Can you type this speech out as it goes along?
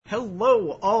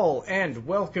Hello, all, and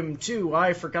welcome to...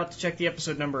 I forgot to check the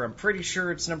episode number. I'm pretty sure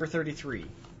it's number 33.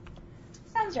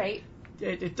 Sounds right.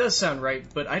 It does sound right,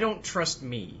 but I don't trust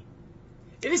me.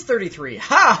 It is 33.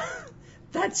 Ha!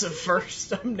 That's a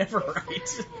first. I'm never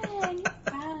right. You're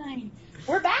fine.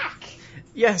 We're back.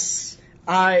 Yes,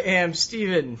 I am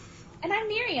Steven. And I'm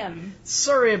Miriam.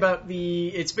 Sorry about the...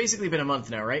 It's basically been a month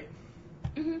now, right?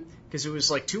 Mm-hmm. Because it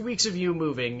was like 2 weeks of you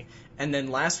moving, and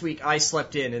then last week I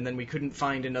slept in, and then we couldn't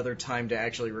find another time to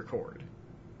actually record.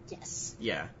 Yes.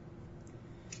 Yeah.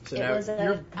 So it was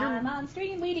I'm on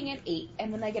stream waiting at 8,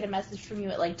 and then I get a message from you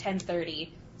at like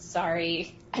 10:30.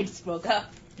 Sorry, I just woke up.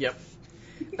 Yep.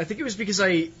 I think it was because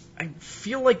I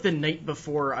feel like the night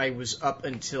before I was up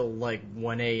until like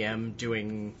 1 a.m.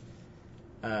 doing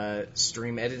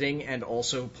stream editing and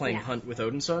also playing Hunt with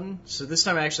Odinson. So this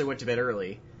time I actually went to bed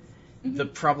early. Mm-hmm. The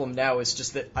problem now is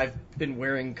just that I've been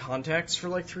wearing contacts for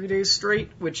like 3 days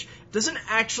straight, which doesn't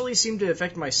actually seem to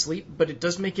affect my sleep, but it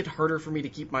does make it harder for me to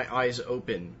keep my eyes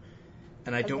open.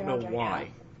 And I don't know why.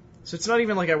 So it's not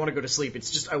even like I want to go to sleep, it's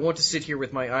just I want to sit here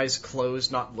with my eyes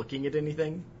closed, not looking at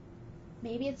anything.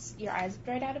 Maybe it's your eyes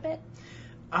dried out a bit?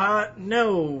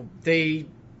 No.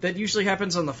 That usually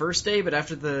happens on the first day, but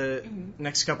after the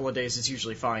next couple of days, it's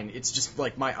usually fine. It's just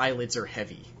like my eyelids are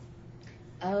heavy.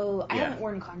 Oh, I haven't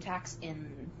worn contacts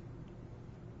in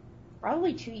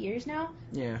probably 2 years now.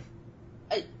 Yeah.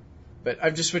 But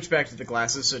I've just switched back to the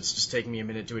glasses, so it's just taking me a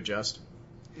minute to adjust.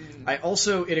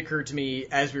 It occurred to me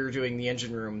as we were doing the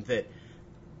engine room that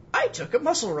I took a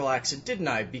muscle relaxant, didn't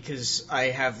I? Because I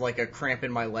have like a cramp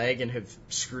in my leg and have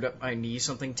screwed up my knee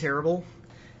something terrible.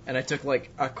 And I took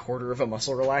like a quarter of a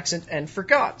muscle relaxant and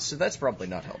forgot, so that's probably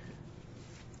not helping.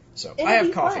 So I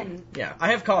have coffee. Fun. Yeah, I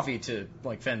have coffee to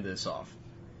like fend this off.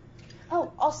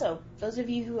 Oh, also, those of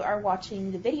you who are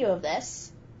watching the video of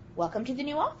this, welcome to the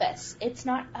new office. It's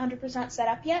not 100% set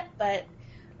up yet, but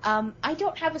I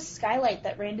don't have a skylight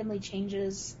that randomly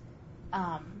changes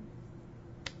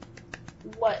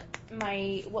what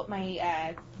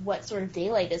sort of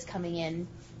daylight is coming in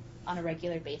on a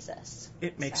regular basis.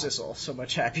 It makes us all so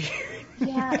much happier.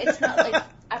 Yeah, it's not like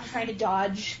I'm trying to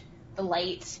dodge the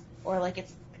light or like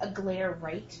it's a glare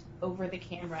right over the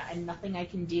camera and nothing I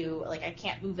can do. Like I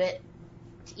can't move it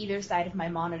to either side of my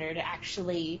monitor to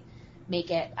actually make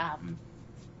it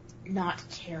not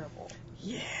terrible.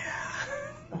 Yeah.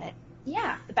 But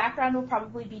yeah, the background will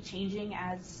probably be changing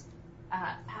as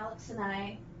Alex and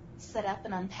I set up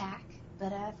and unpack.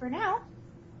 But for now,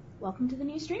 welcome to the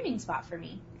new streaming spot for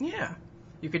me. Yeah,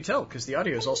 you could tell because the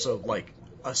audio is also like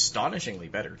astonishingly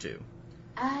better too.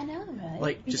 I know, right?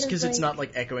 Like just because it's not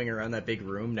like echoing around that big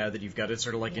room now that you've got it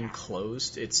sort of like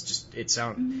enclosed. It's just it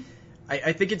sounds. Mm-hmm.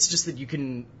 I think it's just that you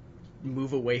can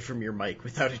move away from your mic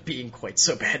without it being quite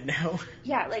so bad now.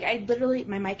 Yeah, like I literally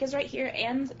my mic is right here,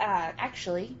 and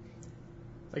actually,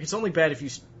 like it's only bad if you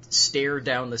stare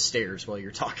down the stairs while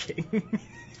you're talking.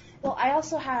 Well, I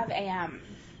also have a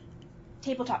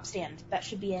tabletop stand that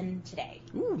should be in today.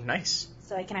 Ooh, nice.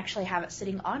 So I can actually have it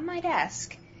sitting on my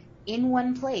desk in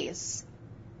one place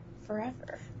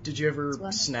forever. Did you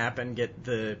ever snap and get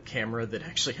the camera that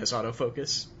actually has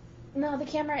autofocus? No, the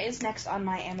camera is next on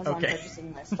my Amazon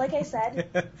purchasing list. Like I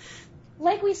said,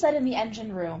 like we said in the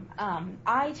engine room,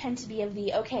 I tend to be of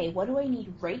the, what do I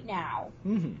need right now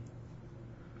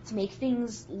to make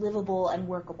things livable and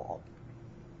workable?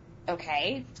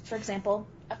 Okay, for example,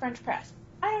 a French press.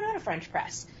 I don't know how to French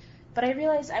press, but I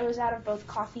realized I was out of both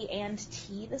coffee and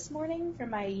tea this morning for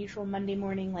my usual Monday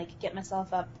morning, like, get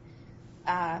myself up,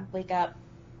 wake up,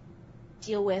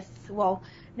 deal with, well,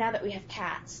 now that we have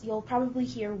cats, you'll probably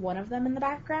hear one of them in the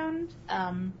background.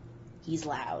 He's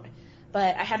loud.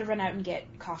 But I had to run out and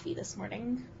get coffee this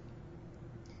morning.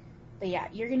 But yeah,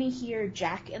 you're going to hear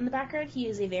Jack in the background. He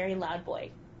is a very loud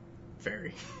boy.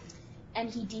 Very. And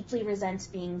he deeply resents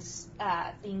being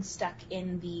stuck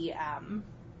in the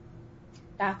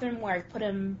bathroom where I put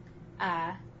him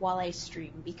while I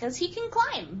stream, because he can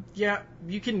climb. Yeah,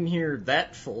 you can hear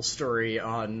that full story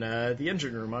on the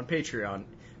Engine Room on Patreon.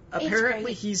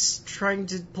 Apparently he's trying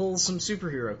to pull some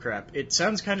superhero crap. It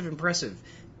sounds kind of impressive,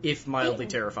 if mildly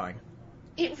terrifying.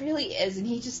 It really is, and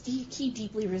he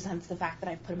deeply resents the fact that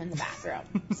I put him in the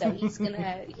bathroom. So he's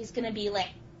gonna be like,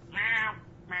 meow,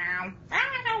 meow,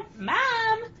 meow,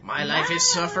 Mom! My life is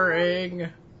suffering.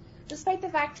 Despite the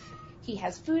fact he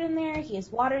has food in there, he has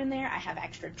water in there, I have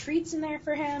extra treats in there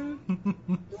for him.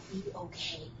 He'll be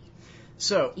okay.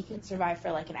 So he can survive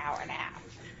for like an hour and a half.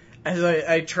 As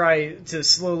I try to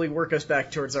slowly work us back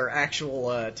towards our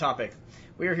actual topic,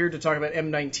 we are here to talk about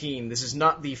M19. This is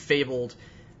not the fabled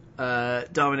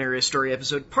Dominaria story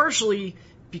episode, partially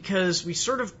because we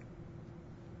sort of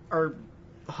are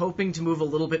hoping to move a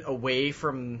little bit away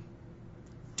from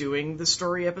doing the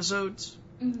story episodes.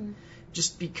 Mm-hmm.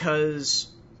 Just because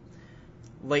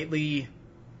lately,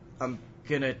 I'm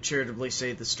gonna charitably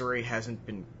say the story hasn't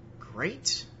been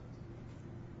great.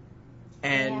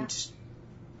 And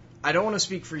I don't want to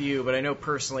speak for you, but I know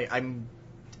personally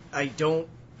I don't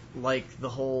like the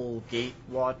whole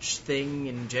Gatewatch thing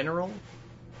in general.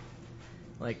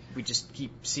 Like, we just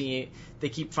keep seeing... They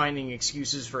keep finding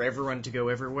excuses for everyone to go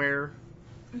everywhere.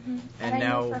 Mm-hmm. And I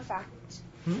now... know for a fact,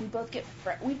 we both get...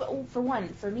 for one,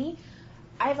 for me,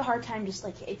 I have a hard time just,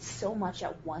 like, it's so much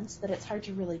at once that it's hard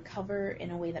to really cover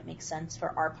in a way that makes sense for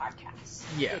our podcast.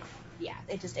 Yeah.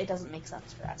 It doesn't make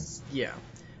sense for us. Yeah.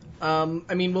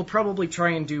 I mean, we'll probably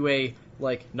try and do a,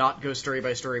 like, not go story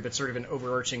by story, but sort of an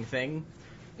overarching thing.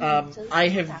 So I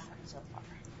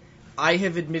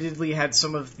have admittedly had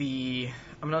some of the...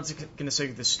 I'm not going to say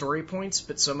the story points,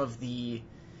 but some of the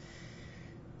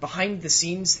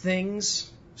behind-the-scenes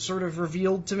things sort of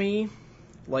revealed to me.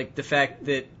 Like the fact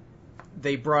that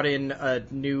they brought in a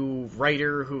new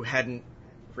writer who hadn't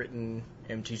written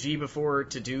MTG before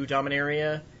to do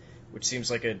Dominaria, which seems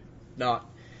like a not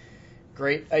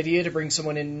great idea to bring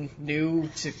someone in new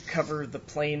to cover the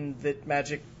plane that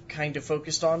Magic kind of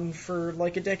focused on for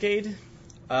like a decade,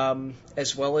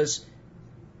 as well as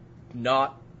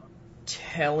not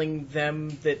telling them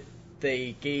that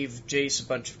they gave Jace a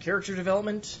bunch of character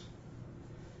development.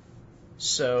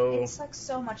 So it sucks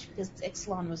so much because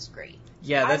Ixalan was great.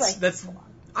 Yeah, that's Ixalan.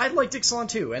 I liked Ixalan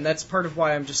too, and that's part of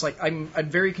why I'm just like I'm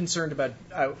very concerned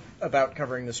about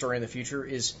covering the story in the future.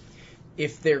 Is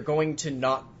if they're going to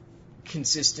not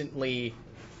consistently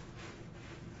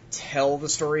tell the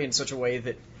story in such a way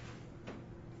that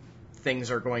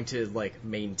things are going to like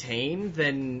maintain,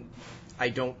 then I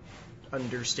don't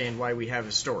understand why we have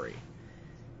a story.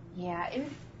 Yeah, it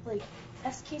would, like,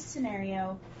 best case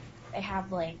scenario, they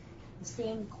have like the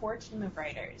same core team of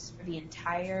writers for the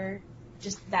entire,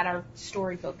 just that are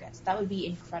story focused. That would be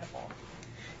incredible.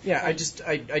 Yeah,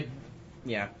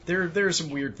 yeah, there are some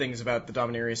weird things about the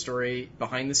Dominaria story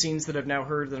behind the scenes that I've now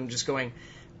heard that I'm just going,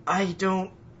 I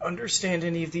don't understand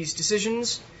any of these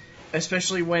decisions,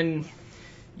 especially when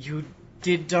you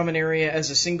did Dominaria as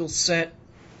a single set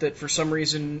that for some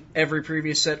reason every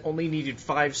previous set only needed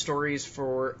 5 stories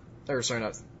for, or sorry,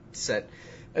 not set,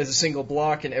 as a single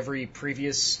block, and every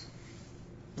previous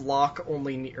block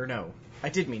only, or no, I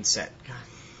did mean set. God.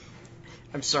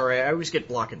 I'm sorry, I always get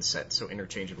block and set so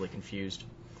interchangeably confused.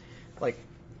 Like,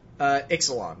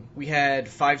 Ixalan. We had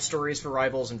 5 stories for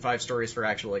Rivals and 5 stories for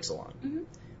actual Ixalan. Mm-hmm.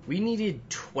 We needed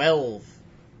 12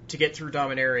 to get through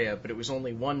Dominaria, but it was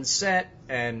only 1 set,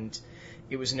 and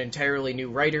it was an entirely new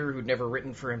writer who'd never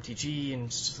written for MTG,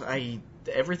 and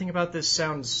everything about this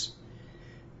sounds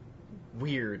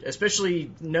weird,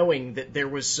 especially knowing that there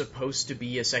was supposed to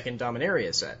be a second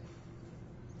Dominaria set.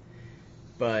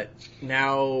 But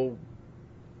now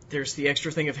there's the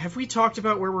extra thing of, have we talked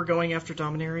about where we're going after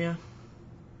Dominaria?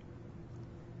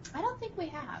 I don't think we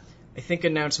have. I think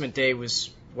announcement day was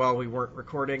while we weren't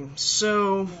recording,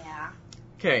 so... Yeah.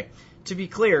 Okay, to be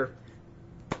clear,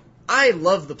 I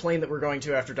love the plane that we're going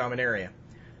to after Dominaria.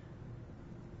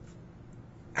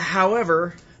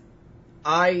 However,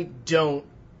 I don't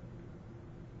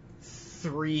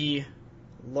 3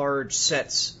 large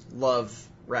sets love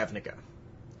Ravnica.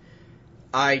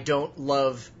 I don't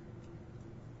love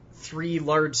 3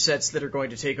 large sets that are going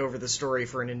to take over the story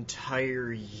for an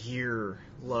entire year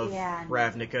love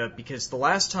Ravnica, because the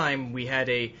last time we had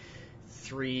a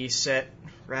 3-set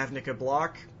Ravnica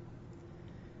block,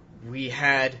 we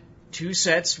had 2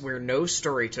 sets where no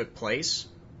story took place,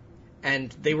 and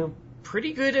they were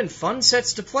pretty good and fun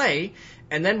sets to play,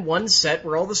 and then 1 set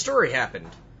where all the story happened.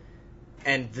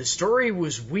 And the story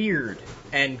was weird,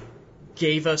 and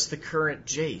gave us the current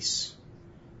Jace.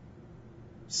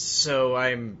 So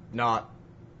I'm not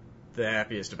the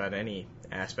happiest about any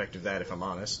aspect of that, if I'm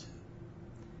honest.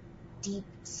 Deep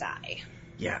sigh.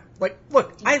 Yeah. Like,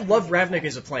 look, I love Ravnica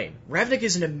as a plane. Ravnica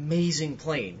is an amazing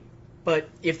plane. But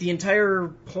if the entire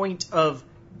point of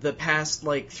the past,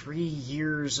 3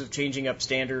 years of changing up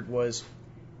Standard was,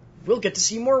 we'll get to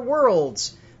see more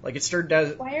worlds. It started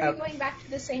out... Why are we going back to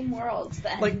the same worlds,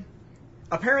 then?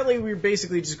 Apparently we're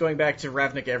basically just going back to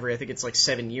Ravnica every, I think it's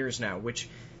 7 years now, which,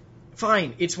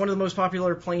 fine, it's one of the most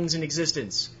popular planes in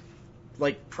existence.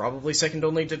 Probably second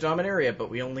only to Dominaria, but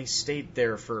we only stayed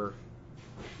there for...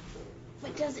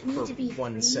 But does it need to be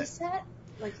 3 set?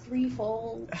 3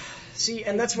 full... See,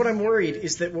 and that's what I'm worried,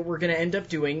 is that what we're going to end up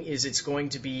doing is it's going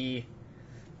to be...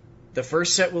 The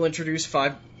first set will introduce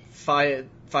 5 five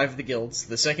of the guilds.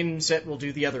 The second set will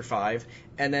do the other 5.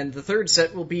 And then the third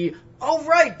set will be, oh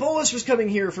right, Bolus was coming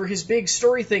here for his big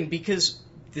story thing, because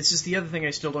this is the other thing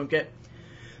I still don't get.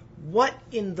 What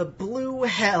in the blue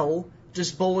hell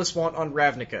does Bolus want on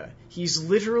Ravnica? He's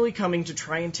literally coming to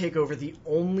try and take over the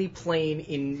only plane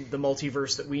in the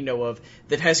multiverse that we know of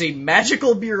that has a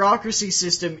magical bureaucracy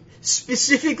system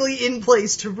specifically in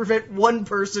place to prevent one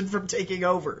person from taking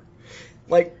over.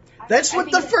 Like, that's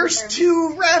what the first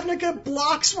 2 Ravnica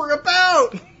blocks were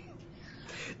about!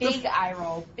 Big eye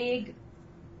roll. Big,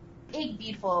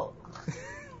 beautiful.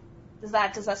 Does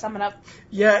that sum it up?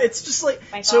 Yeah, it's just like...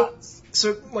 My thoughts.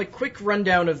 So, like, quick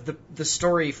rundown of the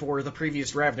story for the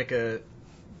previous Ravnica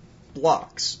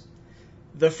blocks.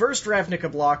 The first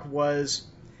Ravnica block was,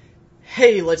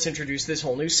 hey, let's introduce this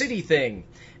whole new city thing.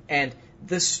 And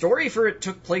the story for it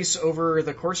took place over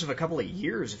the course of a couple of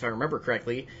years, if I remember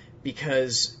correctly,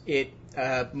 because it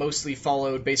mostly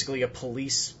followed basically a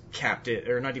police captain,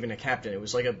 or not even a captain, it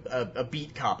was like a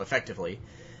beat cop, effectively.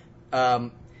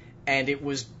 And it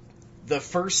was, the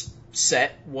first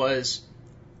set was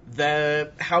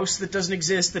the house that doesn't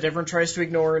exist, that everyone tries to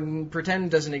ignore and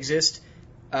pretend doesn't exist,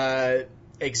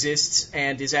 exists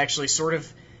and is actually sort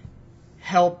of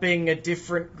helping a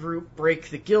different group break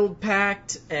the guild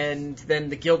pact, and then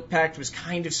the guild pact was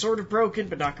kind of sort of broken,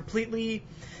 but not completely.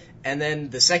 And then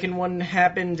the second one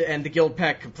happened, and the guild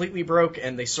pact completely broke,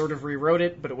 and they sort of rewrote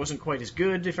it, but it wasn't quite as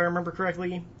good, if I remember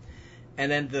correctly.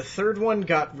 And then the third one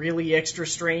got really extra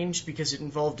strange, because it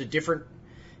involved the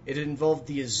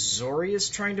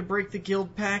Azorius trying to break the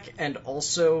guild pact, and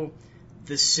also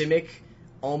the Simic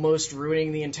almost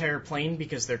ruining the entire plane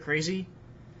because they're crazy.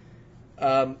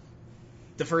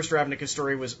 The first Ravnica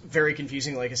story was very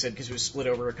confusing, like I said, because it was split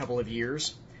over a couple of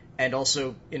years, and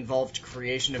also involved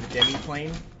creation of a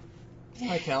demi-plane.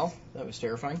 Hi, Cal. That was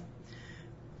terrifying.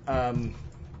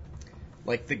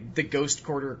 Like, the Ghost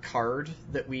Quarter card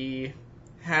that we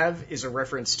have is a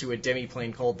reference to a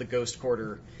demi-plane called the Ghost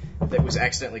Quarter that was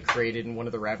accidentally created in one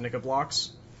of the Ravnica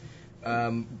blocks,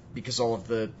 because all of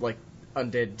the, like,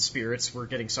 undead spirits were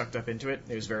getting sucked up into it.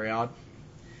 It was very odd.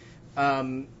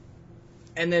 And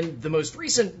then the most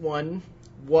recent one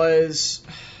was...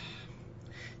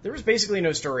 There was basically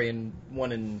no story in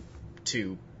 1 and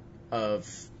 2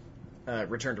 of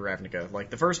Return to Ravnica. Like,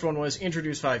 the first one was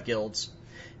introduce 5 guilds,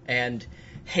 and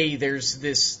hey, there's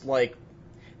this, like,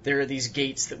 there are these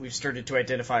gates that we've started to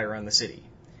identify around the city.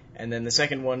 And then the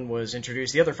second one was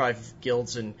introduce the other 5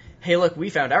 guilds, and hey, look, we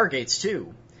found our gates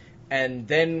too. And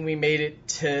then we made it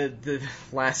to the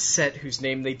last set, whose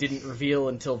name they didn't reveal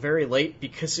until very late,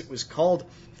 because it was called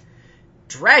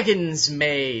Dragon's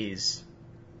Maze.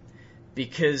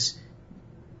 Because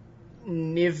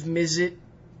Niv Mizzet,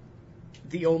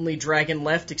 the only dragon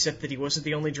left, except that he wasn't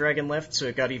the only dragon left, so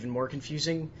it got even more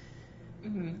confusing.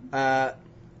 Mm-hmm.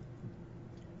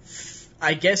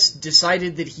 I guess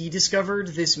decided that he discovered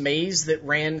this maze that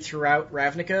ran throughout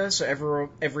Ravnica, so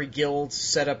every guild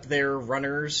set up their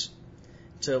runners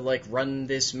to, like, run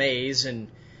this maze, and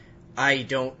I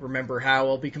don't remember how,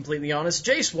 I'll be completely honest.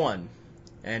 Jace won,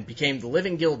 and became the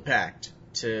Living Guild Pact,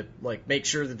 to, like, make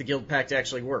sure that the Guild Pact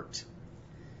actually worked.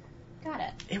 Got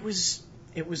it. It was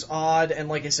odd, and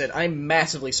like I said, I'm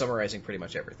massively summarizing pretty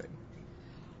much everything.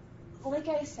 Like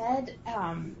I said,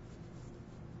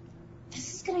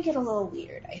 this is gonna get a little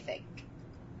weird, I think.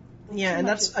 Yeah, and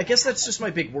I guess that's just my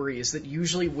big worry, is that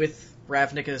usually with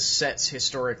Ravnica sets,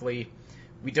 historically,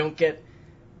 we don't get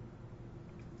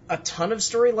a ton of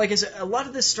story. Like I said, a lot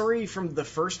of the story from the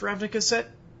first Ravnica set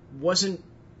wasn't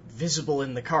visible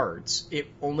in the cards. It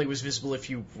only was visible if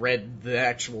you read the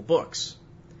actual books.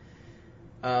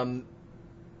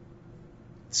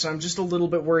 So I'm just a little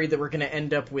bit worried that we're going to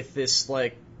end up with this,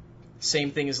 like,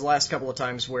 same thing as the last couple of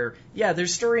times where, yeah,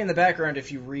 there's story in the background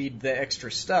if you read the extra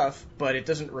stuff, but it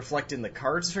doesn't reflect in the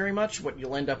cards very much. What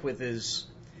you'll end up with is,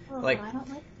 like... I don't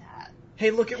like that.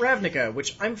 Hey, look at Ravnica,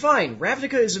 which I'm fine.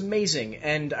 Ravnica is amazing,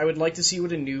 and I would like to see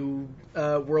what a new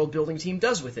world-building team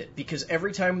does with it, because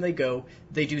every time they go,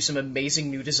 they do some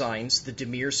amazing new designs. The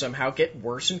Dimir somehow get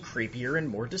worse and creepier and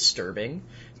more disturbing.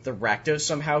 The Rakdos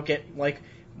somehow get, like,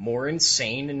 more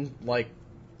insane and, like,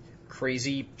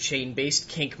 crazy chain-based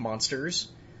kink monsters.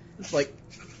 Like...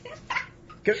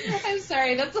 I'm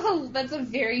sorry, that's a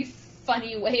very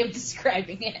funny way of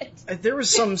describing it. There was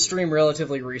some stream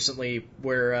relatively recently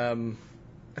where, I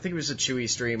think it was a Chewy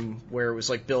stream, where it was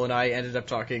like Bill and I ended up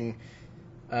talking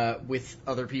with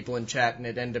other people in chat, and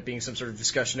it ended up being some sort of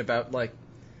discussion about, like,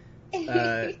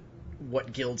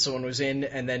 what guild someone was in,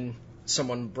 and then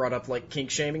someone brought up, like, kink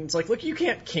shaming. It's like, look, you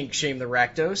can't kink shame the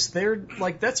Rakdos. They're,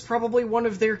 like, that's probably one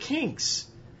of their kinks.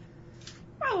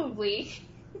 Probably.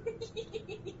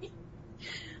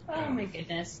 Oh my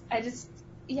goodness.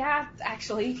 Yeah,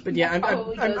 actually. But yeah,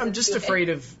 I'm just afraid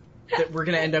that we're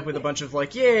going to end up with a bunch of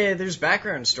like, yeah, there's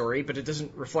background story, but it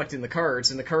doesn't reflect in the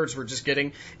cards, and the cards we're just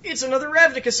getting, it's another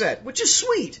Ravnica set, which is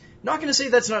sweet. Not going to say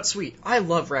that's not sweet. I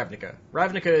love Ravnica.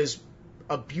 Ravnica is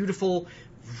a beautiful,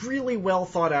 really well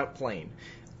thought out plane.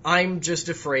 I'm just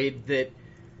afraid that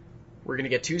we're going to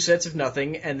get 2 sets of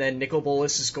nothing, and then Nicol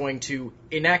Bolas is going to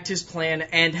enact his plan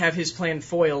and have his plan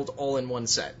foiled all in one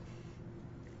set.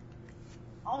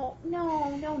 Oh,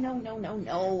 no.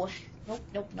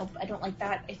 Nope. I don't like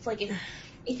that. It's like,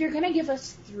 if you're going to give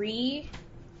us 3,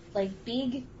 like,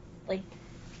 big, like,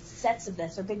 sets of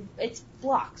this, or big, it's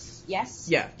blocks, yes?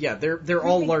 Yeah, they're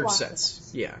all large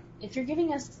sets. Yeah. If you're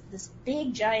giving us this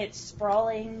big, giant,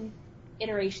 sprawling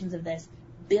iterations of this,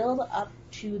 build up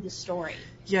to the story.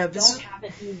 Yeah, don't have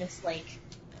it be this, like...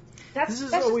 That's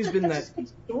good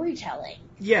storytelling.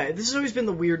 Yeah, this has always been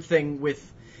the weird thing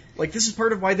with... Like, this is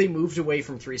part of why they moved away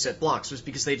from 3-set blocks, was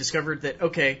because they discovered that,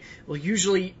 okay, well,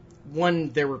 usually,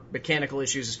 there were mechanical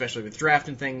issues, especially with draft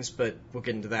and things, but we'll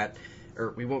get into that,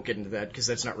 or we won't get into that, because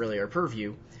that's not really our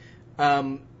purview.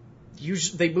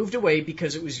 They moved away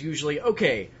because it was usually,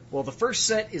 okay, well, the first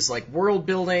set is, like, world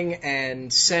building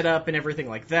and setup and everything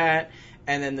like that,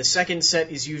 and then the second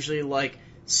set is usually, like,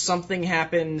 something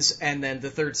happens, and then the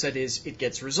third set is, it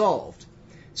gets resolved.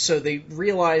 So they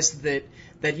realized that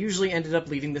usually ended up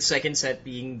leaving the second set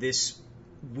being this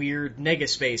weird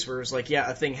negaspace where it was like, yeah,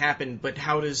 a thing happened, but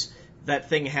how does that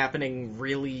thing happening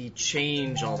really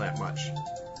change all that much?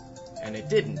 And it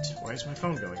didn't. Why is my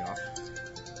phone going off?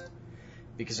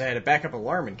 Because I had a backup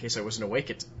alarm in case I wasn't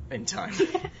awake in time.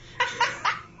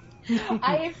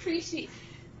 I appreciate,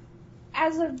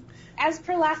 as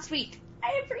per last week,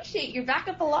 I appreciate your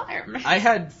backup alarm. I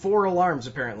had 4 alarms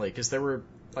apparently, because there were,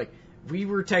 like, we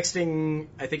were texting,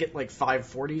 I think at like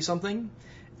 5:40 something,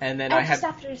 and then I had... just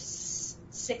after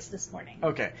 6 this morning.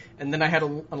 Okay, and then I had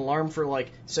an alarm for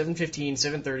like 7:15,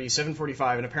 7:30,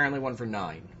 7:45, and apparently one for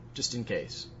 9, just in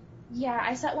case. Yeah,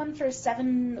 I set one for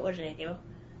 7... What did I do?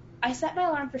 I set my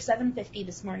alarm for 7:50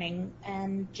 this morning,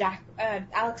 and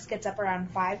Alex gets up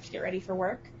around 5 to get ready for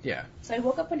work. Yeah. So I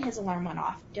woke up when his alarm went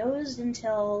off, dozed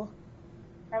until...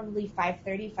 probably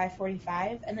 5:30,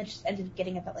 5:45, and then just ended up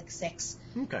getting up at like 6.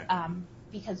 Okay.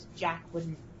 Because Jack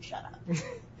wouldn't shut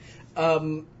up.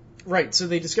 Right, so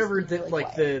they discovered that, really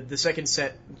like, the second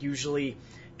set usually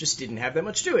just didn't have that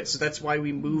much to it, so that's why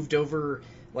we moved over,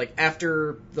 like,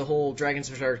 after the whole Dragons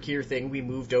of Tarkir thing, we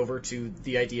moved over to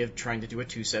the idea of trying to do a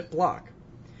 2-set block.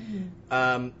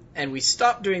 Mm-hmm. And we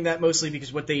stopped doing that mostly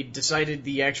because what they decided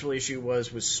the actual issue was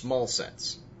small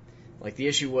sets. Like, the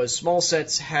issue was small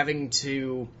sets having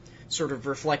to sort of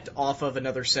reflect off of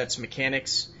another set's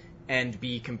mechanics and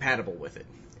be compatible with it.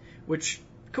 Which,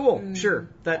 cool, sure,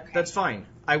 that's fine.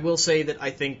 I will say that I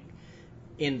think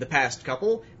in the past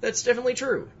couple, that's definitely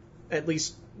true. At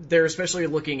least, they're especially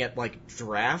looking at, like,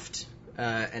 draft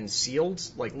and sealed,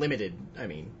 like, limited, I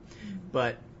mean.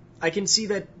 But I can see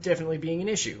that definitely being an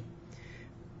issue.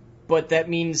 But that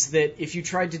means that if you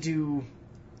tried to do,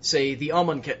 say, the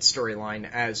Amonkhet storyline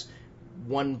as...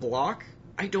 one block,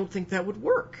 I don't think that would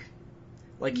work.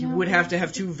 Like, you would have to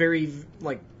have 2 very,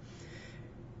 like...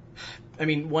 I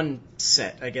mean, one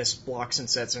set. I guess blocks and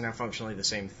sets are now functionally the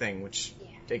same thing, which,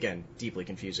 again, deeply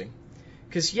confusing.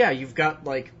 Because, yeah, you've got,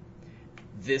 like,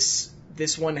 this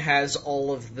one has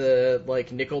all of the,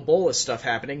 like, Nicol Bolas stuff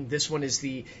happening. This one is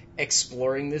the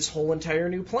exploring this whole entire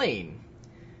new plane.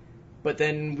 But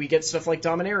then we get stuff like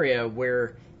Dominaria,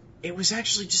 where it was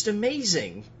actually just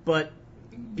amazing, but...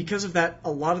 because of that,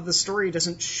 a lot of the story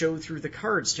doesn't show through the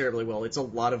cards terribly well. It's a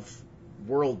lot of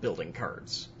world-building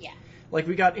cards. Yeah. Like,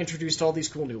 we got introduced to all these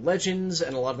cool new legends,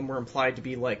 and a lot of them were implied to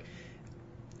be, like,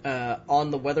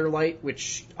 on the Weatherlight,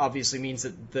 which obviously means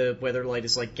that the Weatherlight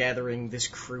is, like, gathering this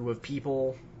crew of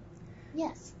people.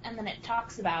 Yes, and then it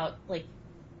talks about, like,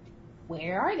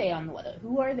 where are they on the Weather?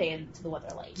 Who are they into the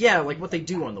Weatherlight? Yeah, like, what they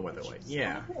do on the Weatherlight.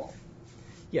 Yeah. Cool.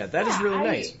 Yeah, that is really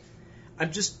nice.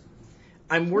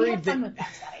 I'm worried that... with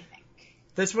that, I think.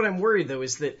 That's what I'm worried, though,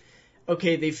 is that,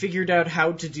 okay, they figured out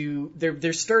how to do...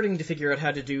 They're starting to figure out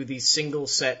how to do these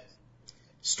single-set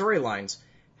storylines.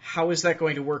 How is that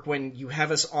going to work when you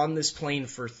have us on this plane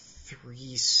for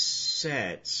 3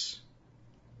 sets?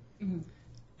 Mm-hmm.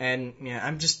 And,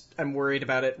 yeah, I'm worried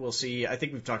about it. We'll see. I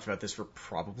think we've talked about this for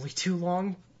probably too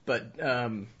long, but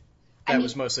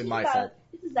was mostly my fault.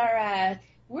 This is our...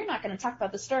 we're not going to talk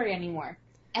about the story anymore.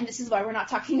 And this is why we're not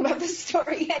talking about the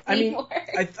story anymore.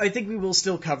 I mean, I think we will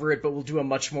still cover it, but we'll do a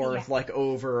much more, like,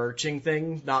 overarching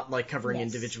thing, not, like, covering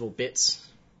individual bits.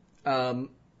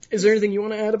 Is there anything you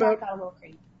want to add about...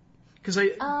 Because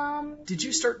did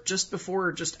you start just before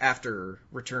or just after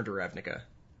Return to Ravnica?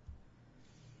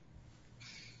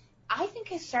 I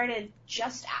think I started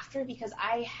just after because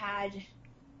I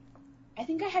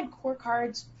think I had core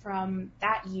cards from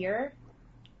that year.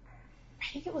 I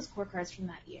think it was core cards from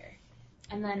that year.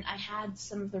 And then I had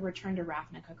some of the Return to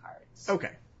Ravnica cards.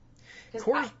 Okay.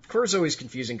 Core is always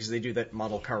confusing because they do that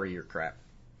model car year crap.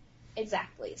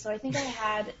 Exactly. So I think I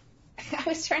had... I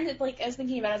was thinking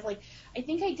about it, I was like, I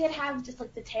think I did have just,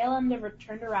 like, the tail end of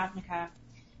Return to Ravnica,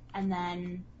 and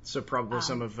then... So probably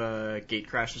some of Gate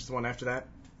Crash is the one after that?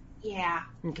 Yeah.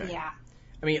 Okay. Yeah.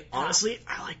 I mean, honestly,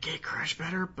 I like Gate Crash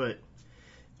better, but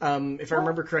if I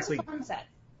remember correctly... What was the fun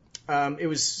set? It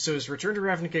was Return to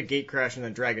Ravnica, Gate Crash, and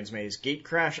then Dragon's Maze. Gate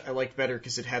Crash I liked better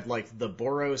because it had, like, the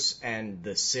Boros and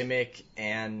the Simic,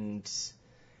 and...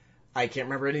 I can't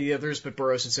remember any of the others, but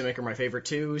Boros and Simic are my favorite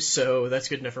too, so that's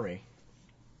good enough for me.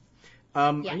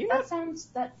 That sounds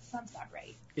about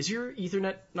right. Is your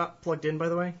Ethernet not plugged in, by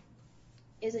the way?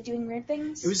 Is it doing weird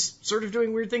things? It was sort of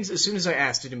doing weird things. As soon as I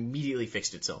asked, it immediately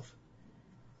fixed itself.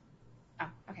 Oh,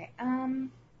 okay.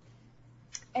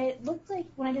 It looked like,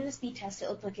 when I did a speed test, it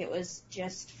looked like it was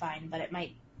just fine, but it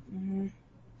might...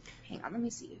 hang on, let me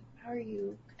see. How are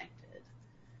you connected?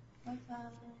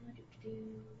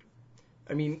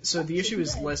 I mean, so the issue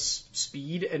is less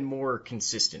speed and more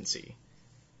consistency.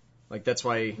 Like, that's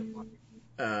why...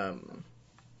 I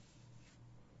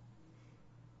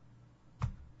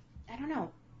don't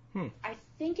know. I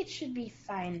think it should be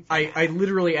fine. I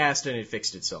literally asked and it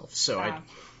fixed itself, so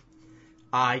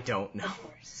I don't know. Of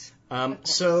course.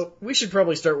 So we should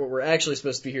probably start what we're actually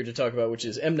supposed to be here to talk about, which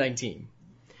is M19.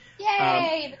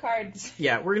 Yay, the cards.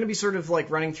 Yeah, we're going to be sort of like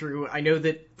running through. I know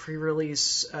that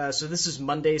pre-release, so this is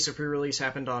Monday, so pre-release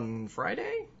happened on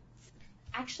Friday?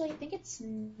 Actually, I think it's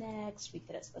next week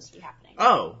that it's supposed to be happening.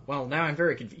 Oh, well, now I'm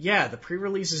very confused. Yeah, the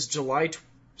pre-release is July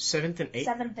 7th and 8th?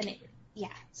 7th and 8th. Yeah,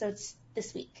 so it's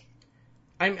this week.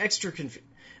 I'm extra confused.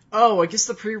 Oh, I guess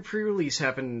the pre-release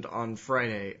happened on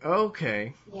Friday.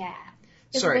 Okay. Yeah.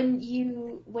 Sorry.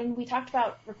 When we talked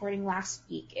about recording last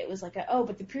week, it was like,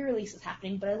 but the pre-release is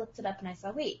happening, but I looked it up and I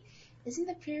saw, wait, isn't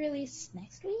the pre-release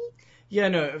next week? Yeah,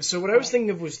 no, so what I was thinking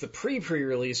of was the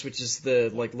pre-release, which is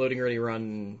the, like, loading ready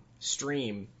run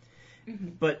stream.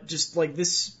 Mm-hmm. But just, like,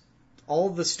 all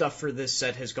the stuff for this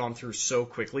set has gone through so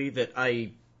quickly that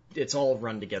it's all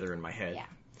run together in my head. Yeah.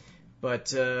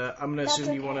 But I'm going to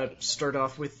assume you want to start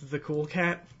off with the cool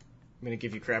cat. I'm going to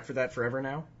give you crap for that forever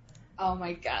now. Oh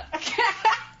my god.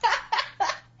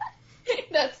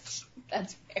 That's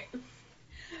fair.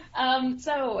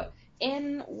 So,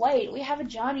 in white, we have a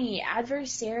Johnny,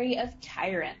 Adversary of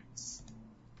Tyrants.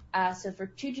 So for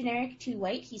 2 generic, 2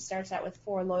 white, he starts out with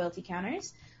 4 loyalty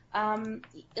counters.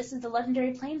 This is the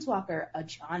legendary Planeswalker, a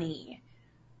Johnny.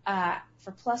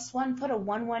 For +1, put a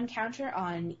 1/1 counter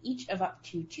on each of up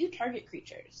to 2 target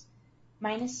creatures.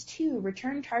 -2,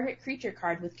 return target creature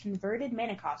card with converted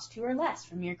mana cost 2 or less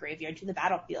from your graveyard to the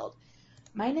battlefield.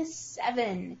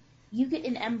 -7, you get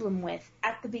an emblem with,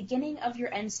 at the beginning of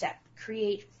your end step,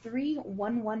 create 3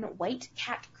 1/1 white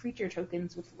cat creature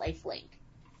tokens with lifelink.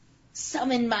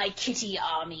 Summon my kitty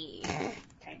army,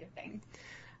 kind of thing.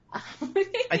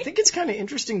 I think it's kind of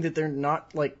interesting that they're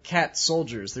not, like, cat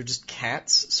soldiers. They're just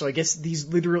cats. So I guess these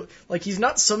literally... Like, he's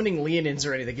not summoning Leonins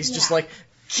or anything. He's just like,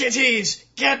 kitties!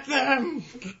 Get them!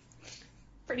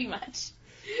 Pretty much.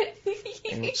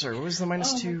 Sorry, what was the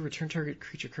 -2? Return target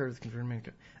creature card with converted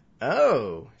mana.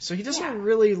 Oh, so he doesn't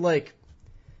really, like,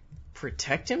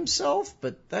 protect himself?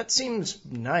 But that seems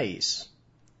nice.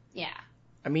 Yeah.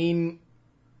 I mean...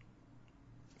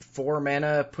 4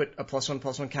 mana, put a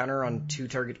 +1/+1 counter on 2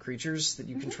 target creatures that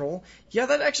you control. Yeah,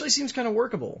 that actually seems kind of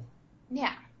workable.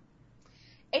 Yeah.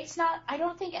 It's not, I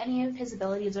don't think any of his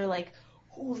abilities are like,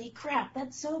 holy crap,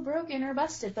 that's so broken or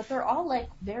busted, but they're all like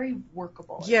very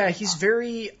workable. Yeah, he's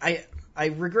very, I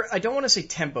don't want to say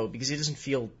tempo because he doesn't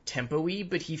feel tempo-y,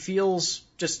 but he feels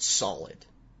just solid.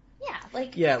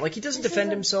 Yeah, like he doesn't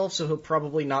defend himself, so he'll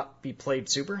probably not be played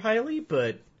super highly,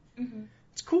 but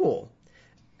it's cool.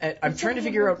 I'm trying to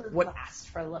figure out what... last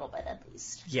for a little bit, at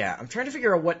least. Yeah, I'm trying to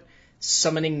figure out what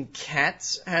summoning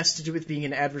cats has to do with being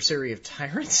an adversary of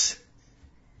tyrants.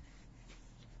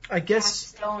 I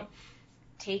guess... Cats don't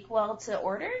take well to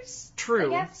orders?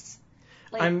 True. I guess.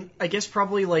 I guess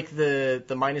probably, like, the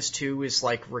 -2 is,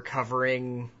 like,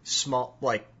 recovering small...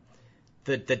 Like,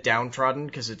 the downtrodden,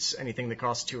 because it's anything that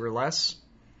costs 2 or less.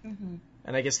 Mm-hmm.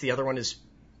 And I guess the other one is...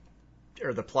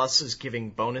 Or the plus is giving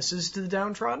bonuses to the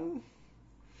downtrodden?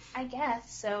 I guess,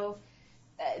 so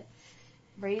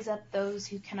raise up those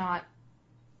who cannot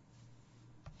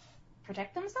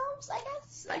protect themselves, I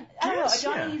guess? I don't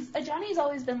know. Ajani's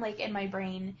always been, like, in my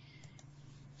brain,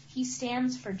 he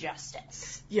stands for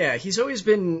justice. Yeah, he's always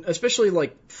been, especially,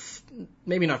 like,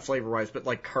 maybe not flavor-wise, but,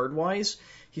 like, card-wise,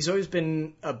 he's always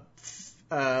been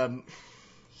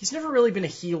he's never really been a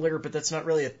healer, but that's not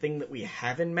really a thing that we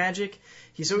have in Magic.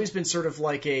 He's always been sort of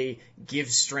like a give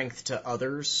strength to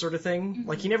others sort of thing. Mm-hmm.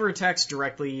 Like, he never attacks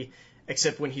directly,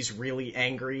 except when he's really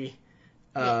angry,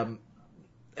 and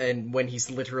when he's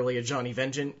literally a Johnny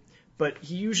Vengeant. But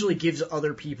he usually gives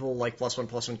other people, like,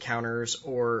 +1/+1 counters,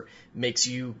 or makes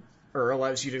you, or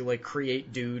allows you to, like,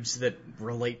 create dudes that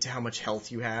relate to how much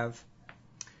health you have.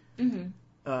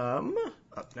 Mm-hmm.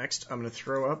 Up next, I'm going to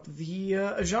throw up the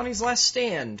Ajani's Last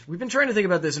Stand. We've been trying to think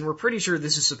about this, and we're pretty sure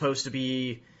this is supposed to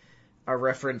be a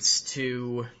reference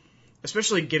to,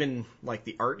 especially given, like,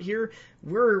 the art here,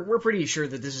 we're pretty sure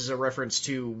that this is a reference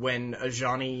to when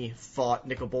Ajani fought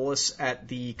Nicol at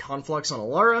the Conflux on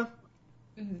Alara,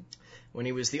 when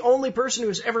he was the only person who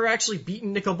has ever actually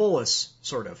beaten Nicol,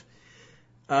 sort of.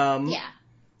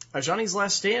 Ajani's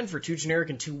Last Stand for 2 generic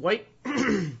and 2 white.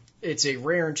 It's a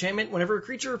rare enchantment. Whenever a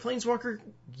creature or planeswalker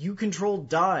you control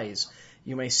dies,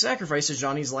 you may sacrifice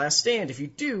Ajani's Last Stand. If you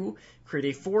do,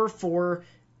 create a 4/4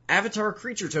 avatar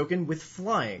creature token with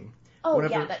flying. Oh,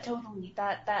 yeah, that totally,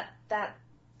 that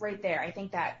right there, I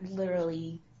think that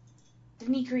literally,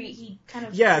 didn't he create, he kind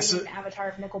of created an avatar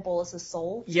of Nicol Bolas's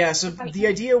soul? Yeah, so the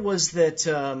idea was that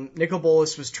Nicol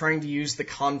Bolas was trying to use the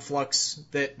conflux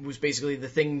that was basically the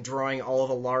thing drawing all of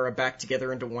Alara back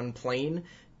together into one plane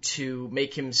to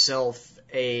make himself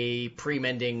a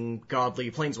pre-mending godly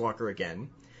planeswalker again.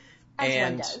 As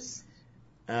one does.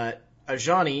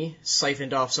 Ajani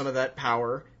siphoned off some of that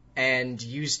power and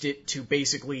used it to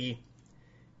basically,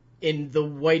 in the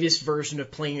whitest version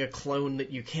of playing a clone that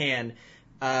you can,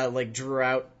 like drew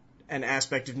out an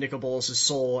aspect of Nicol Bolas'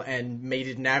 soul and made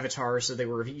it an avatar so they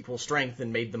were of equal strength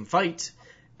and made them fight.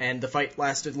 And the fight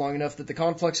lasted long enough that the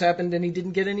conflux happened and he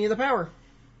didn't get any of the power.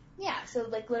 Yeah, so,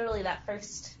 like, literally that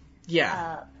first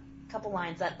couple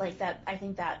lines, I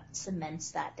think that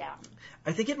cements that down.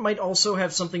 I think it might also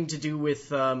have something to do with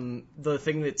the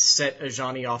thing that set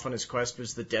Ajani off on his quest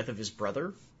was the death of his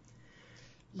brother.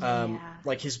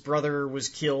 Like, his brother was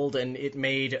killed, and it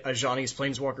made Ajani's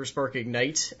Planeswalker Spark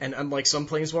ignite, and unlike some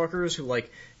Planeswalkers who,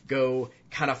 like, go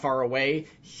kind of far away,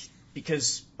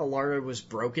 because Alara was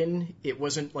broken, it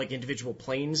wasn't, like, individual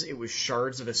planes, it was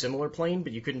shards of a similar plane,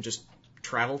 but you couldn't just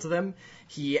travel to them.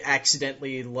 He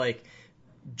accidentally, like,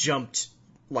 jumped,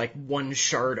 like, one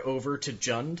shard over to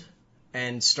Jund,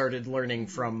 and started learning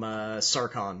from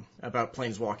Sarkhan about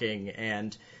planeswalking,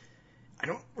 and I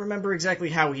don't remember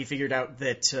exactly how he figured out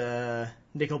that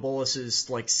Nicol Bolas's,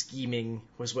 like, scheming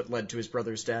was what led to his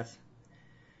brother's death.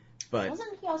 But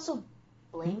wasn't he also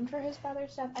blamed for his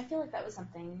brother's death? I feel like that was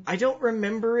something. I don't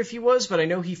remember if he was, but I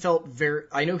know he felt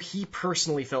I know he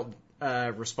personally felt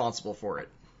responsible for it.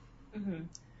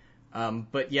 Mm-hmm.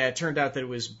 But yeah, it turned out that it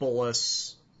was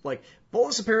Bolas. Like,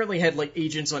 Bolas apparently had, like,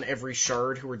 agents on every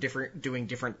shard who were doing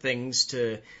different things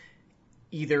to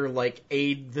either, like,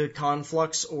 aid the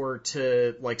conflux or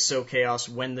to, like, sow chaos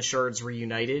when the shards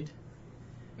reunited.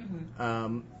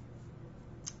 Mm-hmm.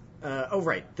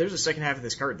 Right. There's a second half of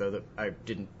this card, though, that I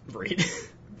didn't read.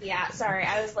 Yeah, sorry.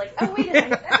 I was like, oh, wait a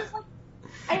second. I was like,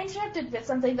 I interrupted with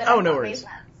something that I thought made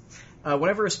sense.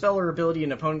 Whenever a spell or ability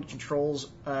an opponent controls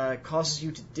causes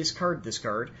you to discard this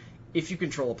card, if you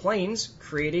control planes,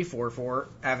 create a 4/4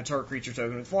 avatar creature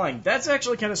token with flying. That's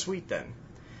actually kind of sweet, then.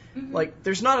 Mm-hmm. Like,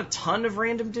 there's not a ton of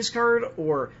random discard,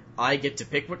 or I get to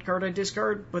pick what card I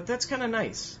discard, but that's kind of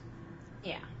nice.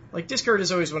 Yeah. Like, discard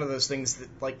is always one of those things that,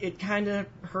 like, it kind of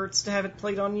hurts to have it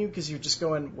played on you, because you're just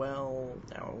going, well,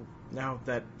 no, now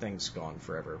that thing's gone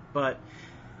forever. But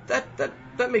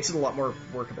that makes it a lot more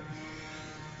workable.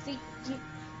 See,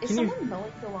 is someone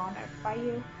mowing the lawn by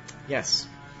you? Yes.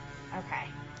 Okay.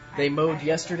 They mowed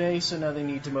yesterday, so now they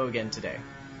need to mow again today.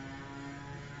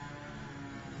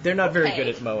 They're not very good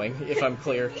at mowing, if I'm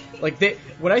clear. Like,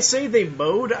 when I say they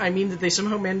mowed, I mean that they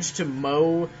somehow managed to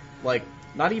mow, like,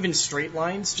 not even straight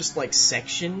lines, just, like,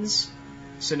 sections.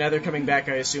 So now they're coming back,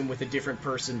 I assume, with a different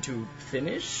person to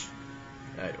finish?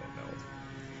 I don't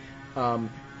know.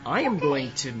 I am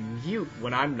going to mute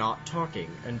when I'm not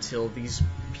talking until these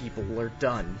people are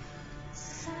done.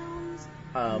 Sounds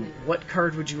what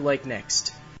card would you like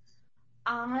next?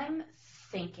 I'm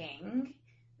thinking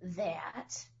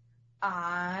that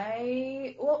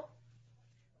okay,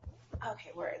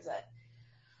 where is it?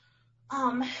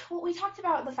 Well, we talked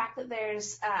about the fact that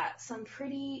there's some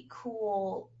pretty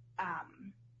cool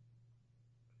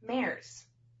mares.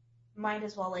 Might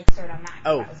as well, like, start on that.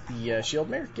 Oh, the shield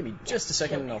mare? Give me just a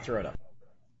second and I'll throw it up.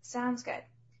 Sounds good.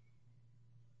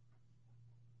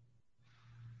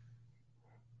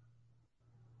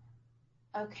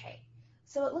 Okay.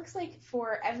 So it looks like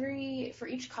for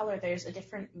each color there's a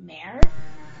different mare.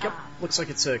 Yep, looks like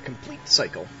it's a complete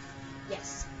cycle.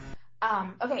 Yes.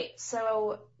 Okay,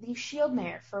 so the Shield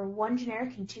Mare, for 1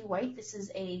 generic and 2 white, this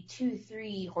is a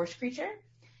 2/3 horse creature.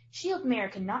 Shield Mare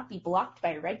cannot be blocked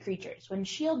by red creatures. When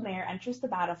Shield Mare enters the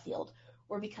battlefield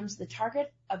or becomes the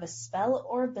target of a spell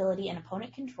or ability an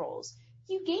opponent controls,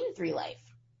 you gain 3 life.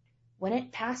 When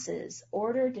it passes,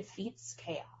 Order defeats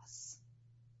Chaos.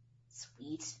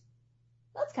 Sweet.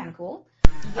 That's kind of cool.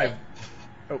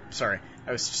 Oh, sorry.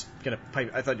 I was just gonna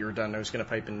pipe. I thought you were done. I was gonna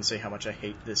pipe in and say how much I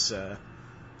hate this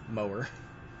mower.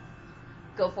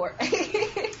 Go for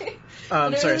it.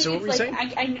 Sorry, so what were you saying?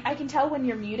 I can tell when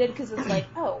you're muted because it's like,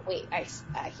 oh, wait, I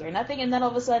hear nothing, and then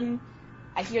all of a sudden,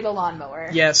 I hear the lawnmower.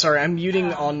 Yeah, sorry, I'm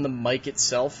muting on the mic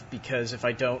itself, because if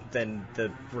I don't, then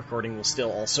the recording will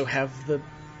still also have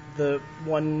the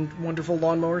one wonderful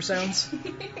lawnmower sounds.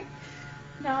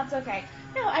 No, it's okay.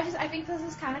 No, I think this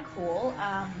is kind of cool.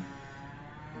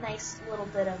 Nice little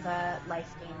bit of a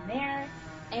life gain there.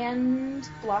 And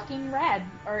blocking red,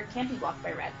 or it can't be blocked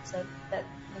by red, so that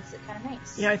makes it kind of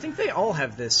nice. Yeah, I think they all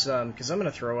have this, because I'm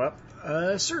going to throw up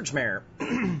Surge Mare.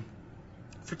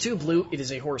 For 2 blue, it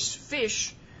is a horse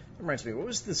fish. That reminds me, what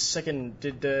was the second,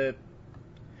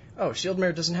 Shield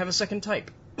Mare doesn't have a second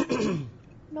type.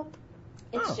 Nope.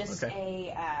 It's just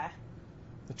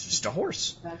It's just a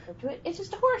horse. It's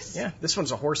just a horse. Yeah, this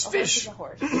one's a horse fish.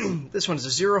 Horse is a horse. This one's a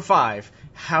 0/5.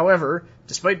 However,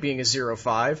 despite being a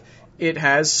 0/5, it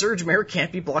has Surge Mare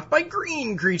can't be blocked by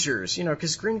green creatures. You know,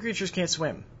 because green creatures can't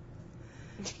swim.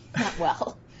 Not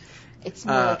well. It's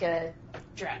more like a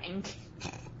drowning.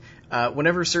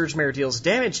 Whenever Surge Mare deals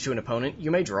damage to an opponent,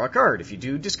 you may draw a card. If you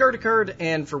do, discard a card,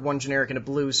 and for 1 generic and a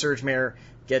blue, Surge Mare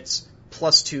gets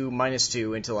 +2,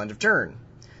 -2 until end of turn.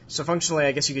 So functionally,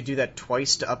 I guess you could do that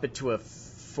twice to up it to a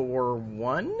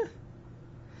 4/1?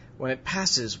 When it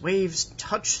passes, waves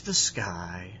touch the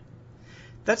sky.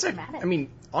 That's I mean,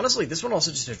 honestly, this one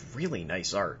also just has really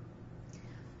nice art.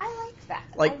 I like that.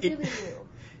 Like, I really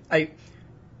do.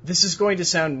 This is going to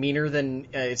sound meaner than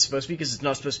it's supposed to be, because it's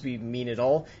not supposed to be mean at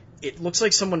all. It looks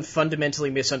like someone fundamentally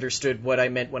misunderstood what I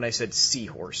meant when I said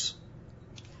seahorse.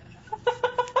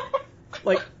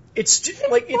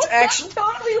 It's actually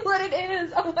totally what it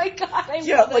is. Oh my god, I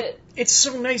love it. It's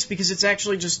so nice because it's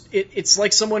actually just it's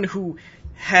like someone who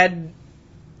had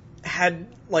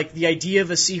like the idea of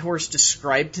a seahorse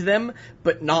described to them,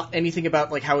 but not anything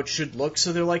about like how it should look.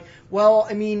 So they're like, well,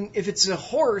 I mean, if it's a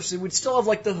horse, it would still have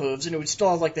like the hooves and it would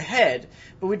still have like the head,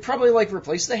 but we'd probably like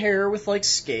replace the hair with like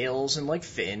scales and like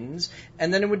fins,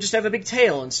 and then it would just have a big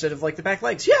tail instead of like the back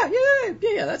legs. Yeah.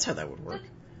 That's how that would work.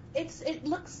 It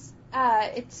looks.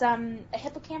 It's a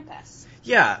hippocampus.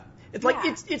 Yeah, it's what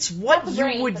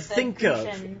you would think of.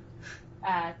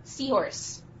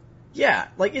 Seahorse. Yeah,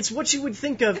 like it's what you would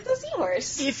think of. It's a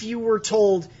seahorse. If you were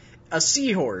told a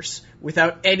seahorse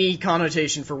without any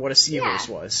connotation for what a seahorse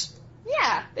was.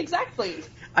 Yeah, exactly.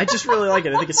 I just really like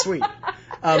it. I think it's sweet.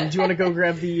 Do you want to go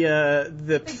grab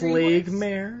the Plague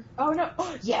Mare? Oh no!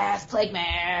 Oh, yes, Plague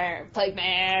Mare.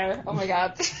 Oh my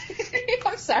god.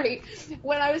 I'm sorry.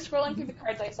 When I was scrolling through the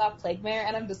cards, I saw Plague Mare,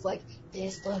 and I'm just like,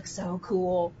 this looks so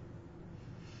cool.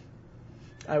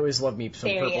 I always love me some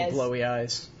purple glowy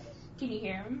eyes. Can you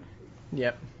hear him?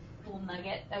 Yep. Little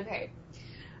nugget. Okay.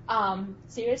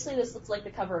 Seriously, this looks like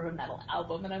the cover of a metal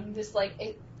album, and I'm just like,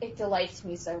 it delights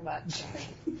me so much.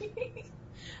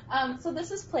 So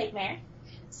this is Plague Mare.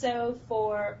 So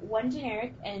for 1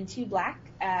 generic and 2 black,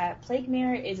 Plague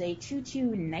Mare is a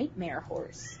 2/2 Nightmare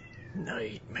horse.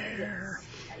 Nightmare.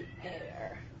 Yes,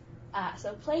 Nightmare.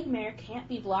 So Plague Mare can't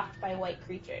be blocked by white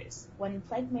creatures. When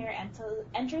Plague Mare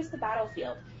enters the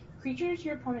battlefield, creatures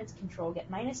your opponents control get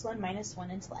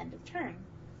 -1/-1 until end of turn.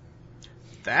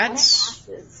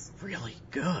 That's really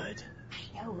good.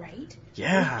 I know, right?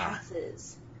 Yeah. When it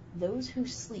passes, those who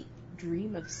sleep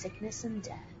dream of sickness and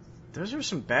death. Those are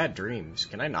some bad dreams.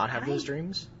 Can I not have those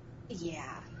dreams?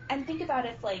 Yeah. And think about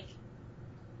if, like,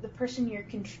 the person you're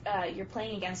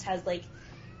playing against has, like,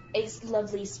 a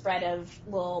lovely spread of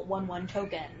little 1/1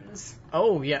 tokens.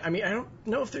 Oh, yeah. I mean, I don't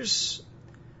know if there's...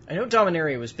 I know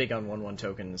Dominaria was big on 1/1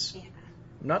 tokens. Yeah.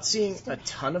 I'm not seeing a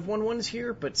ton of 1/1s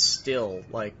here, but still,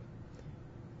 like,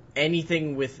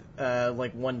 anything with,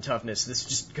 like, 1 toughness, this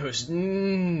just goes,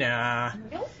 nah.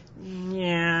 Nope.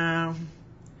 Yeah.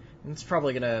 It's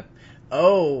probably gonna...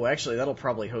 Oh, actually, that'll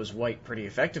probably hose white pretty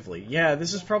effectively. Yeah,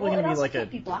 this is probably gonna be like can't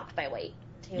be blocked by white,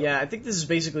 too. Yeah, I think this is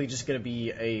basically just gonna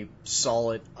be a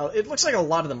solid... it looks like a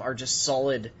lot of them are just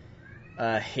solid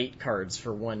hate cards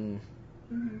for 1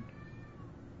 Mm-hmm.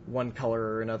 One color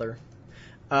or another.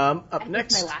 Up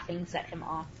next... my laughing set him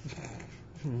off.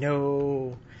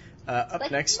 No. Up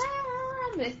like, next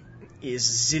Mom!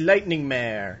 is the Lightning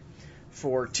Mare.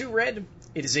 For 2 red,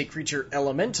 it is a creature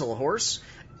elemental horse.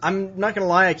 I'm not gonna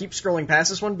lie, I keep scrolling past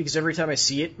this one because every time I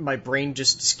see it, my brain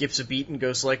just skips a beat and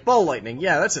goes like, ball lightning,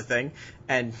 yeah, that's a thing.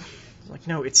 And, like,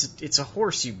 no, it's a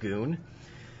horse, you goon.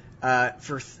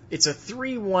 It's a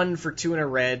 3/1 for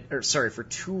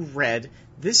 2 red.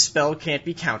 This spell can't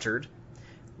be countered.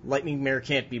 Lightning Mare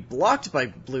can't be blocked by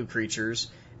blue creatures.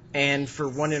 And for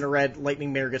 1 in a red,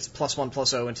 Lightning Mare gets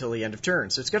 +1/+0 until the end of turn.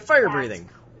 So it's got fire breathing.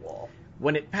 Cool.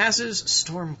 When it passes,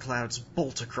 storm clouds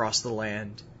bolt across the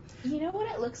land. You know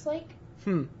what it looks like?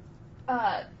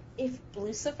 If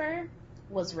Lucifer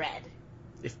was red.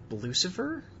 If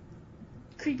Lucifer?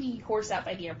 Creepy horse out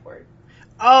by the airport.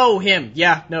 Oh, him.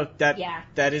 Yeah, no,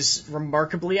 that is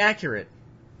remarkably accurate.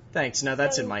 Thanks, now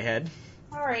that's in my head.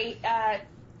 Alright,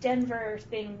 Denver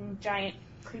thing, giant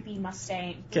creepy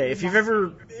Mustang. Okay, if you've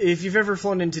ever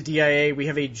flown into DIA, we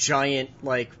have a giant,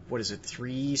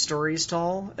 3 stories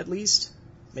tall, at least?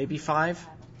 Maybe 5?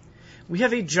 We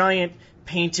have a giant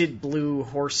painted blue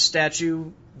horse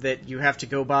statue that you have to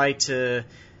go by to...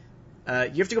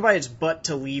 you have to go by its butt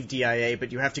to leave DIA,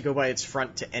 but you have to go by its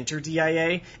front to enter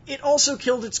DIA. It also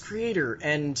killed its creator,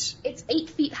 and... It's 8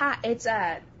 feet high. It's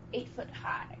 8 foot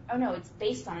high. Oh no, it's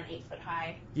based on an 8 foot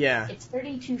high. Yeah. It's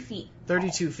 32 feet.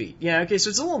 32 feet. Yeah, okay, so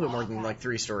it's a little bit more than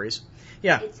 3 stories.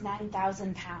 Yeah. It's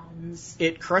 9,000 pounds.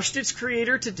 It crushed its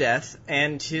creator to death,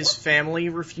 and his family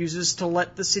refuses to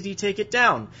let the city take it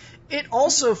down. It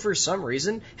also, for some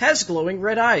reason, has glowing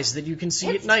red eyes that you can see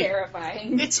at night. It's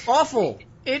terrifying. It's awful.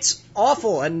 It's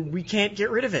awful, and we can't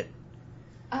get rid of it.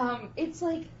 It's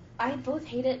like, I both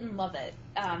hate it and love it.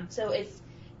 So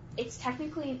it's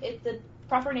technically, the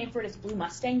proper name for it is Blue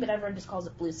Mustang, but everyone just calls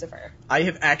it Blucifer. I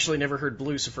have actually never heard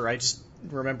Blucifer. I just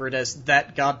remember it as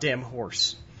that goddamn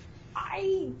horse.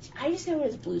 I just know it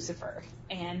as Blucifer,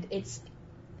 and it's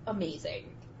amazing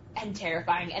and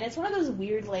terrifying, and it's one of those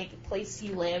weird, place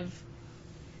you live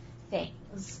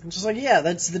things. I'm just like, yeah,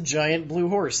 that's the giant blue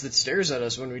horse that stares at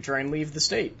us when we try and leave the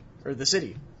state, or the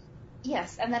city.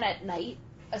 Yes, and then at night,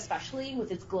 especially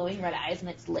with its glowing red eyes and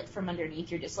it's lit from underneath,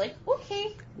 you're just like,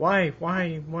 okay. Why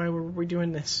were we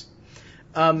doing this?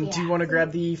 Do you want to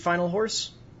grab the final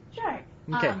horse? Sure.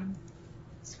 Okay.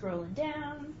 Scrolling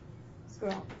down.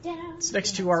 It's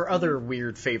next to our other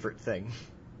weird favorite thing.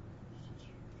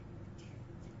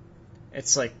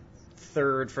 It's like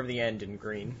 3rd from the end in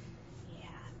green. Yeah,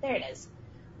 there it is.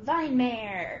 Vine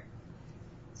Mare.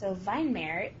 So Vine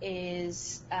Mare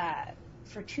is,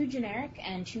 for 2 generic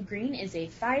and 2 green, is a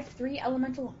 5/3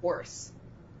 elemental horse.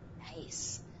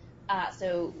 Nice.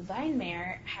 So Vine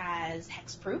Mare has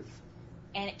hexproof,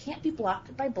 and it can't be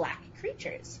blocked by black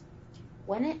creatures.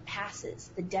 When it passes,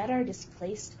 the dead are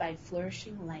displaced by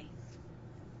flourishing life.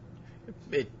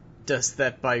 It does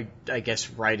that by, I guess,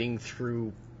 riding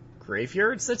through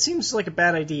graveyards? That seems like a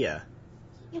bad idea.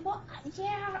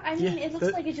 Yeah, I mean, it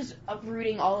looks like it's just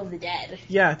uprooting all of the dead.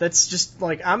 Yeah, that's just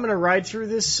like, I'm gonna ride through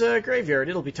this graveyard.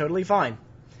 It'll be totally fine.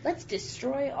 Let's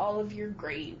destroy all of your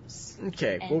graves.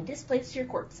 Okay, and displace your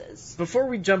corpses. Before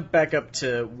we jump back up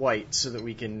to white so that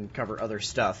we can cover other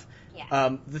stuff,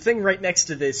 yeah. The thing right next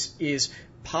to this is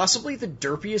possibly the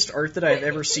derpiest art that I've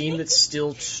ever seen that's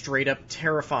still straight up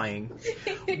terrifying.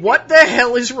 What the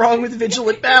hell is wrong with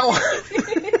Vigilant Battle?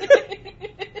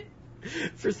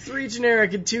 For 3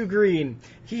 generic and 2 green,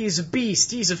 he's a beast.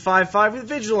 He's a 5/5 with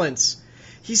vigilance.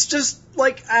 He's just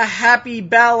like a happy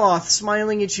Baloth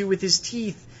smiling at you with his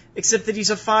teeth, except that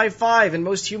he's a 5/5 and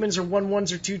most humans are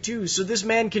 1/1s or 2/2s. So this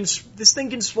thing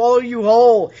can swallow you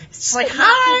whole. It's like,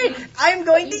 hi, I'm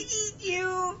going to eat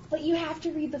you. But you have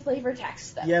to read the flavor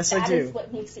text, though. Yes, I do. That is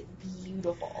what makes it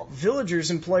beautiful. Villagers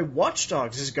employ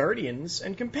watchdogs as guardians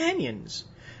and companions.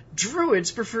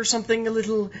 Druids prefer something a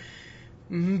little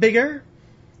bigger.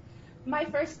 My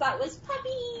first thought was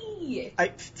puppy!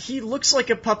 He looks like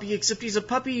a puppy, except he's a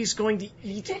puppy who's going to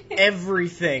eat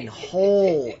everything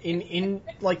whole in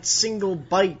single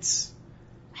bites.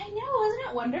 I know, isn't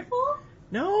it wonderful?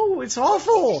 No, it's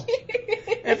awful.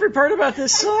 Every part about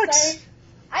this sucks. Sorry.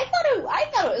 I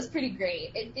thought it was pretty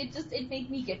great. It made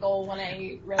me giggle when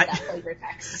I read that flavor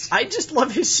text. I just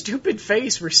love his stupid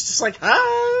face where it's just like,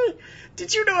 ah,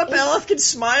 did you know a Baloth can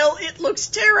smile? It looks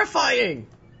terrifying.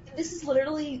 This is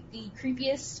literally the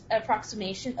creepiest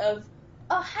approximation of,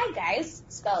 oh, hi guys,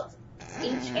 spelled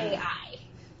H-A-I.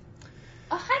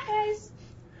 Oh, hi guys,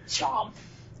 chomp.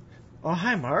 Oh,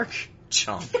 hi Mark,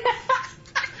 chomp.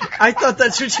 I thought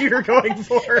that's what you were going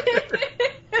for.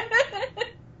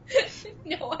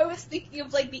 No. No, I was thinking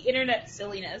of, like, the internet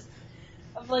silliness.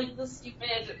 Of, like, the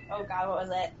stupid, oh god, what was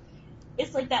it?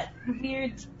 It's like that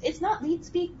weird, it's not lead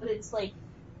speak, but it's like,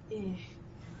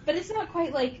 but it's not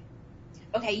quite like,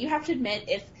 okay, you have to admit,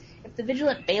 if the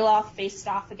Vigilant Bailoff faced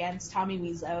off against Tommy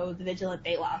Wiseau, the Vigilant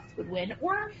Bailoff would win,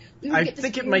 or we would get this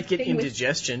think it might get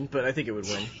indigestion, but I think it would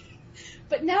win.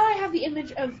 But now I have the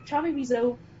image of Tommy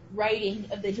Wiseau riding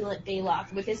a Vigilant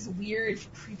Bailoff with his weird,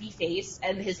 creepy face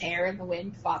and his hair in the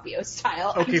wind, Fabio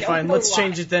style. Okay, fine, let's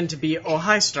change it then to be, oh,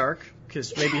 hi, Stark,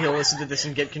 because maybe he'll listen to this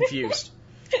and get confused.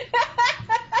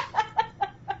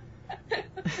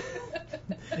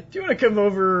 Do you want to come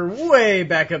over way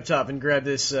back up top and grab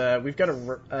this? We've got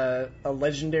a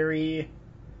legendary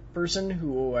person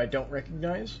who I don't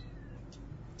recognize.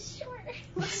 Sure.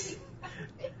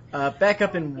 Back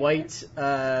up in white,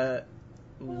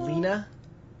 Lena,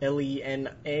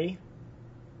 Lena.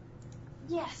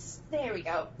 Yes, there we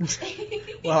go.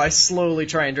 Well, I slowly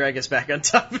try and drag us back on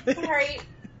top. Sorry.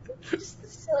 Just the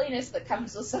silliness that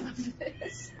comes with some of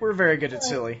this. We're very good at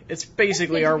silly. It's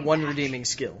basically our one redeeming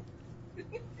skill.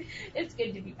 It's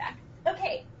good to be back.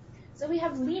 Okay, so we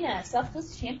have Lena,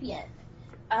 Selfless Champion,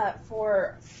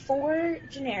 for 4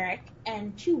 generic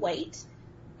and 2 white.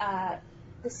 Lena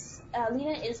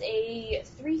is a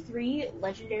 3/3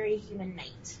 legendary human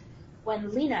knight.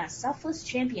 When Lena, Selfless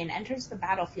Champion, enters the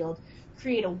battlefield,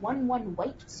 create a 1/1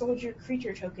 white soldier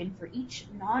creature token for each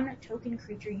non-token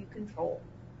creature you control.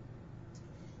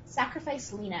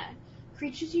 Sacrifice Lena.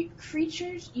 Creatures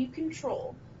you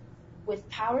control with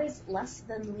powers less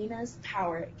than Lena's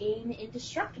power gain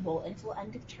indestructible until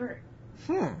end of turn.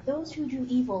 Those who do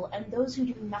evil and those who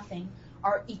do nothing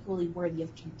are equally worthy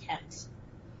of contempt.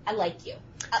 I like you.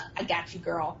 I got you,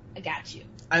 girl. I got you.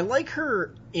 I like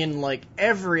her in, like,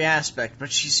 every aspect,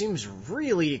 but she seems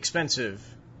really expensive.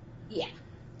 Yeah.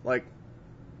 Like,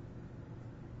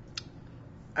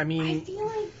 I mean...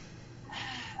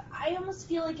 I almost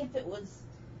feel like if it was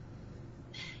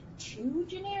 2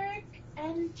 generic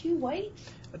and 2 white...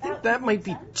 I think that might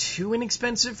be too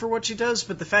inexpensive for what she does,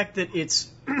 but the fact that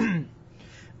it's...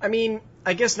 I mean,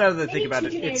 I guess now that I think about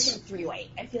it, it's... 2 generic and 3 white.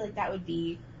 I feel like that would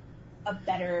be a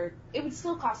better... It would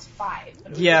still cost 5.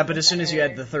 But yeah, but as soon as you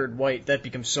add the 3rd white, that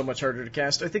becomes so much harder to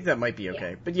cast. I think that might be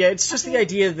okay. Yeah. But yeah, it's just the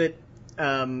idea that,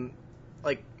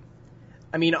 like,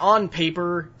 I mean, on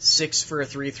paper, 6 for a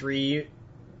 3/3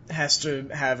 has to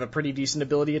have a pretty decent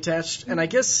ability attached, and I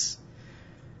guess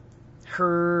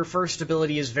her first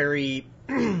ability is very,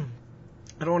 I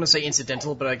don't want to say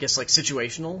incidental, but I guess like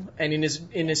situational, and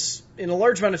in a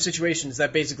large amount of situations,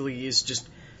 that basically is just,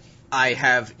 I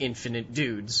have infinite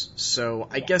dudes, so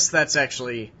I guess that's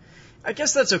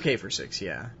okay for 6,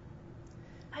 yeah.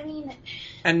 I mean,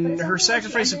 and her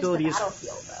sacrifice ability is,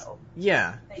 though,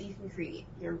 yeah, that you can create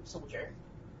your soldier.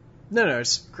 No,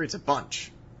 it creates a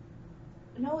bunch.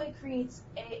 No, it creates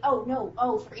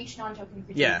for each non-token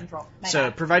creature you control.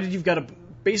 So provided you've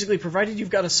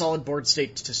got a solid board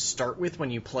state to start with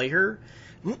when you play her,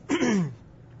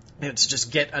 it's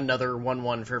just get another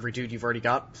 1/1 for every dude you've already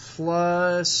got.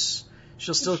 Plus,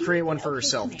 she'll still create one for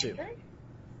herself commander?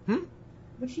 too.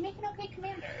 Would she make an okay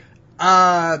commander?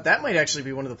 That might actually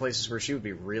be one of the places where she would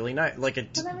be really nice. Like I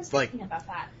was thinking about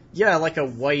that. Yeah, like a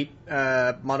white,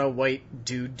 mono white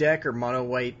dude deck or mono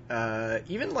white,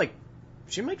 even like.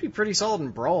 She might be pretty solid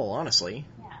in Brawl, honestly.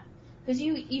 Yeah, because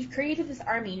you've created this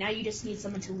army, now you just need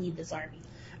someone to lead this army.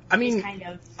 I mean,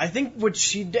 I think what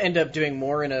she'd end up doing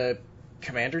more in a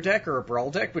commander deck or a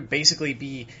Brawl deck would basically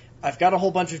be, I've got a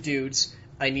whole bunch of dudes,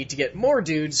 I need to get more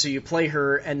dudes, so you play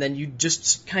her, and then you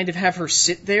just kind of have her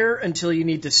sit there until you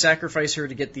need to sacrifice her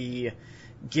to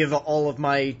give all of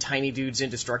my tiny dudes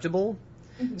indestructible,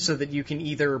 so that you can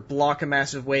either block a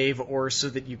massive wave or so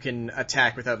that you can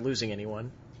attack without losing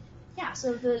anyone. Yeah,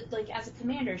 so as a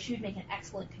commander, she would make an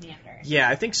excellent commander. Yeah,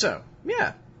 I think so.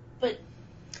 Yeah. But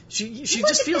she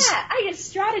just feels. That. I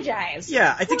just strategize.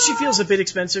 Yeah, I think she feels a bit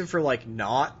expensive for like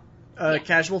not a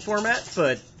casual format,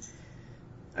 but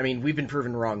I mean we've been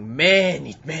proven wrong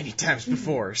many times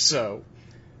before, so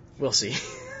we'll see.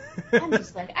 I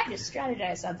just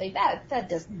strategize something that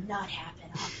does not happen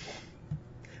often.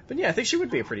 But yeah, I think she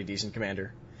would be a pretty decent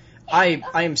commander. I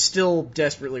am still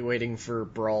desperately waiting for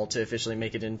Brawl to officially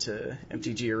make it into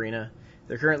MTG Arena.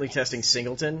 They're currently testing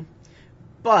Singleton,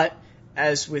 but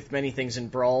as with many things in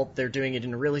Brawl, they're doing it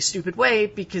in a really stupid way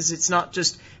because it's not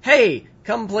just, hey,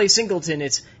 come play Singleton,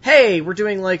 it's, hey, we're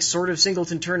doing like sort of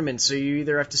Singleton tournaments, so you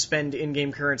either have to spend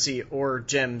in-game currency or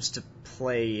gems to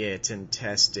play it and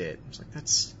test it. It's like,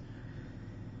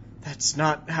 that's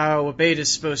not how a beta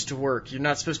is supposed to work. You're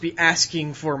not supposed to be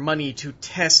asking for money to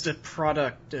test a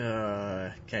product.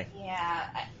 Okay.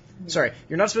 Yeah, Sorry,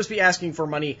 you're not supposed to be asking for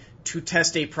money to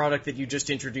test a product that you just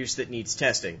introduced that needs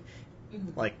testing.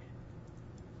 Like,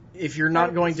 if you're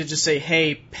not going to just say,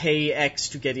 hey, pay X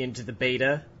to get into the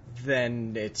beta,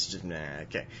 then it's just,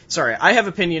 okay. Sorry, I have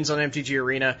opinions on MTG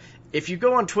Arena. If you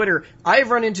go on Twitter, I've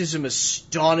run into some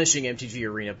astonishing MTG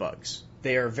Arena bugs.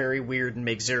 They are very weird and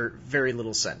make very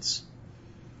little sense.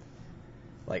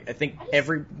 Like, I think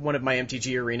every one of my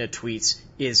MTG Arena tweets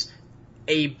is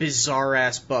a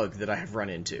bizarre-ass bug that I have run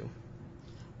into.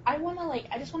 I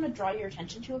just want to draw your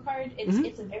attention to a card.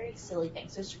 It's a very silly thing.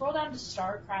 So scroll down to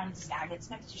Star Crown Stag. It's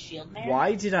next to Shield Mare.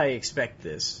 Why did I expect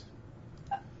this?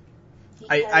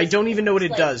 I don't even know what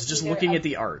it does. Just looking at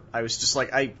the art, I was just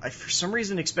like, I for some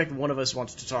reason expect one of us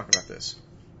wants to talk about this.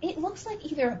 It looks like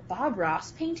either a Bob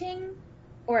Ross painting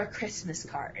or a Christmas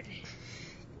card.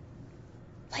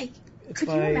 Like, could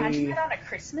you imagine that on a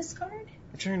Christmas card?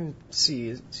 I'm trying to see.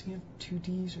 Is he have 2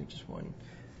 Ds or just one?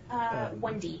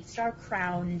 1D. Star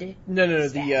Crowned. No.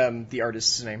 The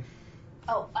artist's name.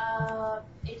 Oh,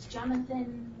 it's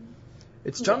Jonathan.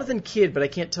 It's Kuo. Jonathan Kidd, but I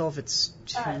can't tell if it's.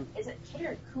 Is it Kidd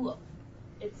or Kuo?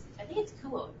 I think it's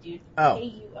Kuo, dude. Oh.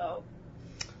 Kuo.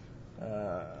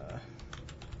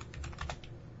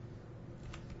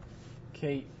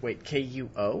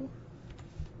 Kuo?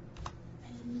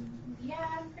 Yeah,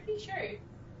 I'm pretty sure.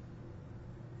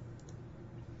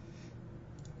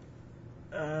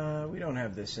 We don't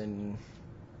have this in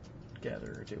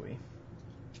Gather, do we?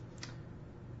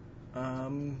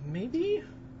 Maybe?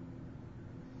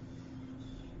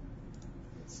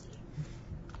 Let's see.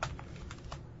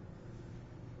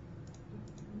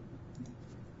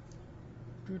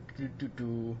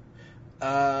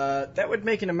 That would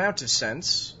make an amount of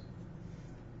sense.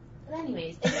 But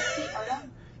anyways,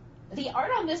 the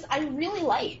art on this I really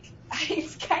like.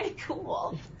 It's kind of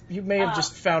cool. You may have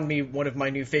just found me one of my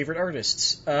new favorite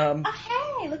artists. Hey,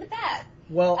 look at that.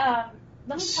 Well,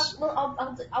 let me talk. Well,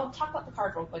 I'll talk about the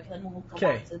card real quick, and then we'll go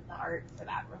back to the art for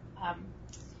that,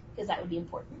 because that would be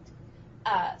important.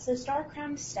 So Star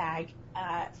Crowned Stag,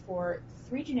 for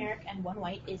 3 generic and 1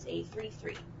 white, is a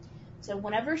 3/3. So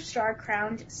whenever Star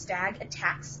Crowned Stag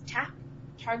attacks, tap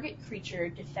target creature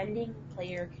defending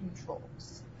player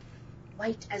controls.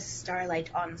 White as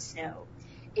starlight on snow.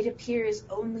 It appears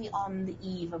only on the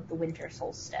eve of the winter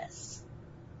solstice.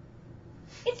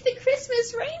 It's the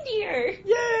Christmas reindeer!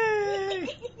 Yay!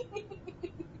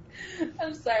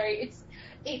 I'm sorry.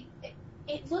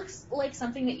 It looks like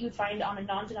something that you would find on a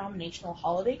non-denominational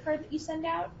holiday card that you send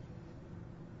out,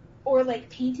 or like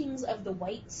paintings of the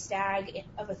white stag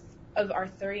of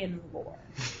Arthurian lore.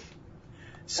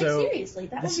 So like, seriously,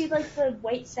 that would be like the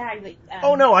white stag that.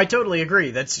 Oh no, I totally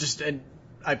agree. That's just,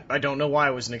 I don't know why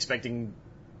I wasn't expecting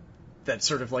that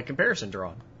sort of like comparison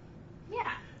drawn.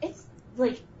 Yeah, it's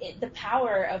like the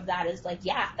power of that is like,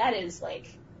 yeah, that is like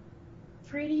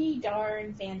pretty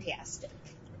darn fantastic.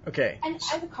 Okay. And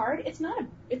as a card, it's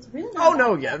really not. Oh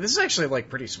no, yeah, this is actually like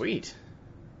pretty sweet.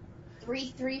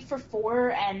 3/3 for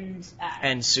 4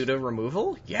 and pseudo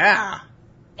removal? Yeah.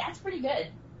 That's pretty good.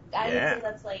 I would say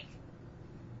that's like.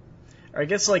 Or I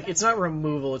guess like it's not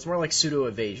removal, it's more like pseudo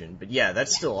evasion, but yeah,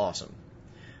 that's still awesome.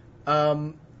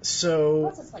 So.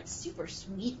 Plus, it's like super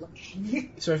sweet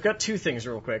looking. So I've got 2 things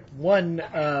real quick. One,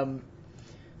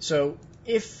 so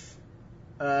if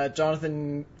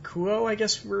Jonathan Kuo, I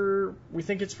guess we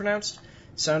think it's pronounced,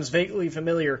 sounds vaguely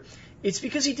familiar, it's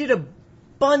because he did a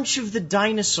bunch of the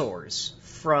dinosaurs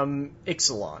from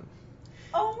Ixalan.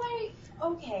 Oh my,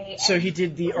 okay. So he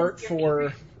did the art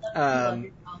for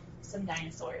some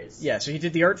dinosaurs. Yeah, so he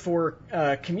did the art for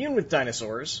Commune with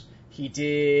Dinosaurs. He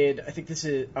did, I think this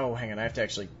is, oh, hang on, I have to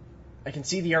actually, I can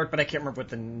see the art, but I can't remember what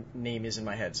the name is in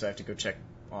my head, so I have to go check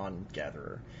on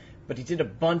Gatherer. But he did a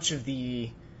bunch of the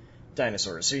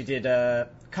dinosaurs. So he did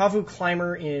Kavu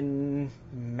Climber in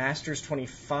Masters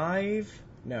 25.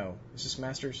 No, is this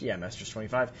Masters? Yeah, Masters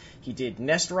 25. He did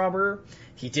Nest Robber.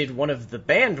 He did one of the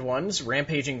banned ones,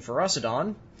 Rampaging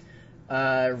Ferocidon.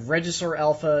 Regisaur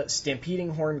Alpha,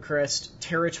 Stampeding Horncrest,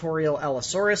 Territorial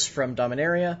Allosaurus from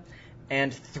Dominaria,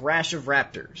 and Thrash of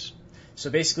Raptors. So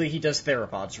basically he does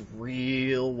theropods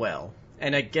real well.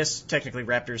 And I guess technically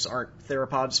raptors aren't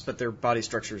theropods, but their body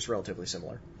structure is relatively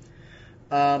similar.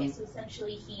 Okay, so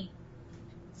essentially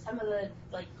some of the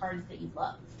like cards that you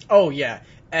love. Oh yeah,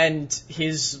 and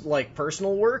his like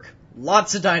personal work,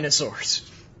 lots of dinosaurs.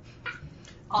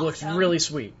 Awesome. Looks really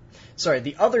sweet. Sorry,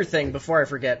 the other thing before I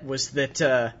forget was that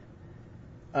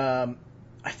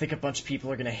I think a bunch of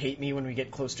people are going to hate me when we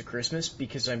get close to Christmas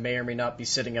because I may or may not be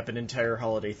setting up an entire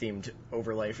holiday-themed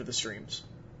overlay for the streams.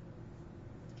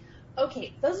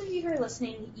 Okay, those of you who are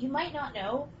listening, you might not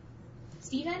know,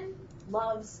 Steven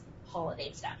loves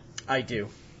holiday stuff. I do.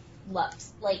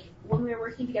 loves. Like, when we were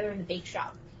working together in the bake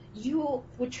shop, you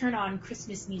would turn on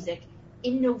Christmas music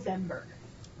in November.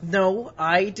 No,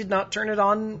 I did not turn it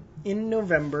on in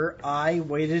November. I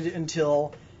waited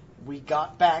until we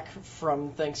got back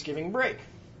from Thanksgiving break,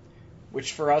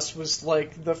 which for us was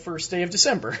like the first day of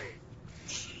December.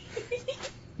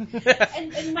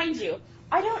 and mind you,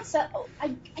 I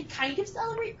kind of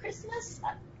celebrate Christmas.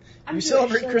 You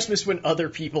celebrate Christmas when other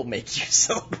people make you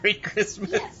celebrate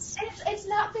Christmas. Yes, it's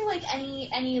not through like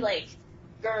any like,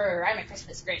 grr, I'm a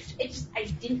Christmas Grinch. I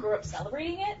didn't grow up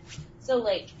celebrating it, so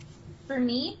like for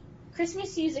me,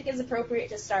 Christmas music is appropriate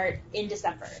to start in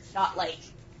December, not like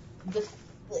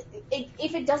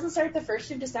if it doesn't start the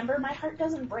 1st of December, my heart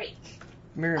doesn't break.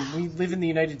 Miriam, we live in the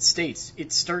United States.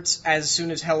 It starts as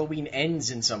soon as Halloween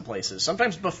ends in some places,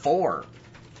 sometimes before.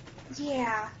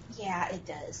 Yeah, it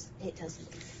does. It does.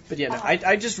 But yeah, no,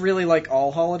 I just really like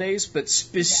all holidays, but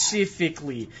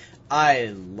specifically, I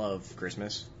love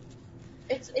Christmas.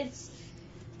 It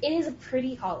is a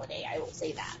pretty holiday, I will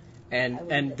say that.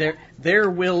 And there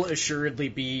will assuredly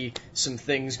be some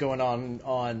things going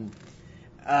on.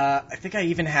 I think I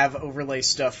even have overlay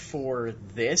stuff for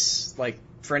this. Like,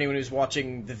 for anyone who's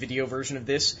watching the video version of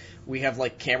this, we have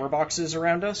like camera boxes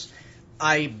around us.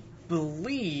 I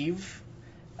believe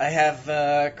I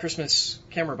have Christmas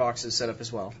camera boxes set up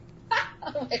as well.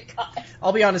 Oh my god.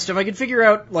 I'll be honest, if I could figure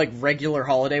out like regular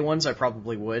holiday ones, I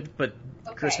probably would, but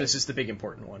Christmas is the big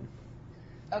important one.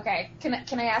 Okay. Can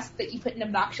I ask that you put an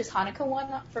obnoxious Hanukkah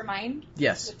one up for mine?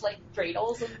 Yes. With like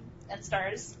dreidels and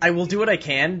stars? I will do what I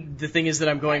can. The thing is that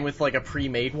I'm going with like a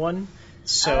pre-made one.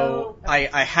 So I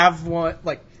have one,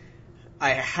 like, I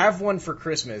have one for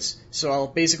Christmas, so I'll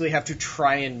basically have to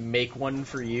try and make one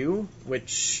for you,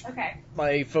 which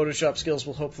my Photoshop skills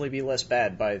will hopefully be less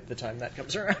bad by the time that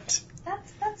comes around.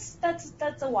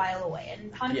 That's a while away,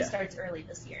 and Hanukkah starts early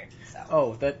this year. So.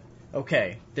 Oh,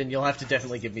 okay. Then you'll have to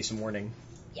definitely give me some warning.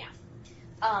 Yeah.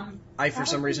 I for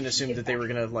some reason assumed that they were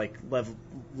gonna like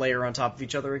layer on top of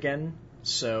each other again.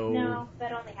 So no,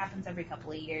 that only happens every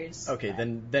couple of years. Okay,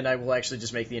 then I will actually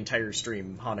just make the entire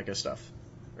stream Hanukkah stuff,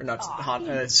 or not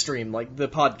stream, like the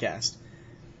podcast.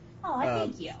 Oh,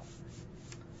 thank you.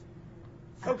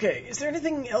 Okay, is there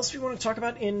anything else we want to talk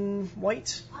about in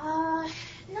White?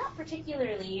 Not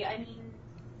particularly. I mean,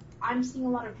 I'm seeing a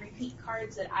lot of repeat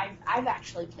cards that I've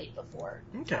actually played before.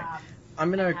 Okay,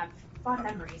 I'm gonna have fond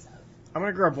memories of. I'm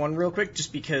gonna grab one real quick,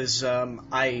 just because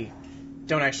I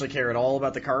don't actually care at all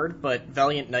about the card, but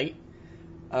Valiant Knight.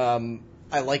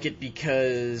 I like it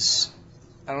because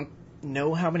I don't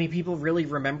know how many people really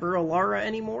remember Alara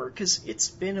anymore, because it's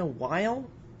been a while.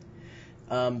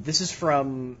 This is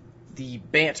from the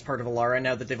Bant part of Alara,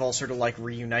 now that they've all sort of like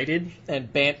reunited,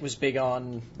 and Bant was big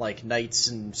on like knights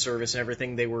and service and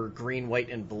everything. They were green, white,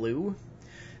 and blue.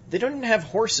 They don't even have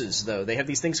horses, though. They have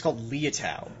these things called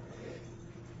Liatau.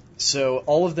 So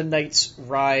all of the knights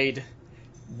ride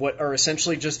what are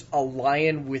essentially just a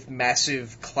lion with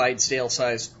massive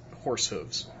Clydesdale-sized horse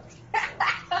hooves.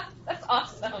 That's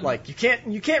awesome. Like,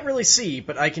 you can't really see,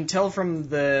 but I can tell from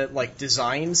the like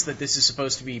designs that this is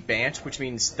supposed to be Bant, which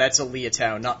means that's a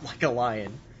Liatau, not like a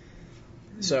lion.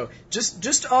 So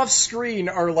just off screen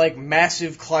are like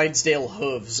massive Clydesdale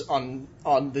hooves on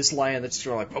this lion that's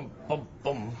sort of like bum bum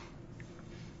bum.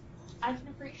 I can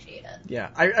appreciate it. Yeah,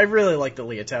 I really like the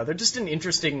Liatau. They're just an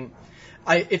interesting.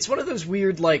 It's one of those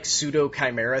weird like pseudo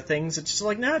chimera things. It's just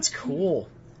like, nah, it's cool.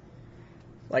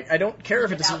 Like, I don't care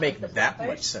if it doesn't make that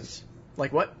much sense.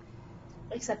 Like what?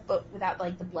 Except without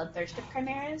like the bloodthirst of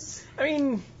chimeras. I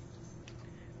mean,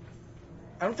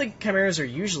 I don't think chimeras are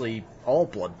usually all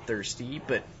bloodthirsty,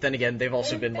 but then again, they've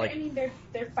also been like. I mean,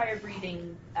 they're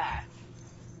fire-breathing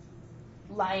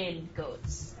lion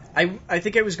goats. I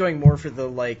think I was going more for the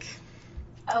like.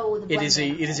 Oh, the it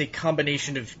is a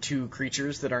combination of two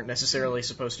creatures that aren't necessarily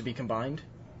supposed to be combined.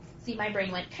 See, my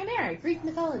brain went chimera, Greek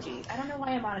mythology. I don't know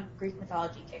why I'm on a Greek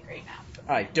mythology kick right now.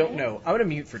 I don't know. I'm gonna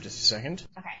mute for just a second.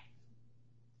 Okay.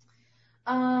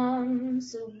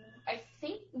 So I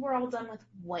think we're all done with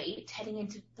white, heading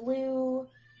into blue.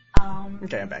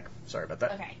 Okay, I'm back. Sorry about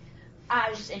that. Okay. I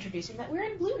was just introducing that we're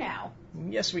in blue now.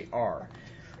 Yes, we are.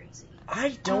 Crazy. I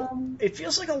don't. It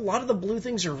feels like a lot of the blue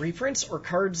things are reprints or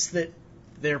cards that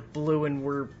they're blue and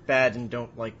we're bad and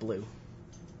don't like blue.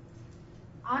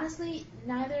 Honestly,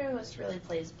 neither of us really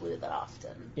plays blue that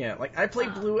often. Yeah, like, I play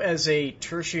blue as a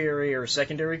tertiary or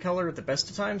secondary color at the best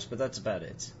of times, but that's about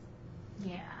it.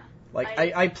 Yeah. Like,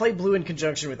 I play blue in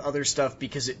conjunction with other stuff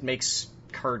because it makes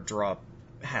card draw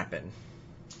happen.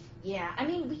 Yeah, I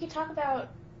mean, we could talk about...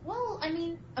 Well, I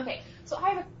mean, okay, so I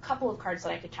have a couple of cards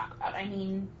that I could talk about. I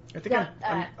mean... I think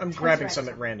I'm grabbing some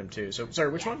at random, too. So,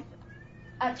 sorry, which one?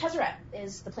 Tezzeret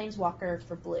is the Planeswalker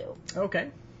for blue. Okay.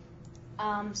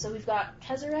 So we've got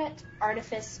Tezzeret,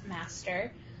 Artifice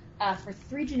Master, for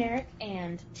 3 generic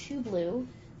and 2 blue.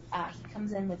 He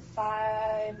comes in with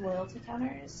 5 loyalty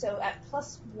counters. So at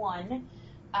 +1,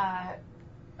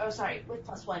 with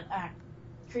 +1,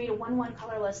 create a 1/1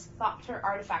 colorless Thopter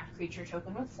artifact creature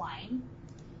token with flying.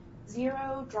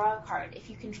 0, draw a card. If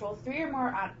you control 3 or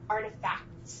more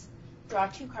artifacts, draw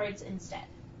 2 cards instead.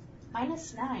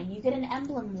 -9, you get an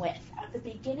emblem with. At the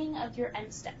beginning of your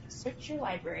end step, search your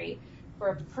library for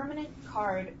a permanent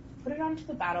card, put it onto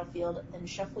the battlefield, then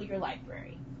shuffle your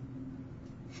library.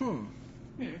 I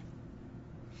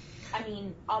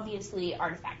mean, obviously,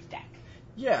 artifact deck.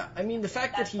 Yeah, I mean, the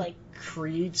fact that he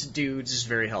creates dudes is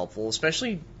very helpful,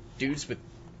 especially dudes with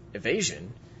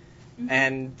evasion. Mm-hmm.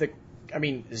 And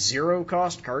 0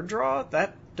 cost card draw,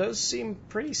 that does seem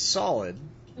pretty solid.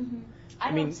 Mm-hmm.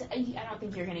 I don't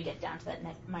think you're going to get down to that -9.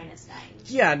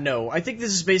 Yeah, no. I think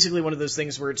this is basically one of those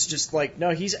things where it's just like, no,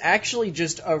 he's actually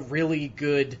just a really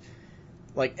good,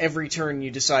 like, every turn you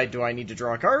decide, do I need to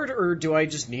draw a card, or do I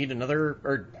just need another,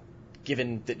 or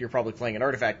given that you're probably playing an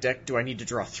artifact deck, do I need to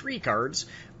draw 3 cards,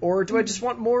 or do I just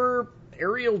want more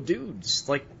aerial dudes?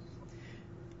 Like,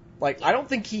 I don't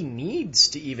think he needs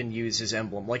to even use his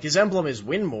emblem. Like, his emblem is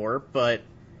win more, but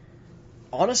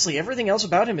honestly, everything else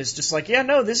about him is just like, yeah,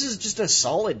 no, this is just a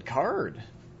solid card.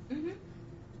 Mm-hmm.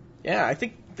 Yeah, I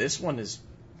think this one is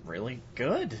really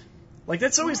good. Like,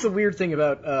 that's always the weird thing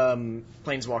about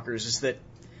Planeswalkers, is that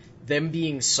them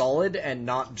being solid and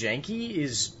not janky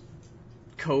is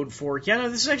code for, yeah, no,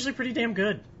 this is actually pretty damn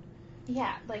good.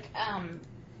 Yeah, like,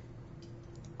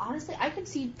 honestly, I could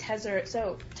see Tezzeret,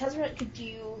 so Tezzeret could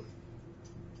do,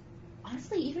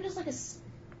 honestly, even just like a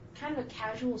kind of a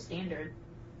casual standard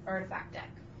artifact deck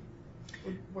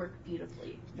would work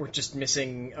beautifully. We're just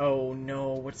missing, oh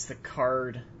no, what's the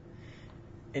card?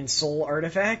 Ensoul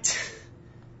Artifact?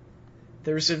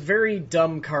 There's a very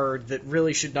dumb card that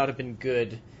really should not have been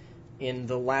good in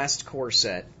the last core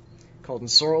set called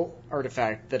Ensoul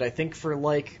Artifact that I think for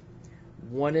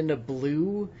 1 and a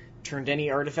blue turned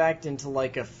any artifact into a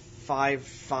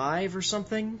 5/5 or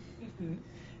something. Mm-hmm.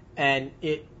 And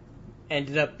it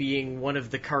ended up being one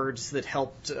of the cards that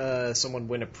helped someone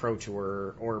win a Pro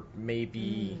Tour, or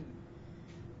maybe...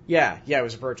 Yeah, it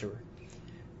was a Pro Tour.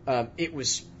 It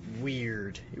was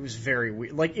weird. It was very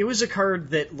weird. It was a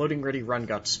card that Loading Ready Run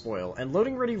got to spoil, and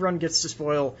Loading Ready Run gets to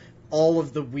spoil all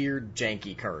of the weird,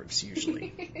 janky cards,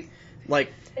 usually.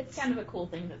 It's kind of a cool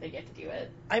thing that they get to do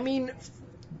it. I mean,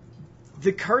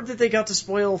 the card that they got to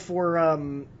spoil for,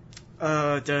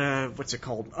 what's it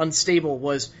called? Unstable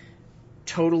was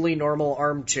Totally Normal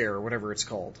Armchair, or whatever it's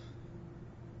called.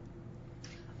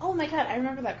 Oh my god, I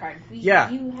remember that card. Yeah.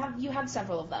 You have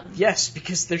several of them. Yes,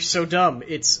 because they're so dumb.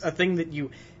 It's a thing that you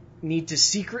need to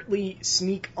secretly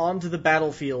sneak onto the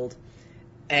battlefield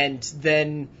and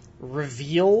then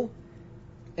reveal,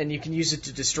 and you can use it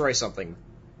to destroy something.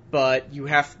 But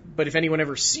if anyone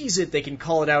ever sees it, they can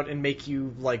call it out and make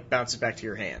you, bounce it back to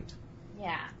your hand.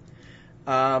 Yeah.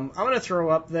 I'm gonna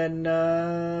throw up then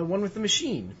one with the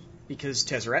machine, because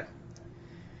Tezzeret.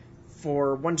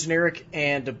 For 1 generic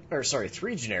and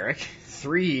 3 generic,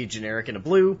 3 generic and a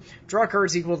blue, draw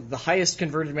cards equal to the highest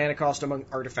converted mana cost among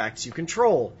artifacts you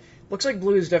control. Looks like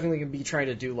blue is definitely going to be trying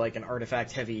to do an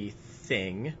artifact-heavy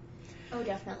thing. Oh,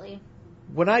 definitely.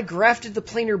 When I grafted the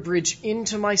planar bridge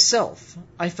into myself,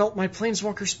 I felt my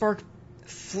planeswalker spark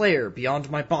flare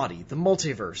beyond my body. The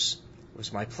multiverse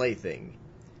was my plaything.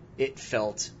 It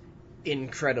felt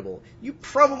incredible. You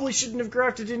probably shouldn't have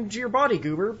grafted into your body,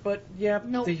 Goober, but yeah,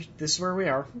 nope. This is where we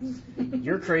are.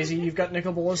 You're crazy. You've got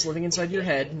Nicol Bolas living inside your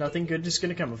head. Nothing good is going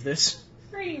to come of this.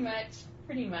 Pretty much.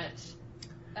 Do you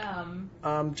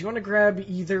want to grab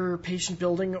either Patient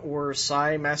Building or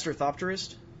Psi Master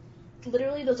Thopterist?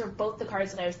 Literally, those are both the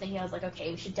cards that I was thinking. I was like,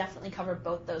 okay, we should definitely cover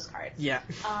both those cards. Yeah.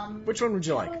 Which one would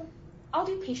you like? I'll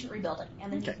do Patient Rebuilding,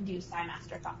 and then you can do Psi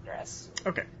Master Thopterist.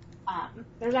 Okay.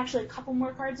 There's actually a couple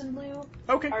more cards in blue.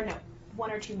 Okay. Or no,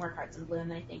 1 or 2 more cards in blue,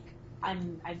 and then I think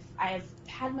I've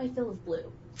had my fill of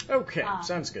blue. Okay,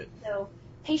 sounds good. So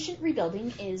Patient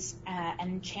Rebuilding is an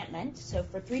enchantment. So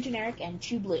for 3 generic and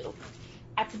 2 blue,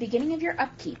 at the beginning of your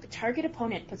upkeep, a target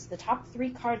opponent puts the top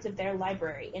 3 cards of their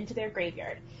library into their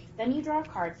graveyard. Then you draw a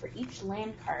card for each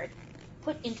land card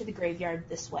put into the graveyard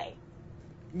this way.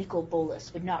 Nicol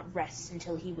Bolas would not rest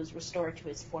until he was restored to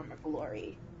his former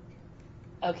glory.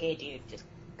 Okay, dude, just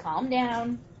calm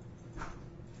down.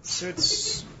 So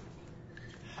it's...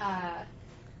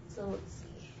 So let's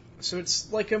see. So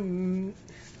it's like a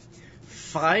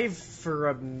 5 for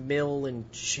a mill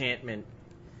enchantment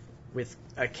with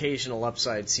occasional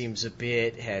upside seems a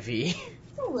bit heavy.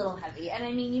 a little heavy, and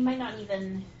I mean, you might not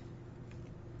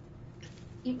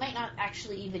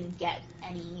actually even get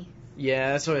any.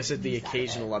 Yeah, that's why I said the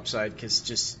occasional upside, because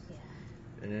just...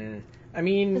 Yeah. I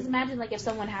mean... Because imagine, like, if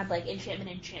someone had, like,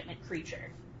 enchantment creature,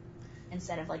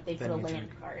 instead of, like, they put a land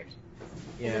card.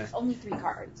 Yeah. It's only 3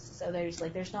 cards, so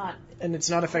there's not... And it's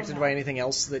not affected by anything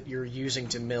else that you're using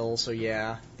to mill, so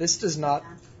yeah. This does not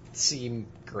seem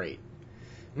great.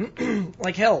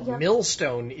 Like, hell,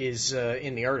 Millstone is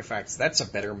in the artifacts. That's a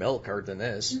better mill card than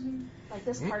this. Mm-hmm. Like,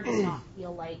 this card does not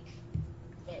feel like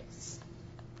it's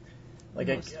like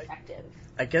most effective.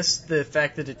 I guess the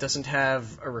fact that it doesn't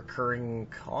have a recurring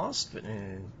cost, but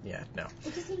yeah, no.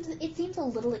 It seems a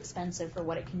little expensive for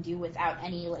what it can do without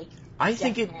any, like, I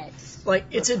think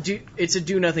it's a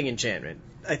do nothing enchantment.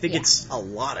 I think it's a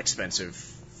lot expensive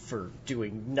for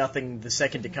doing nothing the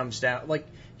second it comes down. Like,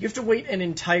 you have to wait an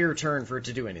entire turn for it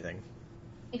to do anything.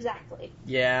 Exactly.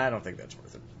 Yeah, I don't think that's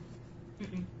worth it.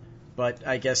 Mm-mm. But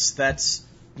I guess that's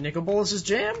Nicol Bolas's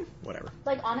jam? Whatever.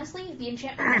 Like, honestly, the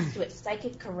enchantment next to it,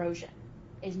 Psychic Corrosion,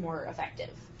 is more effective.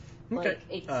 Okay. Like,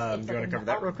 do you want to cover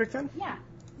that real quick then?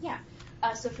 Yeah.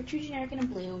 So for 2 generic and a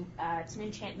blue, it's an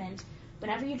enchantment.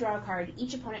 Whenever you draw a card,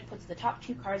 each opponent puts the top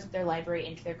 2 cards of their library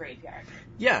into their graveyard.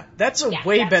 Yeah, that's a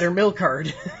way better mill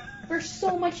card. For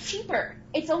so much cheaper.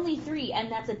 It's only 3,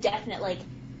 and that's a definite, like,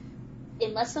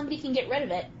 unless somebody can get rid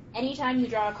of it, anytime you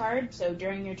draw a card, so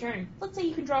during your turn, let's say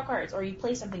you can draw cards, or you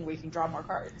play something where you can draw more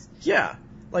cards. Yeah.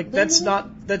 Like, that's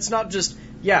not just,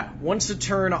 once a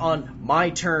turn on my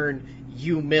turn,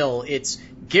 you mill. It's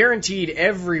guaranteed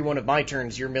every one of my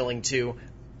turns you're milling to.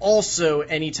 Also,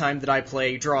 anytime that I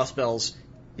play draw spells,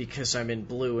 because I'm in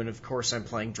blue, and of course I'm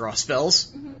playing draw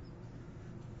spells. Mm-hmm.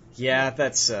 Yeah,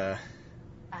 that's,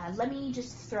 let me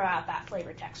just throw out that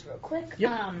flavor text real quick.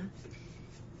 Yep.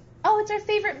 It's our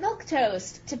favorite milk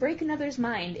toast. To break another's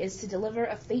mind is to deliver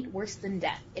a fate worse than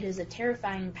death. It is a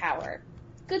terrifying power.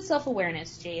 Good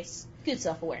self-awareness, Jace. Good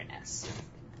self-awareness.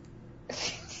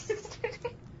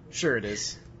 Sure it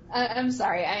is. I'm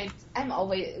sorry.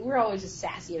 We're always just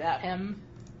sassy about him.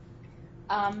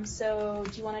 So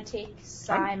do you want to take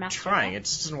Psy Master? I'm trying. It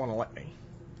just doesn't want to let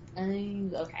me.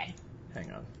 Okay.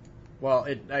 Hang on. Well,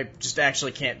 I just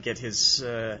actually can't get his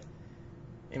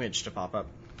image to pop up.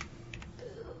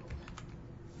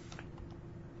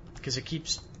 Because it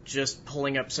keeps just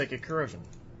pulling up Psychic Corrosion.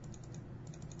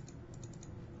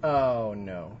 Oh,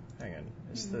 no. Hang on.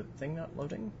 Is the thing not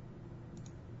loading?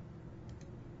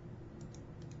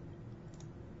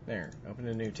 There. Open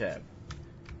a new tab.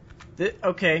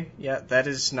 Okay, yeah, that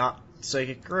is not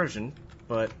Psychic Corrosion,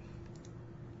 but...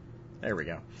 There we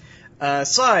go.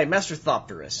 Psy, Master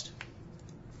Thopterist.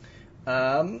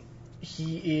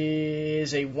 He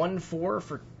is a 1/4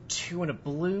 for 2 and a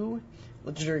blue.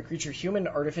 Legendary creature, Human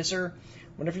Artificer.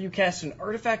 Whenever you cast an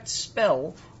artifact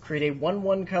spell, create a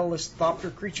 1/1 colorless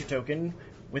Thopter creature token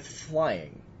with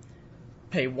flying.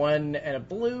 Pay 1 and a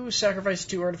blue, sacrifice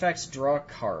 2 artifacts, draw a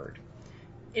card.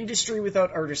 Industry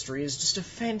without artistry is just a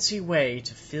fancy way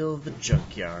to fill the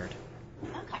junkyard.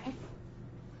 Okay.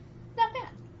 Not bad.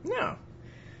 No.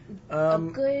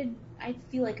 I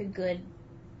feel like a good,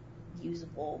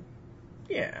 usable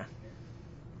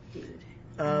dude.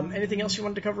 Anything else you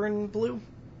wanted to cover in blue?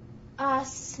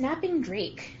 Snapping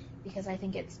Drake, because I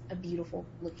think it's a beautiful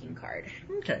looking card.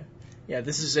 Okay. Yeah,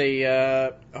 this is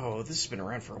this has been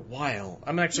around for a while.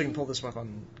 I'm actually going to pull this up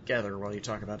on Gather while you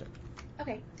talk about it.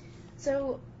 Okay.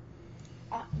 So,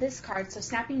 this card,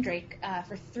 Snapping Drake,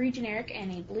 for 3 generic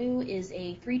and a blue, is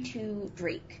a 3/2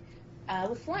 Drake,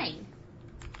 with flying.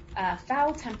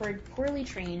 Foul-tempered, poorly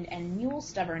trained, and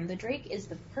mule-stubborn, the Drake is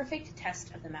the perfect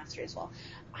test of the Master as well.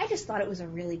 I just thought it was a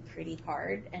really pretty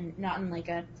card, and not in like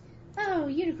a,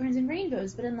 unicorns and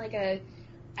rainbows, but in like a,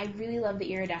 I really love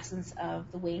the iridescence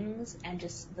of the wings, and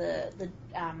just the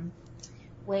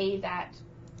way that,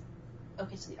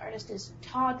 so the artist is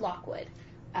Todd Lockwood,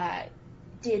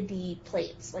 did the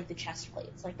plates, like the chest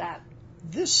plates, like that.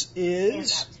 This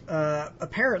is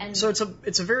apparent. So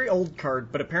it's a very old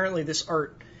card, but apparently this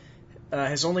art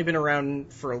has only been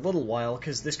around for a little while,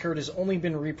 because this card has only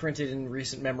been reprinted in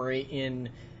recent memory in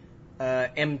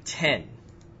M10,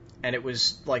 and it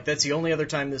was like that's the only other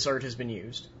time this art has been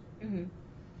used. Mm-hmm.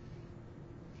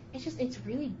 It's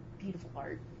really beautiful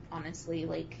art, honestly.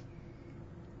 Like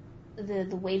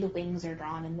the way the wings are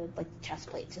drawn and the chest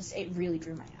plates, it really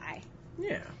drew my eye.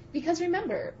 Yeah. Because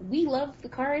remember, we love the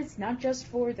cards not just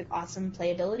for the awesome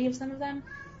playability of some of them,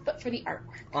 but for the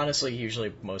artwork. Honestly,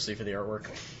 usually mostly for the artwork.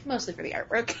 Mostly for the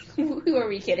artwork. Who are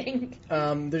we kidding?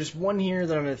 There's one here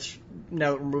that I'm going to,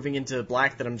 now that we're moving into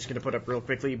black, that I'm just going to put up real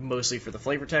quickly, mostly for the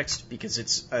flavor text, because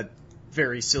it's a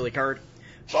very silly card.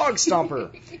 Bog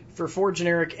Stomper. For 4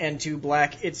 generic and 2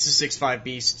 black, it's a 6/5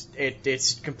 beast.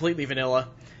 It's completely vanilla.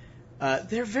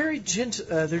 They're very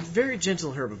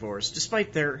gentle herbivores,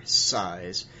 despite their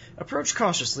size. Approach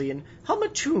cautiously and hum a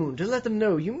tune to let them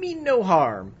know you mean no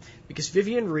harm. Because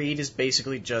Vivian Reed is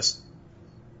basically just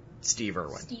Steve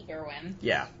Irwin. Steve Irwin.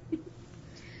 Yeah.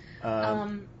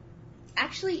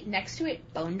 Actually, next to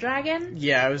it, Bone Dragon.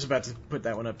 Yeah, I was about to put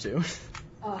that one up too.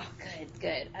 Oh,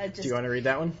 good. Do you want to read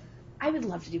that one? I would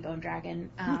love to do Bone Dragon.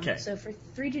 Okay. So for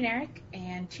 3 generic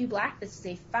and 2 black, this is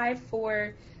a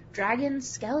 5/4 dragon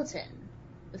skeleton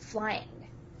with flying.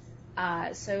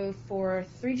 So for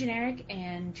 3 generic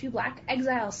and 2 black,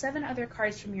 exile 7 other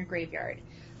cards from your graveyard.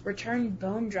 Return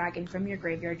Bone Dragon from your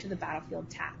graveyard to the battlefield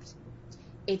tapped.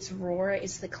 Its roar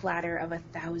is the clatter of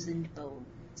 1,000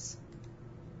 bones.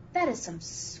 That is some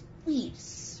sweet,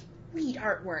 sweet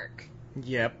artwork.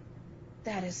 Yep.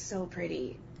 That is so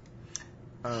pretty.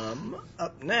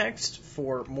 Up next,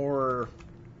 for more,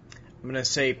 I'm going to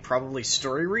say probably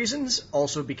story reasons,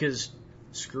 also because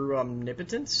screw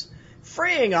omnipotence.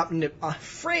 Fraying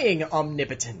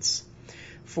Omnipotence.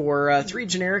 For 3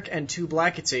 generic and 2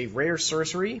 black, it's a rare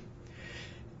sorcery.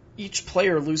 Each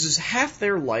player loses half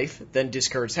their life, then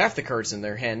discards half the cards in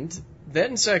their hand,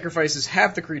 then sacrifices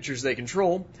half the creatures they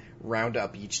control, round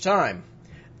up each time.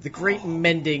 The Great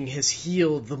Mending has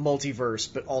healed the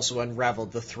multiverse, but also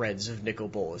unraveled the threads of Nicol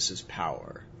Bolas's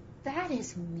power. That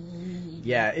is mean.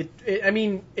 Yeah, I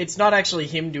mean, it's not actually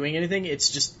him doing anything, it's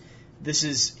just, this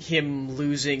is him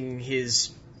losing his,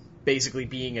 basically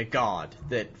being a god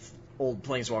that old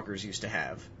planeswalkers used to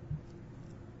have.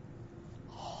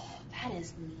 Oh, that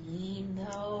is mean,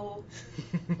 though.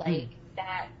 Like,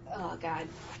 that, oh god.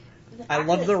 I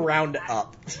love the round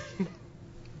up.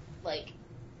 Like,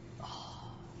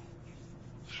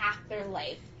 half their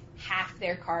life, half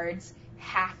their cards,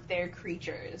 half their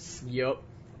creatures. Yep.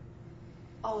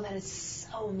 Oh, that is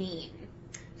so mean.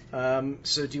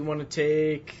 So do you want to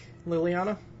take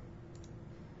Liliana?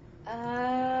 Or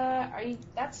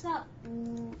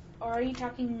are you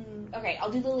talking, okay,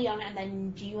 I'll do Liliana, and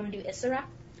then do you want to do Issara?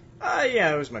 Yeah,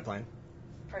 that was my plan.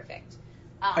 Perfect.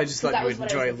 I just thought you would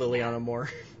enjoy Liliana more.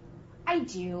 I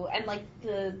do, and like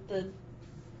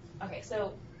okay,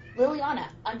 so Liliana,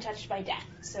 untouched by death.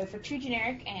 So for 2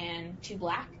 generic and 2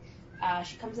 black,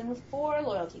 she comes in with 4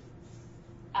 loyalty.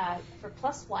 For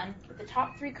 +1, put the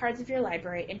top 3 cards of your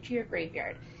library into your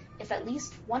graveyard. If at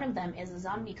least one of them is a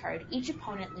zombie card, each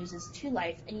opponent loses 2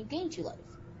 life, and you gain 2 life.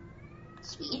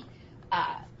 Sweet.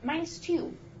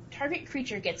 -2, target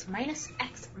creature gets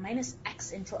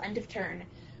 -X until end of turn,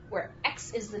 where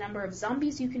X is the number of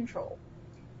zombies you control.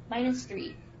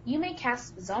 -3, you may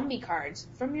cast zombie cards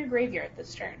from your graveyard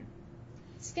this turn.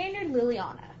 Standard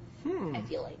Liliana, I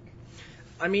feel like.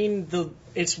 I mean,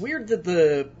 it's weird that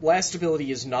the last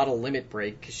ability is not a limit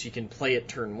break, because she can play it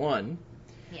turn 1.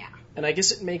 Yeah. And I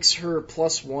guess it makes her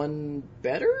 +1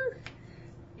 better?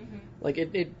 Mm-hmm. Like,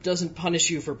 it doesn't punish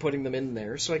you for putting them in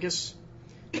there, so I guess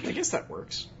that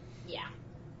works. Yeah.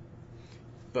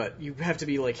 But you have to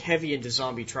be, like, heavy into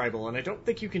zombie tribal, and I don't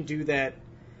think you can do that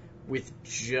with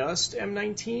just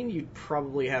M19. You'd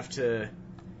probably have to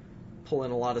pull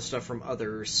in a lot of stuff from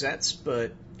other sets,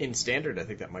 but in Standard, I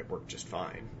think that might work just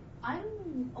fine.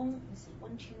 Let's see,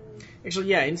 1, 2... Actually,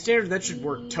 yeah, in Standard, that should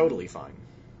work totally fine.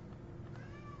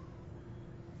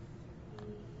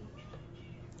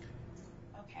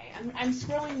 Okay, I'm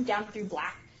scrolling down through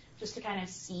black just to kind of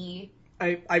see...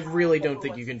 I really don't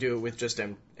think you can do it with just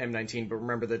M19, but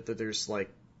remember that there's, like,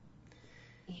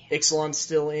 Ixalan's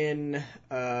still in.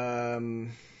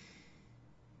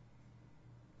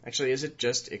 Actually, is it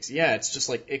just yeah, it's just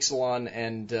like Ixalan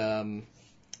and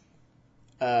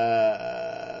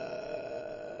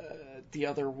the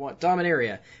other one,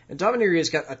 Dominaria. And Dominaria's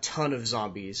got a ton of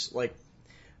zombies. Like,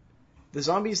 the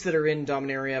zombies that are in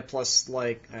Dominaria plus,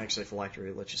 like, actually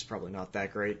Phylactery Lich is probably not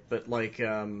that great, but like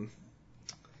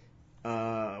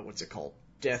what's it called?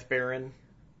 Death Baron.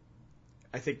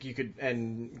 I think you could,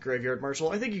 and Graveyard Marshal,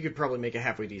 I think you could probably make a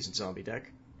halfway decent zombie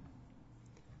deck.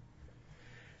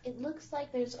 It looks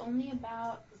like there's only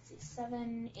about,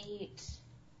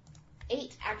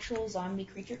 8 actual zombie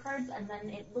creature cards, and then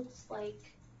it looks like,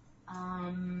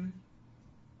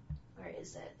 where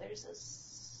is it? There's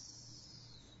this,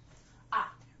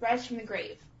 Rise from the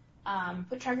Grave.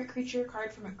 Put target creature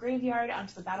card from a graveyard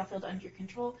onto the battlefield under your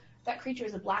control. That creature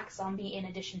is a black zombie in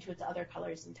addition to its other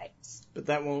colors and types. But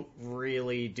that won't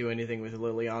really do anything with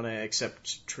Liliana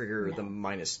except trigger the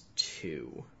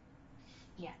 -2.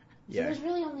 Yeah. So there's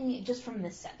really only, just from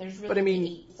this set, there's really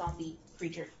only 8 zombie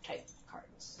creature type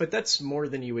cards. But that's more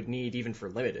than you would need even for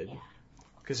limited. Yeah.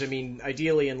 Because, I mean,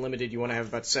 ideally in limited, you want to have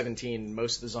about 17.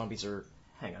 Most of the zombies are...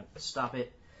 Hang on. Stop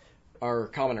it. Are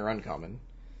common or uncommon.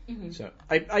 Mm-hmm. So,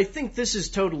 I think this is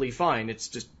totally fine. It's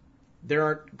just... There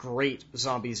aren't great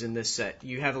zombies in this set.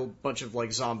 You have a bunch of,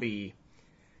 like, zombie...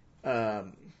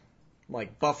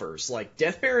 like, buffers. Like,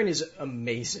 Death Baron is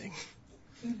amazing.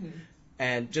 Mm-hmm.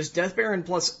 And just Death Baron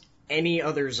plus any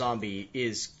other zombie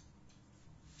is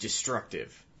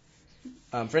destructive.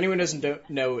 For anyone who doesn't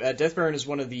know, Death Baron is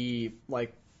one of the,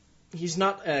 like, he's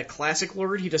not a classic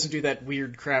lord. He doesn't do that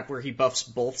weird crap where he buffs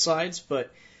both sides,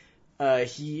 but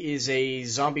he is a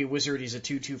zombie wizard. He's a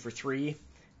 2/2 for 3,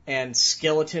 and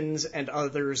skeletons and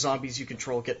other zombies you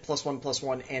control get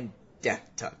 +1/+1 and death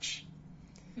touch.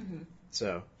 Mm-hmm.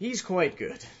 So, he's quite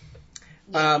good.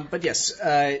 Yeah. But yes,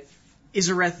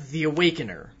 Izareth the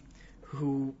Awakener,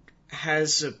 who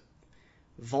has a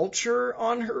vulture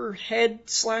on her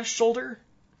head/shoulder.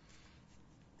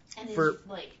 And is,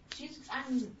 like,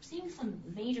 I'm seeing some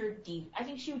major I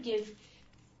think she would give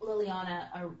Liliana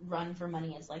a run for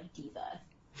money as, like, diva.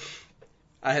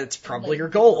 It's probably her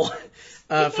goal.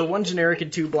 For 1 generic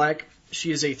and 2 black,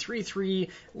 she is a 3/3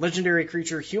 legendary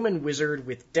creature, human wizard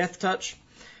with death touch.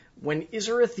 When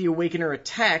Izareth the Awakener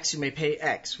attacks, you may pay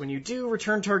X. When you do,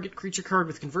 return target creature card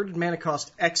with converted mana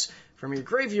cost X from your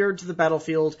graveyard to the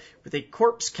battlefield with a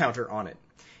corpse counter on it.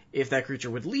 If that creature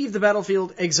would leave the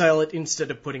battlefield, exile it instead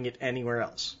of putting it anywhere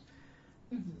else.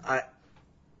 Mm-hmm.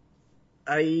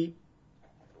 I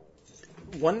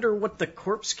wonder what the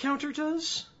corpse counter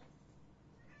does?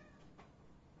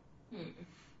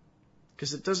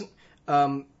 Because it doesn't...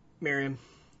 Miriam,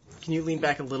 can you lean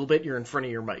back a little bit? You're in front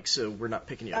of your mic, so we're not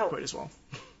picking you up quite as well.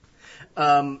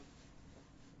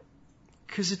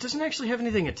 Because it doesn't actually have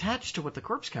anything attached to what the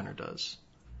corpse counter does.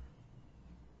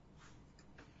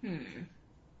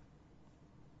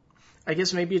 I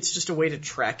guess maybe it's just a way to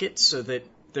track it so that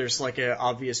there's like an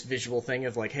obvious visual thing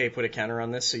of like, hey, put a counter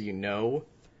on this so you know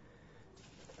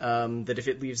that if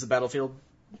it leaves the battlefield,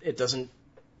 it doesn't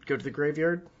go to the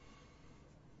graveyard.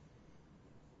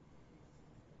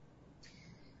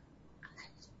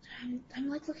 I'm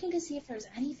like looking to see if there's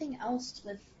anything else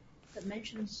that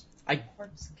mentions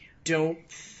corpse count. Don't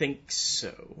think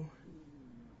so.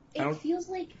 It feels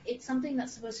like it's something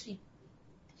that's supposed to be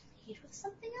played with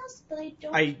something else, but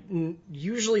I don't...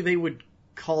 Usually they would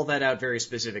call that out very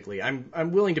specifically.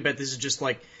 I'm willing to bet this is just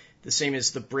like the same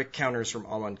as the brick counters from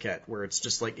Amonkhet, where it's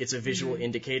just like it's a visual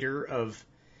indicator of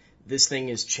this thing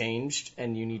is changed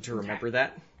and you need to remember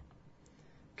that.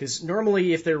 Because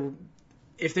normally if they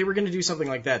were going to do something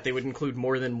like that, they would include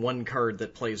more than one card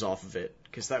that plays off of it,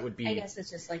 because that would be... I guess it's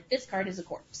just like, this card is a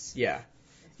corpse. Yeah.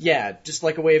 Yeah, just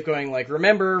like a way of going like,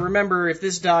 remember, if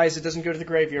this dies, it doesn't go to the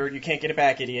graveyard, you can't get it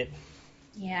back, idiot.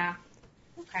 Yeah.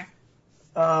 Okay.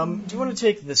 Do you want to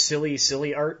take the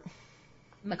silly art?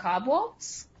 Macabre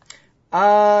Waltz?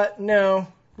 No.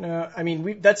 I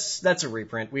mean, that's a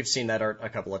reprint. We've seen that art a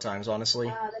couple of times,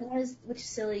 honestly. Then which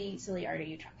silly art are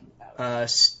you talking about?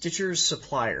 Stitcher's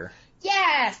Supplier.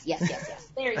 Yes.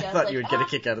 There you go. I thought you would get a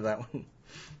kick out of that one.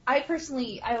 I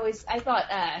thought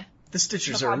the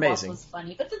Stitchers are amazing. Was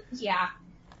funny, but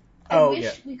I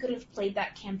wish we could have played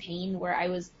that campaign where I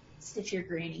was Stitcher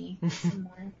Granny some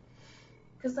more,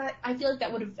 because I feel like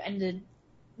that would have ended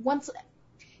once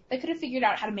they could have figured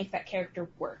out how to make that character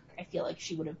work. I feel like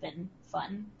she would have been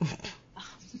fun.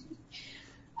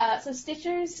 So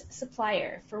Stitcher's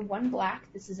Supplier for 1 black.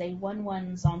 This is a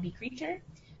 1/1 zombie creature.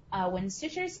 When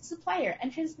Stitcher's Supplier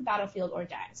enters the battlefield or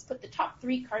dies, put the top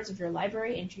 3 cards of your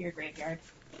library into your graveyard.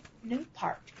 No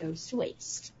part goes to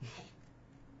waste.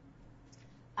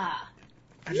 I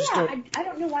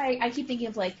don't know why I keep thinking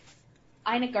of like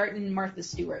Ina Garten, Martha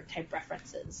Stewart type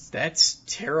references. That's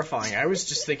terrifying. I was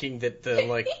just thinking that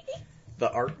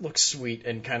the art looks sweet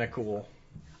and kind of cool.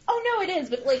 Oh no, it is,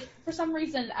 but like for some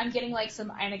reason I'm getting like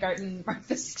some Ina Garten,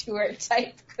 Martha Stewart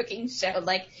type cooking show.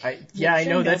 Like I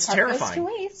know that's terrifying. Goes to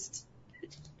waste.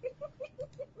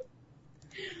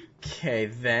 Okay,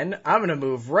 then I'm gonna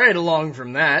move right along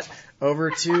from that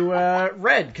over to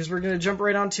red, because we're gonna jump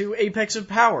right onto Apex of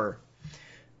Power,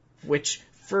 which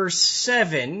for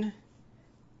 7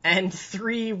 and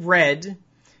 3 red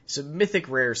is a mythic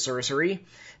rare sorcery.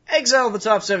 Exile the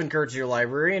top 7 cards of your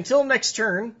library until next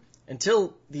turn.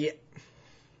 Until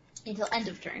end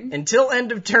of turn. Until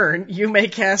end of turn, you may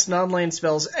cast non-land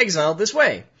spells exiled this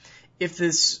way. If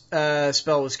this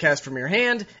spell was cast from your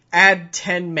hand, add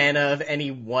 10 mana of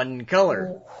any one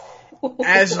color.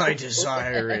 As I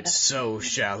desire it, so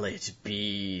shall it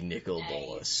be, Nicol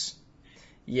Bolas.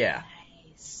 Yeah.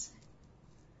 Nice.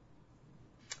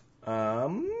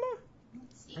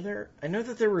 Let's see. I know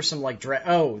that there were some, like,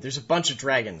 there's a bunch of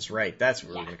dragons, right? That's what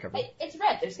we're going to cover. It's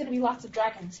red. There's going to be lots of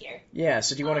dragons here. Yeah,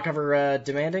 so do you want to cover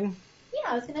Demanding?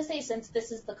 Yeah, I was going to say, since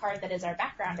this is the card that is our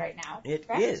background right now. It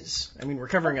is. I mean, we're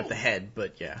covering up the head,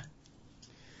 but yeah.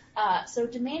 So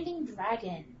Demanding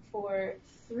Dragon for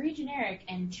 3 generic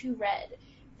and 2 red.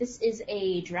 This is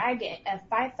a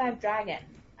 5/5 dragon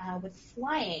with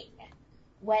flying.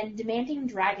 When Demanding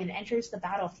Dragon enters the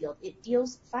battlefield, it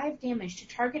deals 5 damage to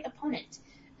target opponent,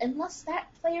 unless that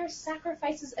player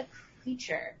sacrifices a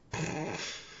creature.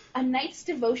 A knight's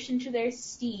devotion to their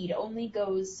steed only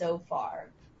goes so far.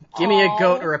 Give me a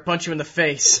goat or I punch you in the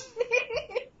face.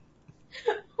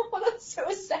 Oh, that's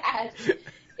so sad.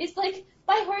 It's like,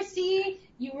 bye horsey,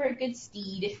 you were a good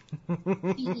steed.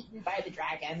 Be eaten by the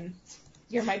dragon.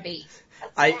 You're my bait.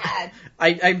 That's sad.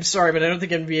 I'm sorry, but I don't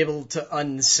think I'm going to be able to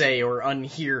unsay or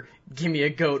unhear, give me a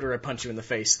goat or I punch you in the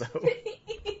face, though.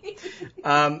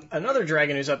 Another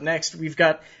dragon who's up next, we've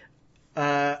got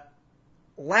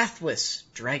Lathwis,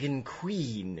 Dragon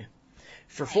Queen.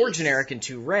 For 4 generic and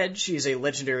 2 red, she is a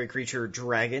legendary creature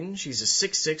dragon. She's a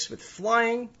 6/6 with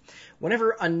flying.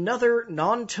 Whenever another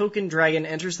non-token dragon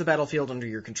enters the battlefield under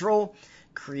your control,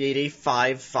 create a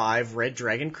 5/5 red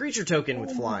dragon creature token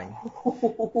with flying.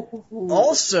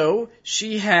 Also,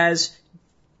 she has,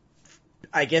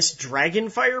 I guess, dragon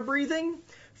fire breathing.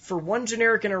 For 1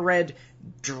 generic and a red,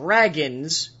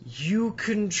 dragons you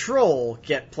control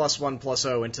get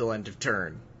 +1/+0 until end of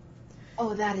turn.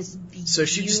 Oh, that is beautiful. So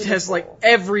she just has, like,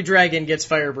 every dragon gets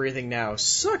fire breathing now.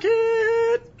 Suck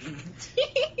it!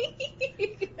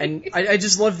 And I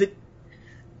just love that,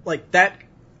 like, that,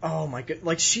 oh my god,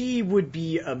 like, she would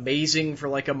be amazing for,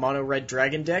 like, a mono red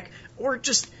dragon deck, or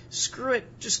just, screw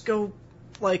it, just go,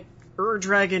 like,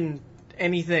 Dragon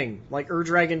anything, like,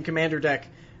 Dragon commander deck.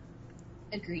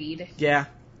 Agreed. Yeah.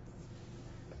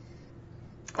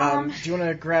 Do you want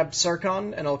to grab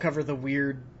Sarkon, and I'll cover the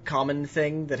weird common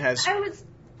thing that has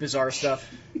bizarre stuff?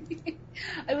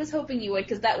 I was hoping you would,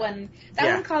 because that one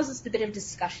causes a bit of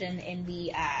discussion in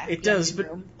the it does,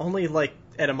 but only, like,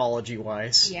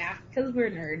 etymology-wise. Yeah, because we're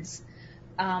nerds.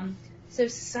 So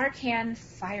Sarkhan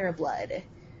Fireblood.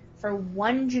 For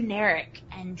 1 generic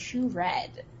and 2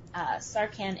 red,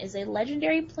 Sarkhan is a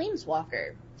legendary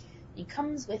planeswalker. He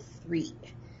comes with 3.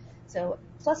 So,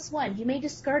 +1, you may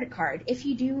discard a card. If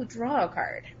you do, draw a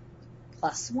card.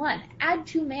 +1, add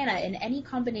 2 mana in any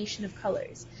combination of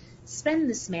colors. Spend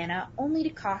this mana only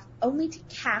to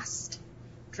cast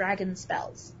dragon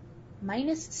spells.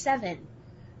 -7,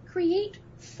 create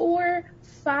 4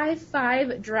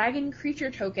 5/5 dragon creature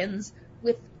tokens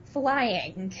with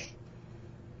flying.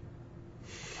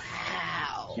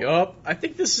 Wow. Yup, I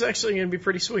think this is actually going to be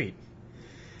pretty sweet.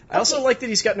 I also like that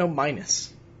he's got no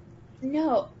minus.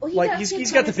 No. Well,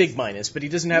 he's got the big minus, but he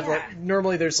doesn't have, like,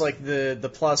 normally there's, like,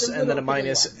 the plus and then a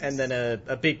minus and then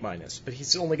a big minus, but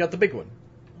he's only got the big one.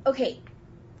 Okay,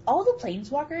 all the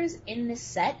planeswalkers in this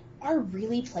set are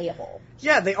really playable.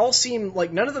 Yeah, they all seem,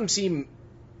 like, none of them seem,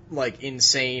 like,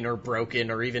 insane or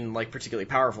broken or even, like, particularly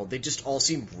powerful. They just all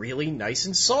seem really nice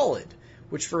and solid,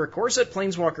 which for a core set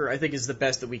planeswalker I think is the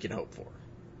best that we can hope for.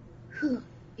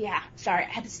 Yeah, sorry, I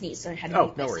had to sneeze, so I had to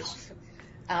mute no myself. worries.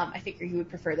 I figure you would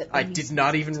prefer that. I did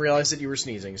not even realize that you were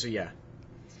sneezing, so yeah.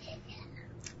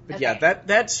 But okay.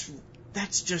 yeah,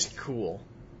 that's just cool.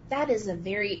 That is a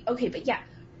very... Okay, but yeah,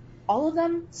 all of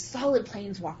them, solid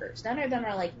planeswalkers. None of them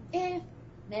are like, meh.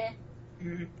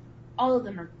 All of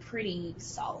them are pretty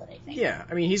solid, I think. Yeah,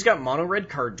 I mean, he's got mono red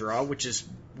card draw, which is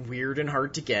weird and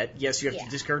hard to get. Yes, you have to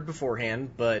discard beforehand,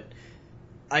 but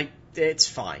it's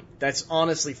fine. That's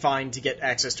honestly fine to get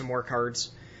access to more cards.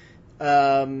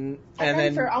 And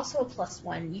then for also a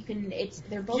 +1, you can.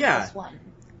 They're both +1.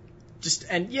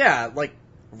 Like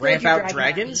ramp out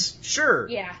dragons. Sure.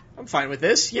 Yeah. I'm fine with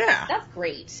this. Yeah. That's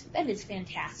great. That is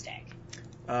fantastic.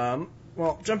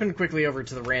 Well, jumping quickly over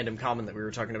to the random common that we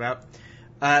were talking about.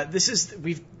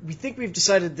 We think we've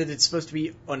decided that it's supposed to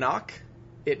be Onak.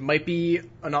 It might be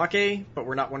Onake, but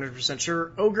we're not 100%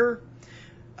 sure. Ogre.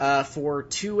 For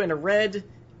 2 and a red,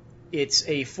 it's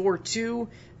a 4/2.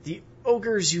 The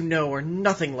ogres you know are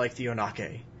nothing like the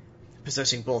Onake.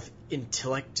 Possessing both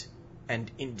intellect and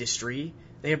industry,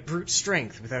 they have brute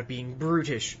strength without being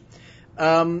brutish.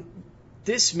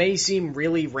 This may seem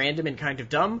really random and kind of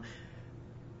dumb,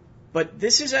 but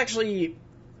this is actually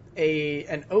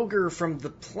an ogre from the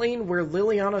plane where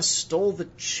Liliana stole the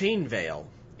Chain Veil.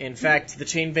 In fact, the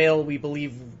Chain Veil, we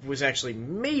believe, was actually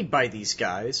made by these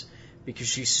guys, because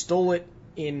she stole it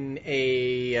in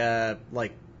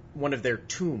one of their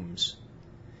tombs.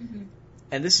 Mm-hmm.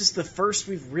 And this is the first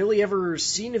we've really ever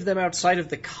seen of them outside of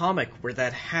the comic where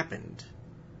that happened.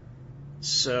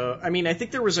 So, I mean, I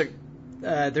think there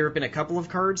have been a couple of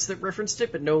cards that referenced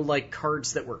it, but no, like,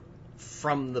 cards that were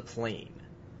from the plane.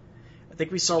 I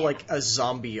think we saw, like, a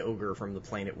zombie ogre from the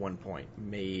plane at one point.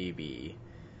 Maybe.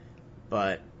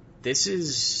 But this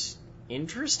is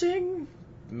interesting?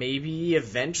 Maybe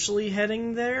eventually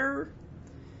heading there?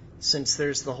 Since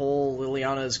there's the whole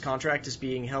Liliana's contract is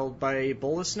being held by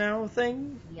Bolus now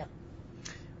thing? Yep.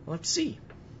 We'll have to see.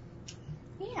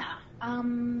 Yeah.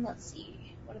 Let's see.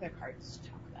 What other cards to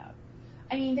talk about?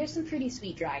 I mean, there's some pretty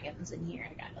sweet dragons in here,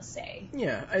 I gotta say.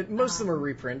 Yeah, most of them are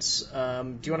reprints. Do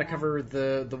you want to cover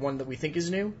the one that we think is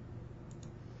new?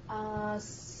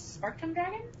 Sparktongue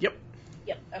Dragon? Yep.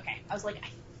 Yep, okay. I was like,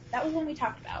 that was one we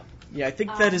talked about. Yeah, I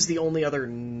think that is the only other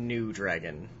new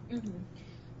dragon. Mm-hmm.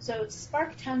 So,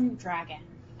 Sparktongue Dragon,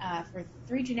 for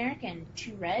 3 generic and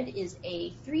 2 red, is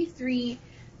a 3/3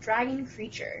 dragon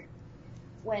creature.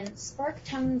 When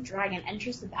Sparktongue Dragon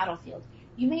enters the battlefield,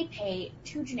 you may pay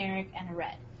 2 generic and a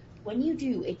red. When you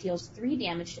do, it deals 3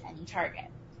 damage to any target.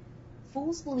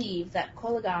 Fools believe that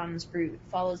Kolaghan's brood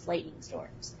follows lightning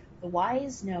storms. The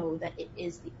wise know that it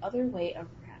is the other way around.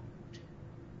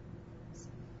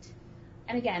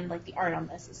 And again, like, the art on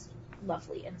this is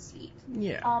lovely and sweet.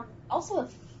 Yeah. Also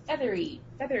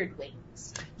feathered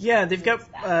wings. Yeah, they've got,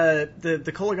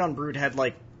 the Kolaghan brood had,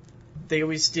 like, they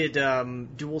always did,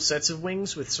 dual sets of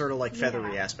wings with sort of, like,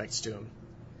 feathery aspects to them.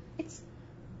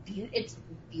 It's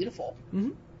beautiful.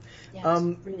 Mm-hmm. Yeah, it's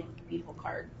a really beautiful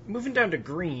card. Moving down to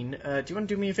green, do you want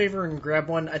to do me a favor and grab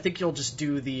one? I think you'll just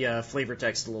do the flavor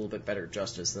text a little bit better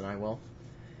justice than I will.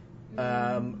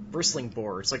 Bristling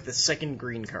Boar. It's like the second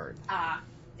green card.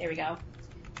 There we go.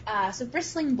 So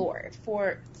Bristling Boar.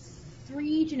 For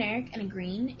 3 generic and a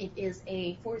green, it is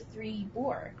a 4/3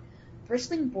 boar.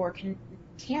 Bristling Boar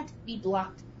can't be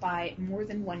blocked by more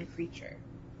than 1 creature.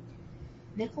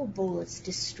 Nicol Bolas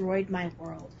destroyed my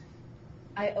world.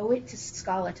 I owe it to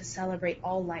Scala to celebrate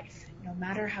all life, no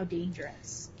matter how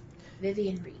dangerous.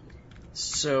 Vivian Reed.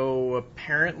 So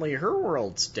apparently her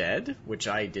world's dead, which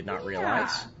I did not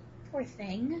realize. Poor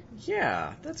thing.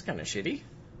 Yeah, that's kind of shitty.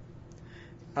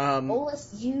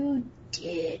 Bolas, you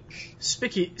dick.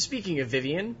 Speaking of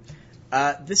Vivian,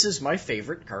 this is my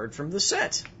favorite card from the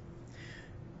set.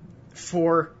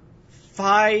 For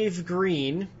 5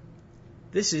 green,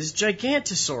 this is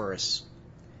Gigantosaurus.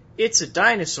 It's a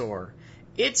dinosaur.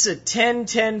 It's a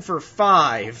 10/10 for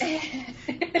 5.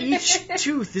 Each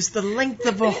tooth is the length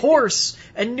of a horse,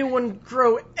 and new ones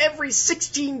grow every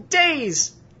 16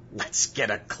 days. Let's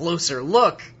get a closer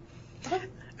look.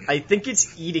 I think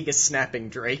it's eating a snapping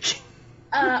drake.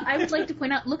 I would like to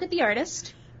point out, look at the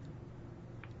artist.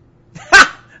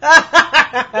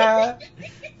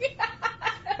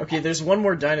 Okay, there's one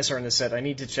more dinosaur in the set. I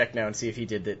need to check now and see if he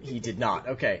did that. He did not.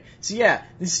 Okay. So yeah,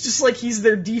 it's just like he's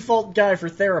their default guy for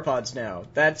theropods now.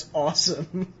 That's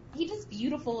awesome. He does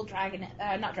beautiful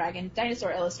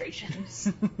dinosaur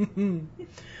illustrations.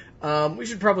 We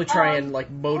should probably try and like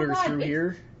motor through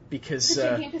here because the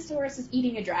Gigantosaurus is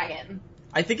eating a dragon.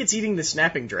 I think it's eating the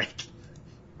snapping drake.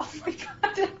 Oh my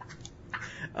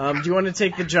god. Do you want to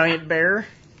take the giant bear?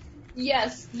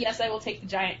 Yes, I will take the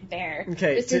giant bear.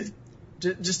 Okay,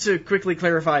 just to quickly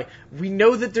clarify, we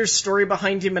know that there's story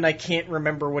behind him, and I can't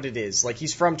remember what it is. Like,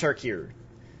 he's from Tarkir.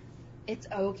 It's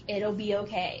okay. It'll be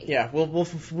okay. Yeah, we'll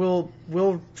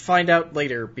find out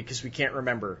later because we can't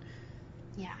remember.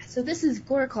 Yeah. So this is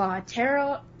Goreclaw,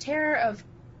 Terror of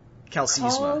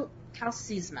Calcisma.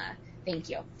 Thank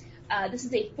you. This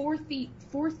is a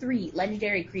 4/3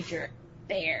 legendary creature,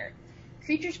 bear.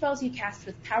 Creature spells you cast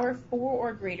with power 4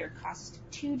 or greater cost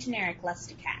 2 generic less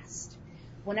to cast.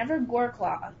 Whenever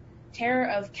Goreclaw, Terror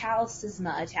of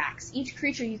Calcisma attacks, each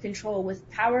creature you control with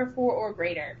power 4 or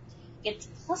greater gets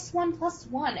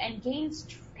 +1/+1 and gains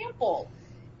trample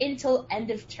until end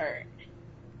of turn.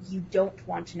 You don't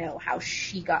want to know how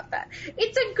she got that.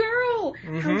 It's a girl!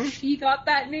 Mm-hmm. How she got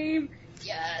that name?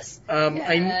 Yes.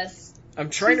 Yes.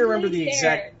 I'm trying to remember the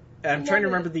exact. I'm trying to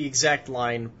remember the exact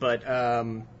line, but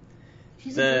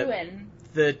she's a Bruin.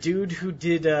 The dude who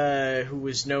did who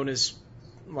was known as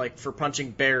like for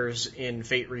punching bears in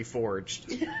Fate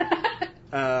Reforged.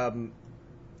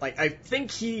 I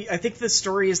think the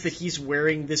story is that he's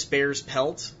wearing this bear's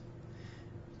pelt.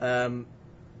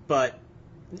 But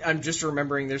I'm just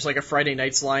remembering there's like a Friday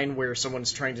Nights line where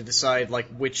someone's trying to decide like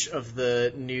which of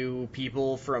the new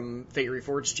people from Fate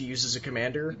Reforged to use as a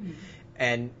commander,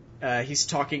 and he's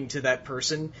talking to that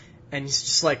person, and he's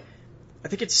just like, I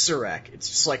think it's Surak. It's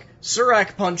just like,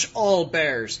 Surak punch all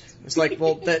bears. It's like,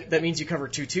 well, that means you cover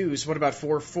 2 2s. What about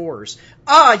 4 4s?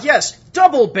 Ah, yes,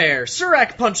 double bear.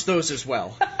 Surak punch those as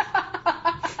well.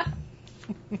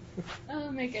 Oh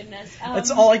Oh my goodness. That's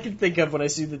all I can think of when I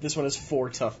see that this one has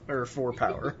 4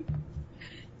 power.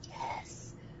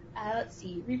 Yes. Let's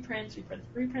see. Reprints.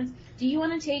 Do you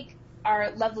want to take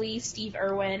our lovely Steve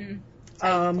Irwin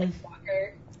type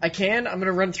Planeswalker? I can. I'm going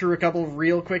to run through a couple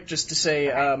real quick just to say,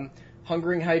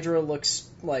 Hungering Hydra looks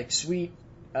like sweet.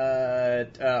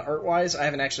 Art-wise, I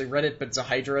haven't actually read it, but it's a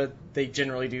Hydra. They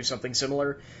generally do something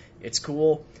similar. It's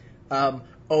cool.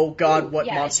 Oh god, what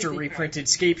monster reprinted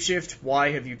Scapeshift?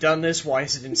 Why have you done this? Why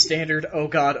is it in standard? Oh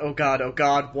god,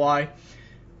 why?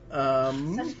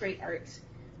 Such great art.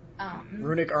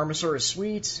 Runic Armasaur is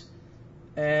sweet.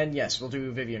 And yes, we'll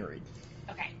do Vivian Reed.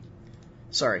 Okay.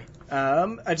 Sorry.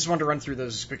 I just wanted to run through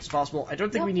those as quick as possible. I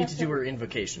don't think we need to do her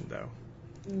invocation, though.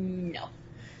 No.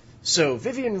 So,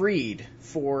 Vivian Reed,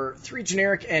 for 3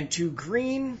 generic and 2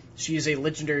 green. She is a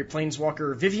legendary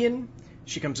planeswalker Vivian.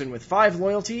 She comes in with 5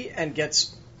 loyalty and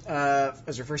gets,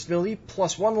 as her first ability,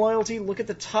 +1 loyalty. Look at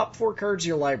the top 4 cards of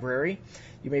your library.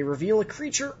 You may reveal a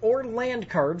creature or land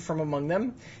card from among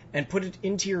them and put it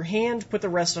into your hand. Put the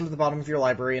rest onto the bottom of your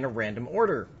library in a random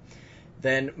order.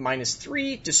 Then,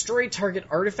 -3, destroy target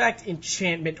artifact,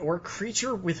 enchantment, or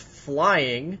creature with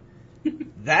flying.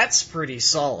 That's pretty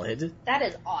solid. That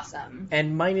is awesome.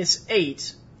 And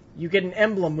 -8, you get an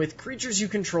emblem with creatures you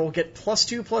control get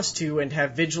 +2/+2 and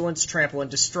have vigilance, trample,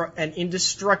 and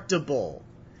indestructible.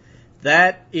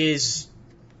 That's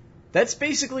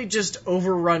basically just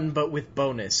Overrun, but with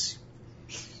bonus.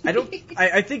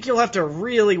 I think you'll have to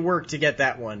really work to get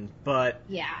that one, but...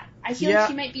 Yeah. I feel like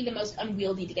she might be the most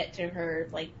unwieldy to get to her,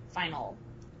 final...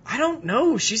 I don't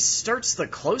know. She starts the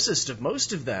closest of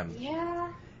most of them.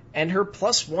 Yeah. And her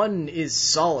 +1 is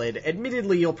solid.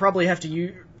 Admittedly, you'll probably have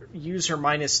to use her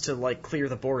minus to, clear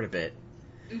the board a bit.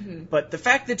 Mm-hmm. But the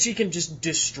fact that she can just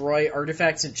destroy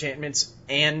artifacts, enchantments,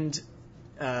 and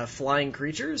flying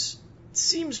creatures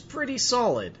seems pretty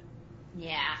solid.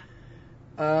 Yeah.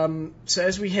 So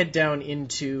as we head down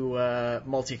into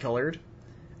multicolored,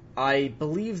 I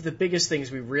believe the biggest things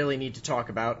we really need to talk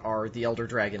about are the Elder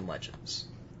Dragon Legends.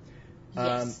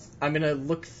 Yes. I'm going to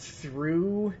look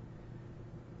through...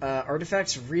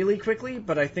 artifacts really quickly,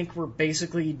 but I think we're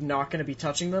basically not going to be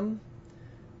touching them.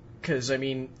 Because,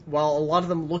 while a lot of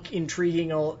them look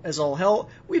intriguing as all hell,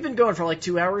 we've been going for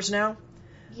 2 hours now.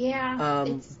 Yeah.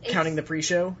 Counting the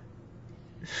pre-show.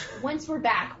 Once we're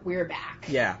back, we're back.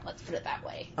 Yeah. Let's put it that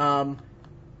way.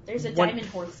 There's a diamond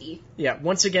horsey. Yeah,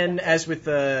 once again, as with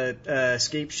the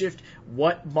Scapeshift,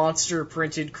 what monster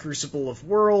printed Crucible of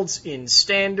Worlds in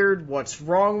Standard? What's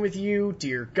wrong with you?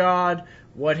 Dear God,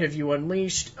 what have you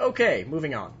unleashed? Okay,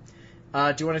 moving on.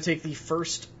 Do you want to take the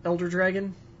first Elder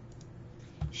Dragon?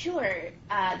 Sure.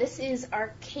 This is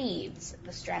Arcades,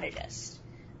 the Strategist.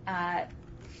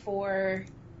 For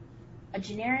a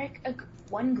generic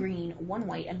 1 green, 1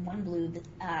 white, and 1 blue,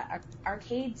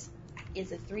 Arcades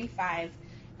is a 3/5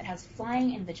 that has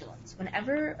flying and vigilance.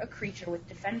 Whenever a creature with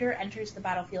Defender enters the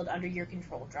battlefield under your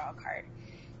control, draw a card.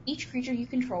 Each creature you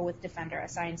control with Defender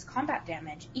assigns combat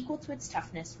damage equal to its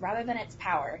toughness rather than its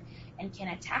power, and can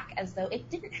attack as though it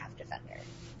didn't have Defender.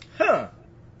 Huh.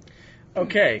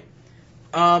 Okay.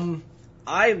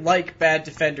 I like bad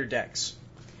Defender decks.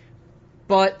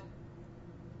 But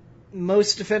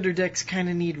most Defender decks kind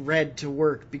of need red to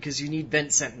work because you need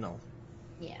Vent Sentinel.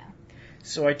 Yeah.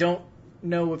 So I don't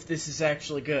know if this is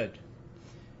actually good.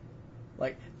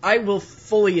 I will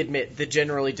fully admit that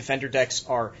generally Defender decks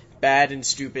are bad and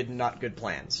stupid and not good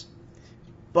plans.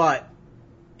 But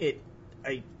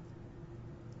I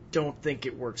don't think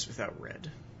it works without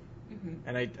red. Mm-hmm.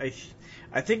 And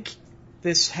I think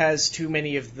this has too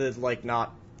many of the,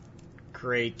 not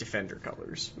great Defender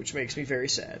colors, which makes me very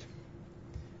sad.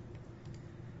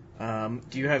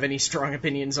 Do you have any strong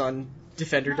opinions on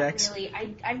Defender decks? Not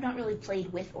really. I've not really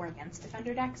played with or against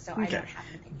Defender decks, so okay. I don't have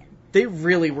an opinion. They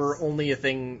really were only a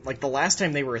thing, the last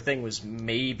time they were a thing was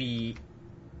maybe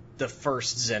the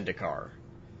first Zendikar.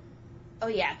 Oh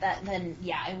yeah,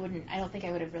 I don't think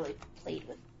I would have really played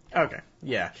with Okay,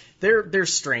 yeah. They're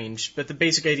strange, but the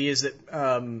basic idea is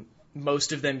that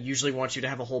most of them usually want you to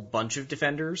have a whole bunch of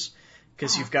defenders,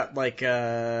 because you've got,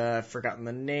 I've forgotten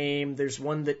the name, there's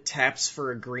one that taps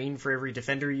for a green for every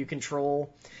defender you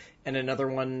control, and another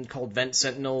one called Vent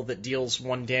Sentinel that deals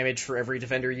 1 damage for every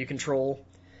defender you control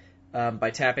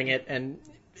by tapping it, and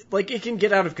it can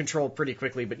get out of control pretty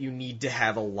quickly, but you need to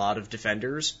have a lot of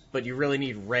defenders, but you really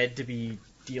need red to be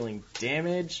dealing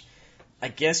damage. I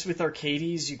guess with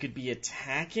Arcades you could be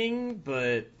attacking,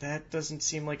 but that doesn't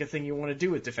seem like a thing you want to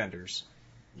do with defenders.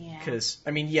 Yeah. Because,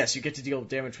 yes, you get to deal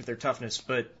damage with their toughness,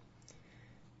 but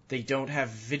they don't have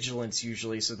vigilance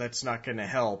usually, so that's not going to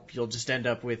help. You'll just end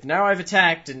up with, now I've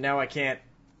attacked, and now I can't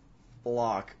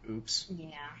block. Oops.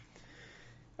 Yeah.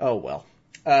 Oh, well.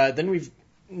 Then we've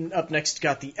up next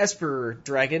got the Esper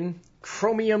Dragon,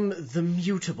 Chromium the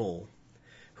Mutable,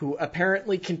 who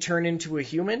apparently can turn into a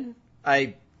human.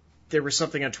 There was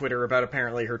something on Twitter about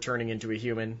apparently her turning into a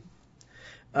human.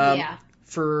 Yeah.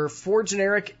 For 4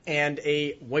 generic and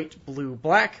a white, blue,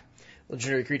 black,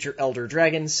 legendary creature Elder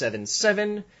Dragon,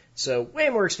 7/7. So way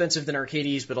more expensive than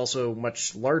Arcades, but also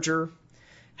much larger.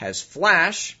 Has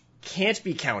flash, can't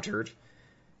be countered,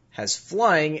 has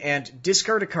flying, and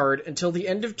discard a card until the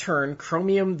end of turn.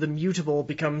 Chromium the Mutable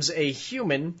becomes a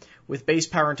human with base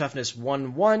power and toughness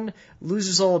 1/1,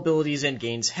 loses all abilities and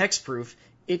gains hexproof.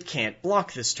 It can't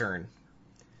block this turn.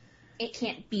 It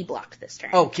can't be blocked this turn.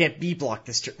 Oh, can't be blocked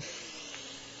this turn.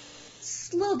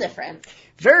 It's a little different.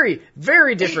 Very,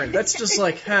 very different. That's just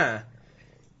like,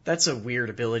 that's a weird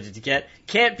ability to get.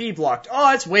 Can't be blocked.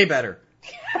 Oh, it's way better.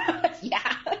 Yeah.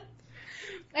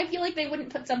 I feel like they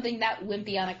wouldn't put something that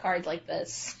wimpy on a card like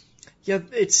this. Yeah,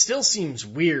 it still seems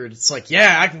weird. It's like,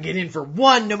 yeah, I can get in for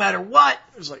 1 no matter what.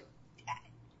 It was like,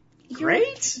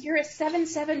 great. You're a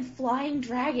 7/7 flying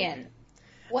dragon.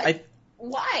 What?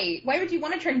 Why? Why would you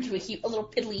want to turn into a little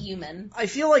piddly human? I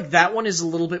feel like that one is a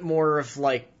little bit more of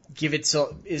like,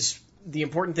 the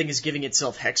important thing is giving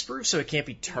itself hexproof so it can't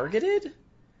be targeted.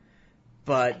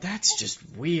 But that's just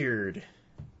weird.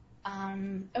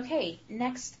 Okay,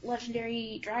 next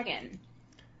legendary dragon.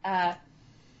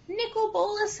 Nicol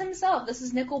Bolas himself. This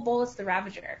is Nicol Bolas the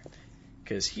Ravager.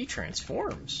 Because he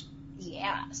transforms.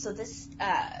 Yeah, so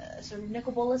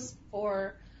Nicol Bolas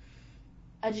for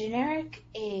a generic,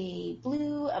 a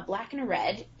blue, a black, and a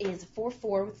red is a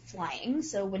 4/4 with flying.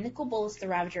 So when Nicol Bolas the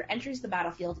Ravager enters the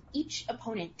battlefield, each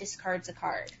opponent discards a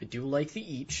card. I do like the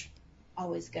each.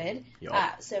 Always good.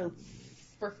 Yep. So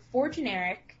for 4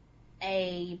 generic,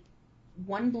 a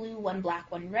 1 blue, 1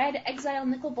 black, 1 red, exile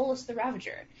Nicol Bolas the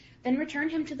Ravager. Then return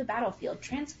him to the battlefield,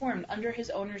 transformed under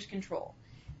his owner's control.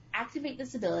 Activate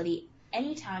this ability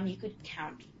anytime you could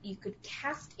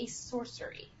cast a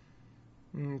sorcery.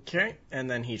 Okay, and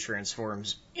then he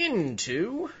transforms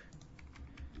into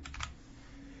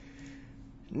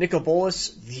Nicol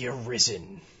Bolas the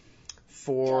Arisen.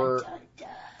 For Dun, dun,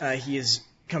 dun. he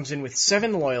comes in with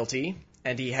 7 loyalty,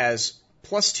 and he has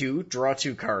 +2, draw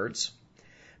 2 cards.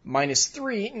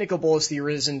 -3, Nicol Bolas the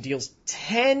Arisen deals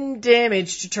 10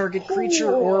 damage to target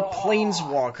creature or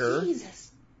planeswalker.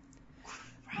 Jesus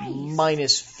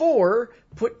Christ. -4,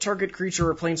 put target creature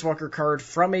or planeswalker card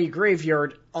from a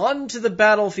graveyard onto the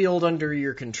battlefield under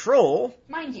your control.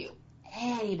 Mind you,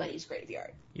 anybody's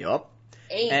graveyard. Yup.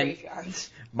 And graveyard.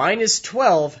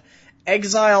 -12,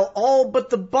 exile all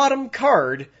but the bottom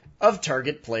card of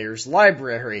target player's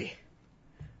library.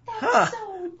 That's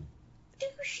so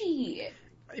douchey.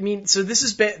 I mean, so this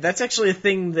is that's actually a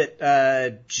thing that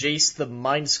Jace the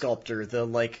Mind Sculptor, the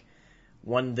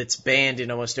one that's banned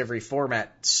in almost every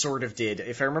format, sort of did.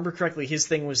 If I remember correctly, his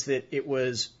thing was that it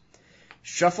was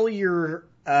shuffle your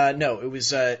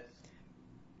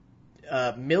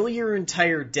mill your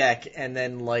entire deck, and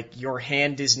then your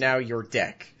hand is now your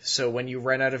deck. So when you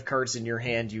run out of cards in your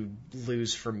hand, you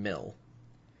lose from mill.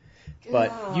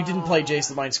 But you didn't play Jace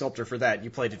the Mind Sculptor for that. You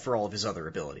played it for all of his other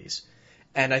abilities.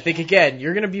 And I think, again,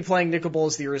 you're going to be playing Nicol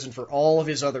Bolas the Arisen for all of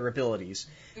his other abilities.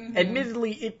 Mm-hmm.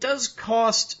 Admittedly, it does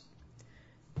cost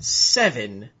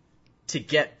 7 to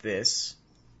get this,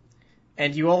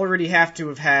 and you already have to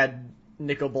have had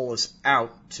Nicol Bolas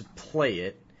out to play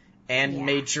it, and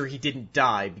made sure he didn't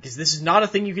die, because this is not a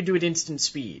thing you can do at instant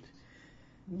speed.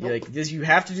 Nope. You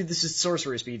have to do this at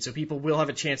sorcery speed, so people will have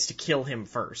a chance to kill him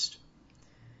first.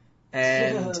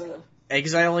 And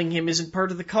exiling him isn't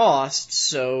part of the cost,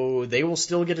 so they will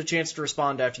still get a chance to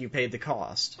respond after you paid the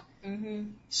cost.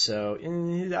 Mm-hmm. So,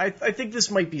 I think this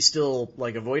might be still,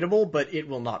 avoidable, but it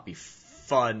will not be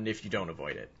fun if you don't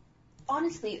avoid it.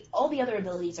 Honestly, all the other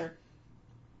abilities are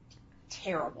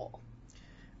terrible.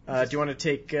 Do you want to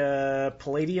take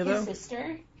Palladia, though? His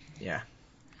sister? Yeah.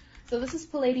 So this is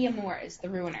Palladia Moores, the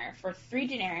Ruiner, for 3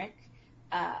 generic,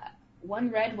 1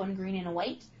 red, 1 green, and a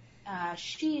white.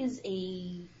 She is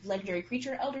a legendary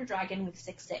creature, Elder Dragon, with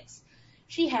 6/6.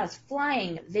 She has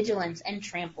flying, vigilance, and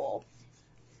trample.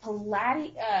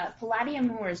 Palladia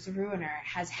Moores, the Ruiner,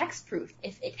 has hexproof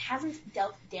if it hasn't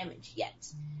dealt damage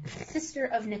yet. Sister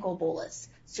of Nicol Bolas,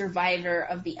 survivor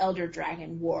of the Elder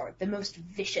Dragon War, the most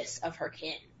vicious of her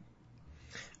kin.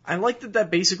 I like that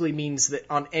basically means that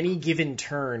on any given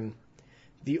turn,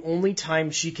 the only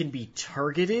time she can be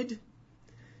targeted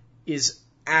is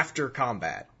after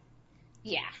combat.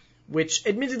 Yeah. Which,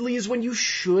 admittedly, is when you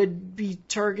should be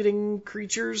targeting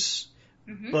creatures,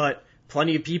 but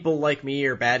plenty of people like me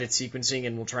are bad at sequencing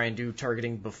and will try and do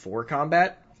targeting before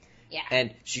combat. Yeah.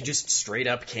 And she just straight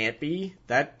up can't be.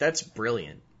 That's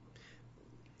brilliant.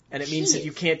 And it means that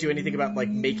you can't do anything about, like,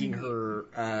 making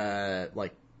her,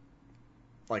 like,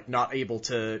 not able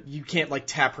to... You can't, like,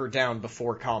 tap her down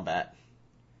before combat.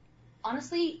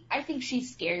 Honestly, I think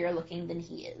she's scarier looking than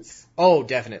he is. Oh,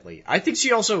 definitely. I think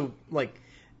she also, like,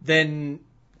 I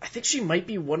think she might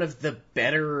be one of the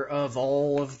better of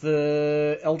all of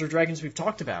the Elder Dragons we've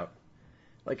talked about.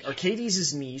 Like, Arcades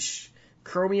is niche.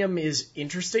 Chromium is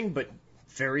interesting, but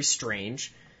very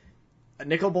strange.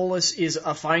 Nicol Bolas is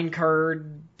a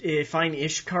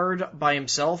fine-ish card by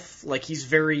himself. Like, he's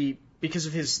very... Because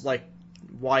of his, like,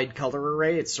 wide color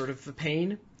array, it's sort of a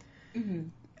pain. Mm-hmm.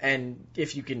 And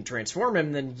if you can transform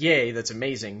him, then yay, that's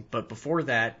amazing. But before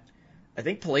that, I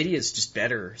think Palladia is just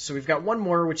better. So we've got one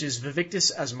more, which is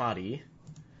Vivictus Asmati.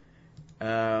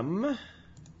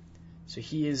 So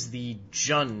he is the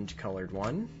Jund-colored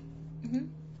one. Mm-hmm.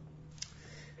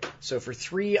 So for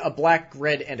 3, a black,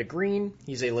 red, and a green,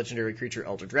 he's a legendary creature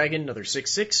Elder Dragon, another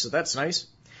 6/6, so that's nice.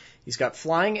 He's got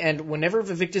flying, and whenever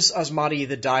Vivictus Asmati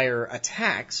the Dire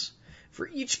attacks, for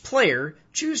each player,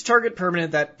 choose target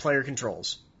permanent that player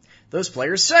controls. Those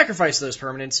players sacrifice those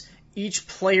permanents. Each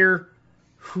player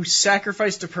who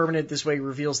sacrificed a permanent this way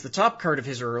reveals the top card of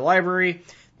his or her library,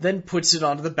 then puts it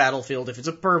onto the battlefield if it's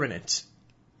a permanent.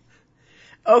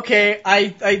 Okay,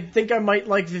 I think I might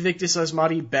like Vivictus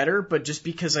Asmati better, but just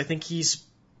because I think he's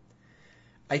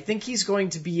going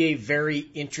to be a very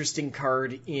interesting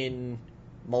card in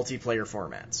multiplayer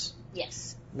formats.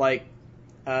 Yes. Like,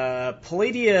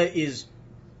 Palladia is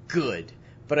good,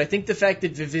 but I think the fact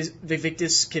that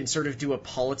Vivictus can sort of do a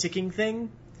politicking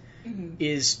thing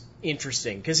is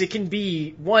interesting, because it can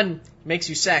be, one, makes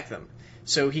you sack them,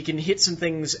 so he can hit some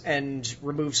things and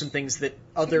remove some things that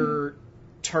other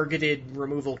targeted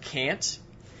removal can't.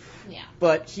 Yeah.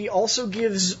 But he also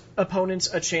gives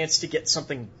opponents a chance to get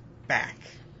something back.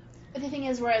 But the thing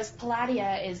is, whereas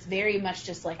Palladia is very much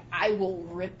just like, I will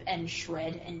rip and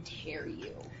shred and tear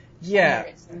you. Yeah.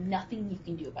 There's nothing you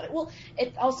can do about it. Well,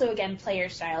 it's also, again, player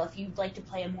style. If you'd like to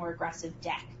play a more aggressive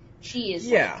deck, she is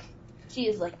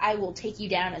like, I will take you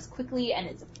down as quickly and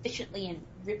as efficiently and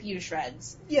rip you to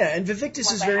shreds. Yeah, and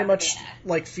Vivictus is very much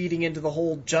like feeding into the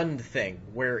whole Jund thing,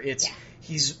 where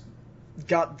he's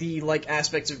got the, like,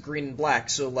 aspects of green and black,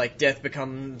 so, like, death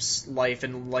becomes life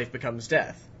and life becomes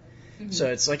death. Mm-hmm.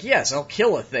 So it's like, yes, I'll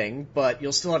kill a thing, but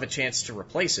you'll still have a chance to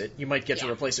replace it. You might get to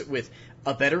replace it with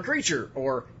a better creature,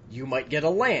 or you might get a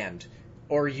land,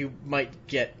 or you might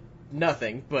get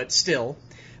nothing, but still.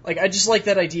 Like, I just like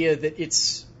that idea that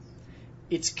it's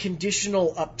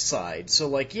conditional upside. So,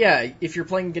 like, yeah, if you're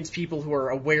playing against people who are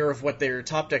aware of what their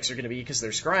top decks are going to be because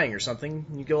they're scrying or something,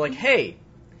 you go like, hey,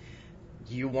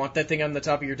 you want that thing on the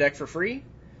top of your deck for free?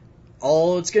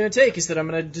 All it's going to take is that I'm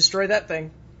going to destroy that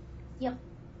thing. Yep.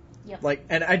 Like,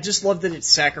 and I just love that it's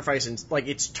sacrifice and, like,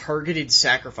 it's targeted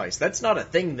sacrifice. That's not a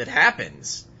thing that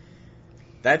happens.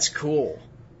 That's cool.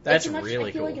 That's really cool.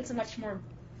 I feel like it's a much more,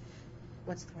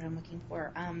 what's the word I'm looking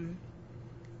for?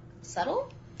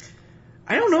 Subtle?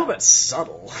 I don't know about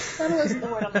subtle. Subtle is the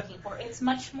word I'm looking for. It's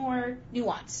much more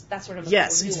nuanced. That's what I'm looking for.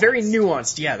 Yes, it's very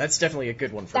nuanced. Yeah, that's definitely a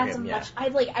good one for him.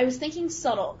 I was thinking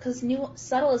subtle, because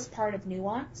subtle is part of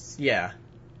nuance. Yeah.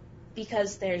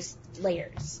 Because there's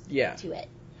layers to it.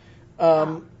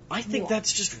 I think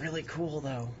that's just really cool,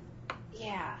 though.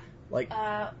 Yeah. Like,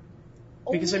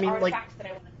 because I mean, like,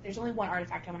 there's only one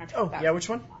artifact I want to talk about. Oh, yeah, which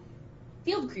one?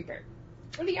 Field Creeper.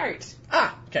 For the art.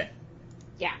 Ah, okay.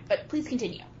 Yeah, but please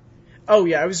continue. Oh,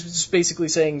 yeah, I was just basically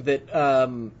saying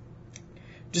that,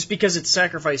 just because it's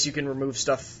sacrifice, you can remove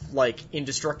stuff like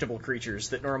indestructible creatures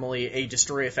that normally a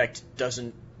destroy effect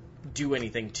doesn't do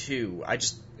anything to. I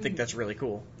just think that's really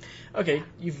cool. Okay,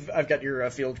 I've got your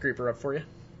Field Creeper up for you.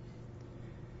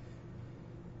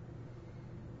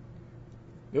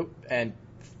 Nope, and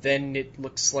then it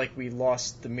looks like we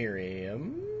lost the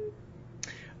Miriam.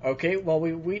 Okay, while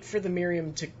we wait for the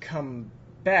Miriam to come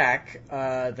back,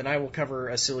 then I will cover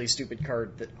a silly, stupid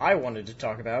card that I wanted to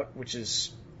talk about, which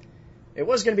is... It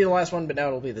was going to be the last one, but now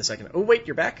it'll be the second. Oh, wait,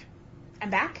 you're back? I'm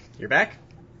back? You're back?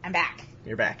 I'm back.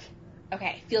 You're back.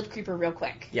 Okay, Field Creeper real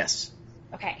quick. Yes.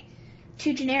 Okay.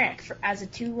 2 generic as a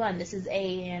 2/1. This is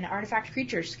an artifact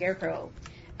creature, Scarecrow.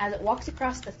 As it walks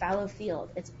across the fallow field,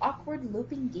 its awkward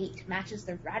loping gait matches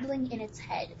the rattling in its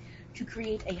head to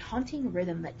create a haunting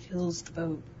rhythm that kills the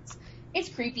bones. It's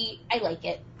creepy. I like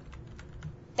it.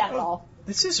 That's all.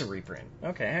 This is a reprint.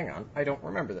 Okay, hang on. I don't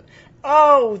remember that.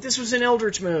 Oh, this was an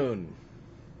Eldritch Moon.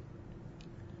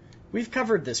 We've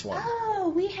covered this one.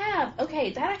 Oh, we have.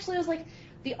 Okay, that actually was like...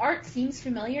 The art seems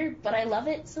familiar, but I love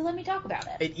it, so let me talk about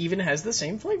it. It even has the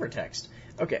same flavor text.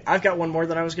 Okay, I've got one more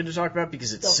that I was going to talk about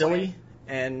because it's silly,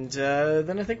 and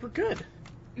then I think we're good.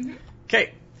 Mm-hmm.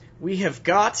 Okay, we have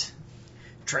got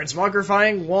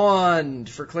Transmogrifying Wand.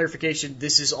 For clarification,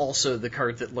 this is also the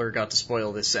card that Lair got to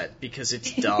spoil this set, because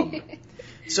it's dumb.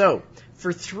 So,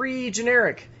 for 3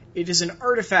 generic, it is an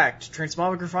artifact.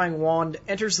 Transmogrifying Wand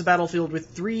enters the battlefield with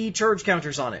 3 charge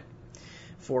counters on it.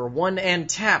 For 1 and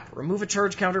tap, remove a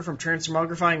charge counter from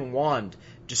Transmogrifying Wand.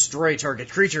 Destroy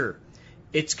target creature.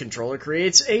 Its controller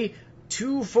creates a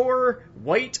 2/4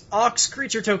 white ox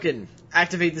creature token.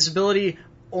 Activate this ability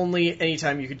only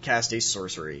anytime you could cast a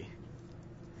sorcery.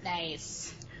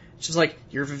 Nice. She's like,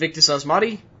 you're Vivictus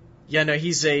Osmati? Yeah, no,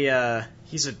 he's an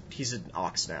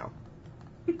ox now.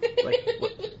 Like,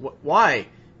 why?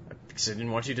 Because I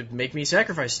didn't want you to make me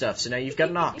sacrifice stuff, so now you've got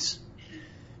an ox.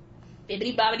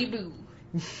 Bibbidi bobbidi boo.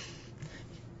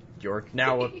 You're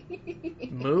now a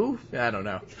moo? I don't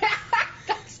know.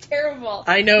 That's terrible.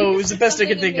 I know, it was the best I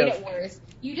could think of. Made it worse.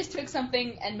 You just took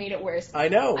something and made it worse. I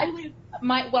know.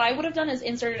 What I would have done is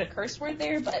inserted a curse word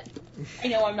there, but I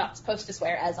know I'm not supposed to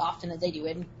swear as often as I do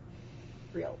in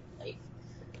real life.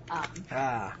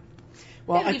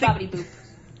 Well,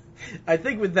 I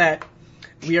think with that,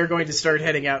 we are going to start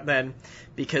heading out then,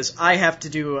 because I have to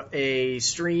do a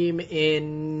stream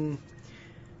in,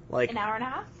 like... An hour and a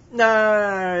half?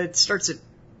 Nah, it starts at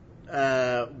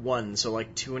 1, so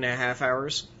like 2.5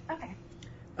 hours. Okay.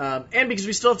 And because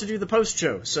we still have to do the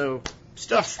post-show, so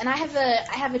stuff. Yes, and I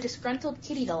have a disgruntled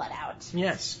kitty to let out.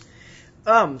 Yes.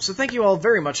 So thank you all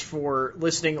very much for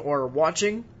listening or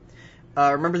watching.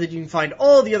 Remember that you can find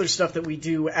all the other stuff that we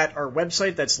do at our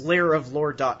website. That's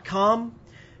lairoflore.com.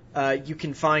 You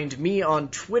can find me on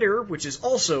Twitter, which is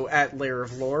also at Lair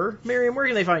of Lore. Miriam, where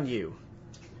can they find you?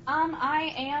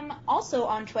 I am also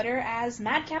on Twitter as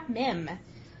MadcapMim.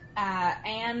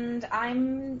 And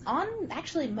I'm on,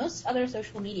 actually, most other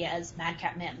social media as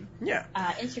MadcapMim. Yeah.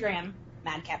 Instagram,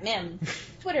 MadcapMim.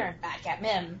 Twitter,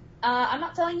 MadcapMim. I'm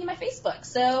not telling you my Facebook,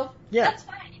 so that's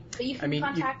fine. But you can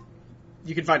contact...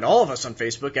 You can find all of us on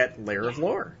Facebook at Lair of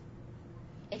Lore.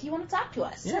 If you want to talk to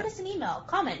us, send us an email,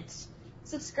 comment,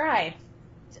 subscribe.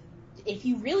 If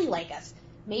you really like us,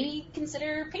 maybe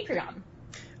consider Patreon.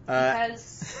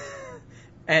 Because...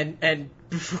 And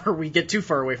before we get too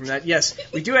far away from that, yes,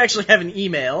 we do actually have an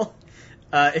email,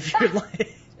 if you would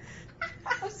like.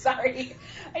 I'm sorry.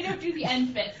 I don't do the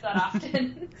end bits that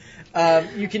often.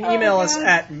 You can email us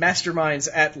at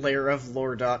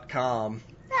masterminds@lairoflore.com.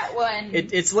 That one.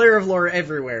 It's Lair of Lore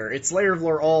everywhere. It's Lair of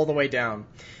Lore all the way down.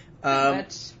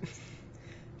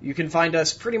 You can find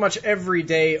us pretty much every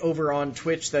day over on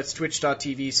Twitch. That's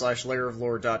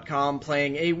twitch.tv/lairoflore.com,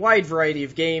 playing a wide variety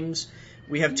of games.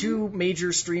 We have 2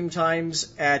 major stream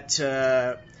times at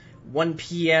 1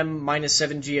 p.m.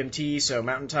 -7 GMT, so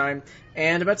Mountain Time,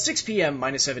 and about 6 p.m.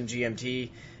 -7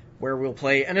 GMT, where we'll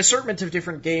play an assortment of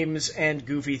different games and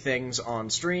goofy things on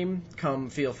stream. Come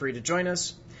feel free to join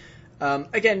us.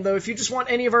 Again, though, if you just want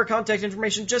any of our contact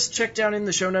information, just check down in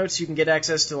the show notes. You can get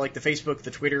access to like the Facebook,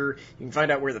 the Twitter. You can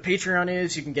find out where the Patreon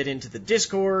is. You can get into the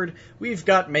Discord. We've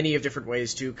got many of different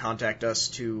ways to contact us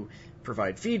to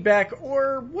provide feedback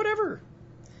or whatever.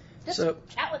 Just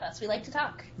chat with us. We like to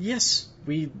talk. Yes.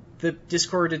 The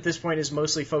Discord at this point is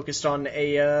mostly focused on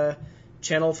a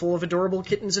channel full of adorable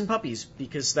kittens and puppies,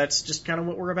 because that's just kind of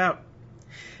what we're about.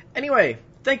 Anyway,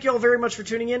 thank you all very much for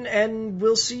tuning in, and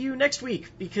we'll see you next week,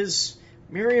 because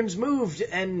Miriam's moved,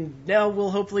 and now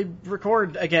we'll hopefully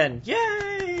record again.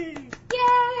 Yay!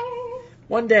 Yay!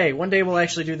 One day we'll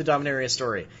actually do the Dominaria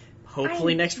story.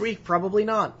 Hopefully next week, probably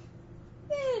not.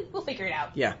 We'll figure it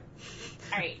out. Yeah.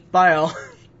 Alright. Bye all.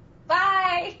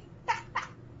 Bye!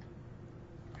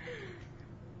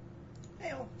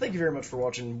 Hey, well, thank you very much for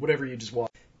watching whatever you just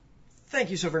watched. Thank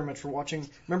you so very much for watching.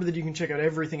 Remember that you can check out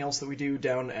everything else that we do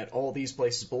down at all these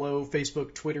places below: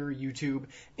 Facebook, Twitter, YouTube,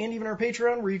 and even our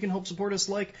Patreon, where you can help support us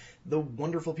like the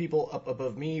wonderful people up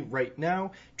above me right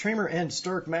now. Tramer and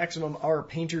Stark Maximum are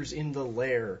painters in the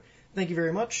Lair. Thank you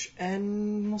very much,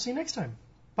 and we'll see you next time.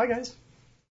 Bye, guys.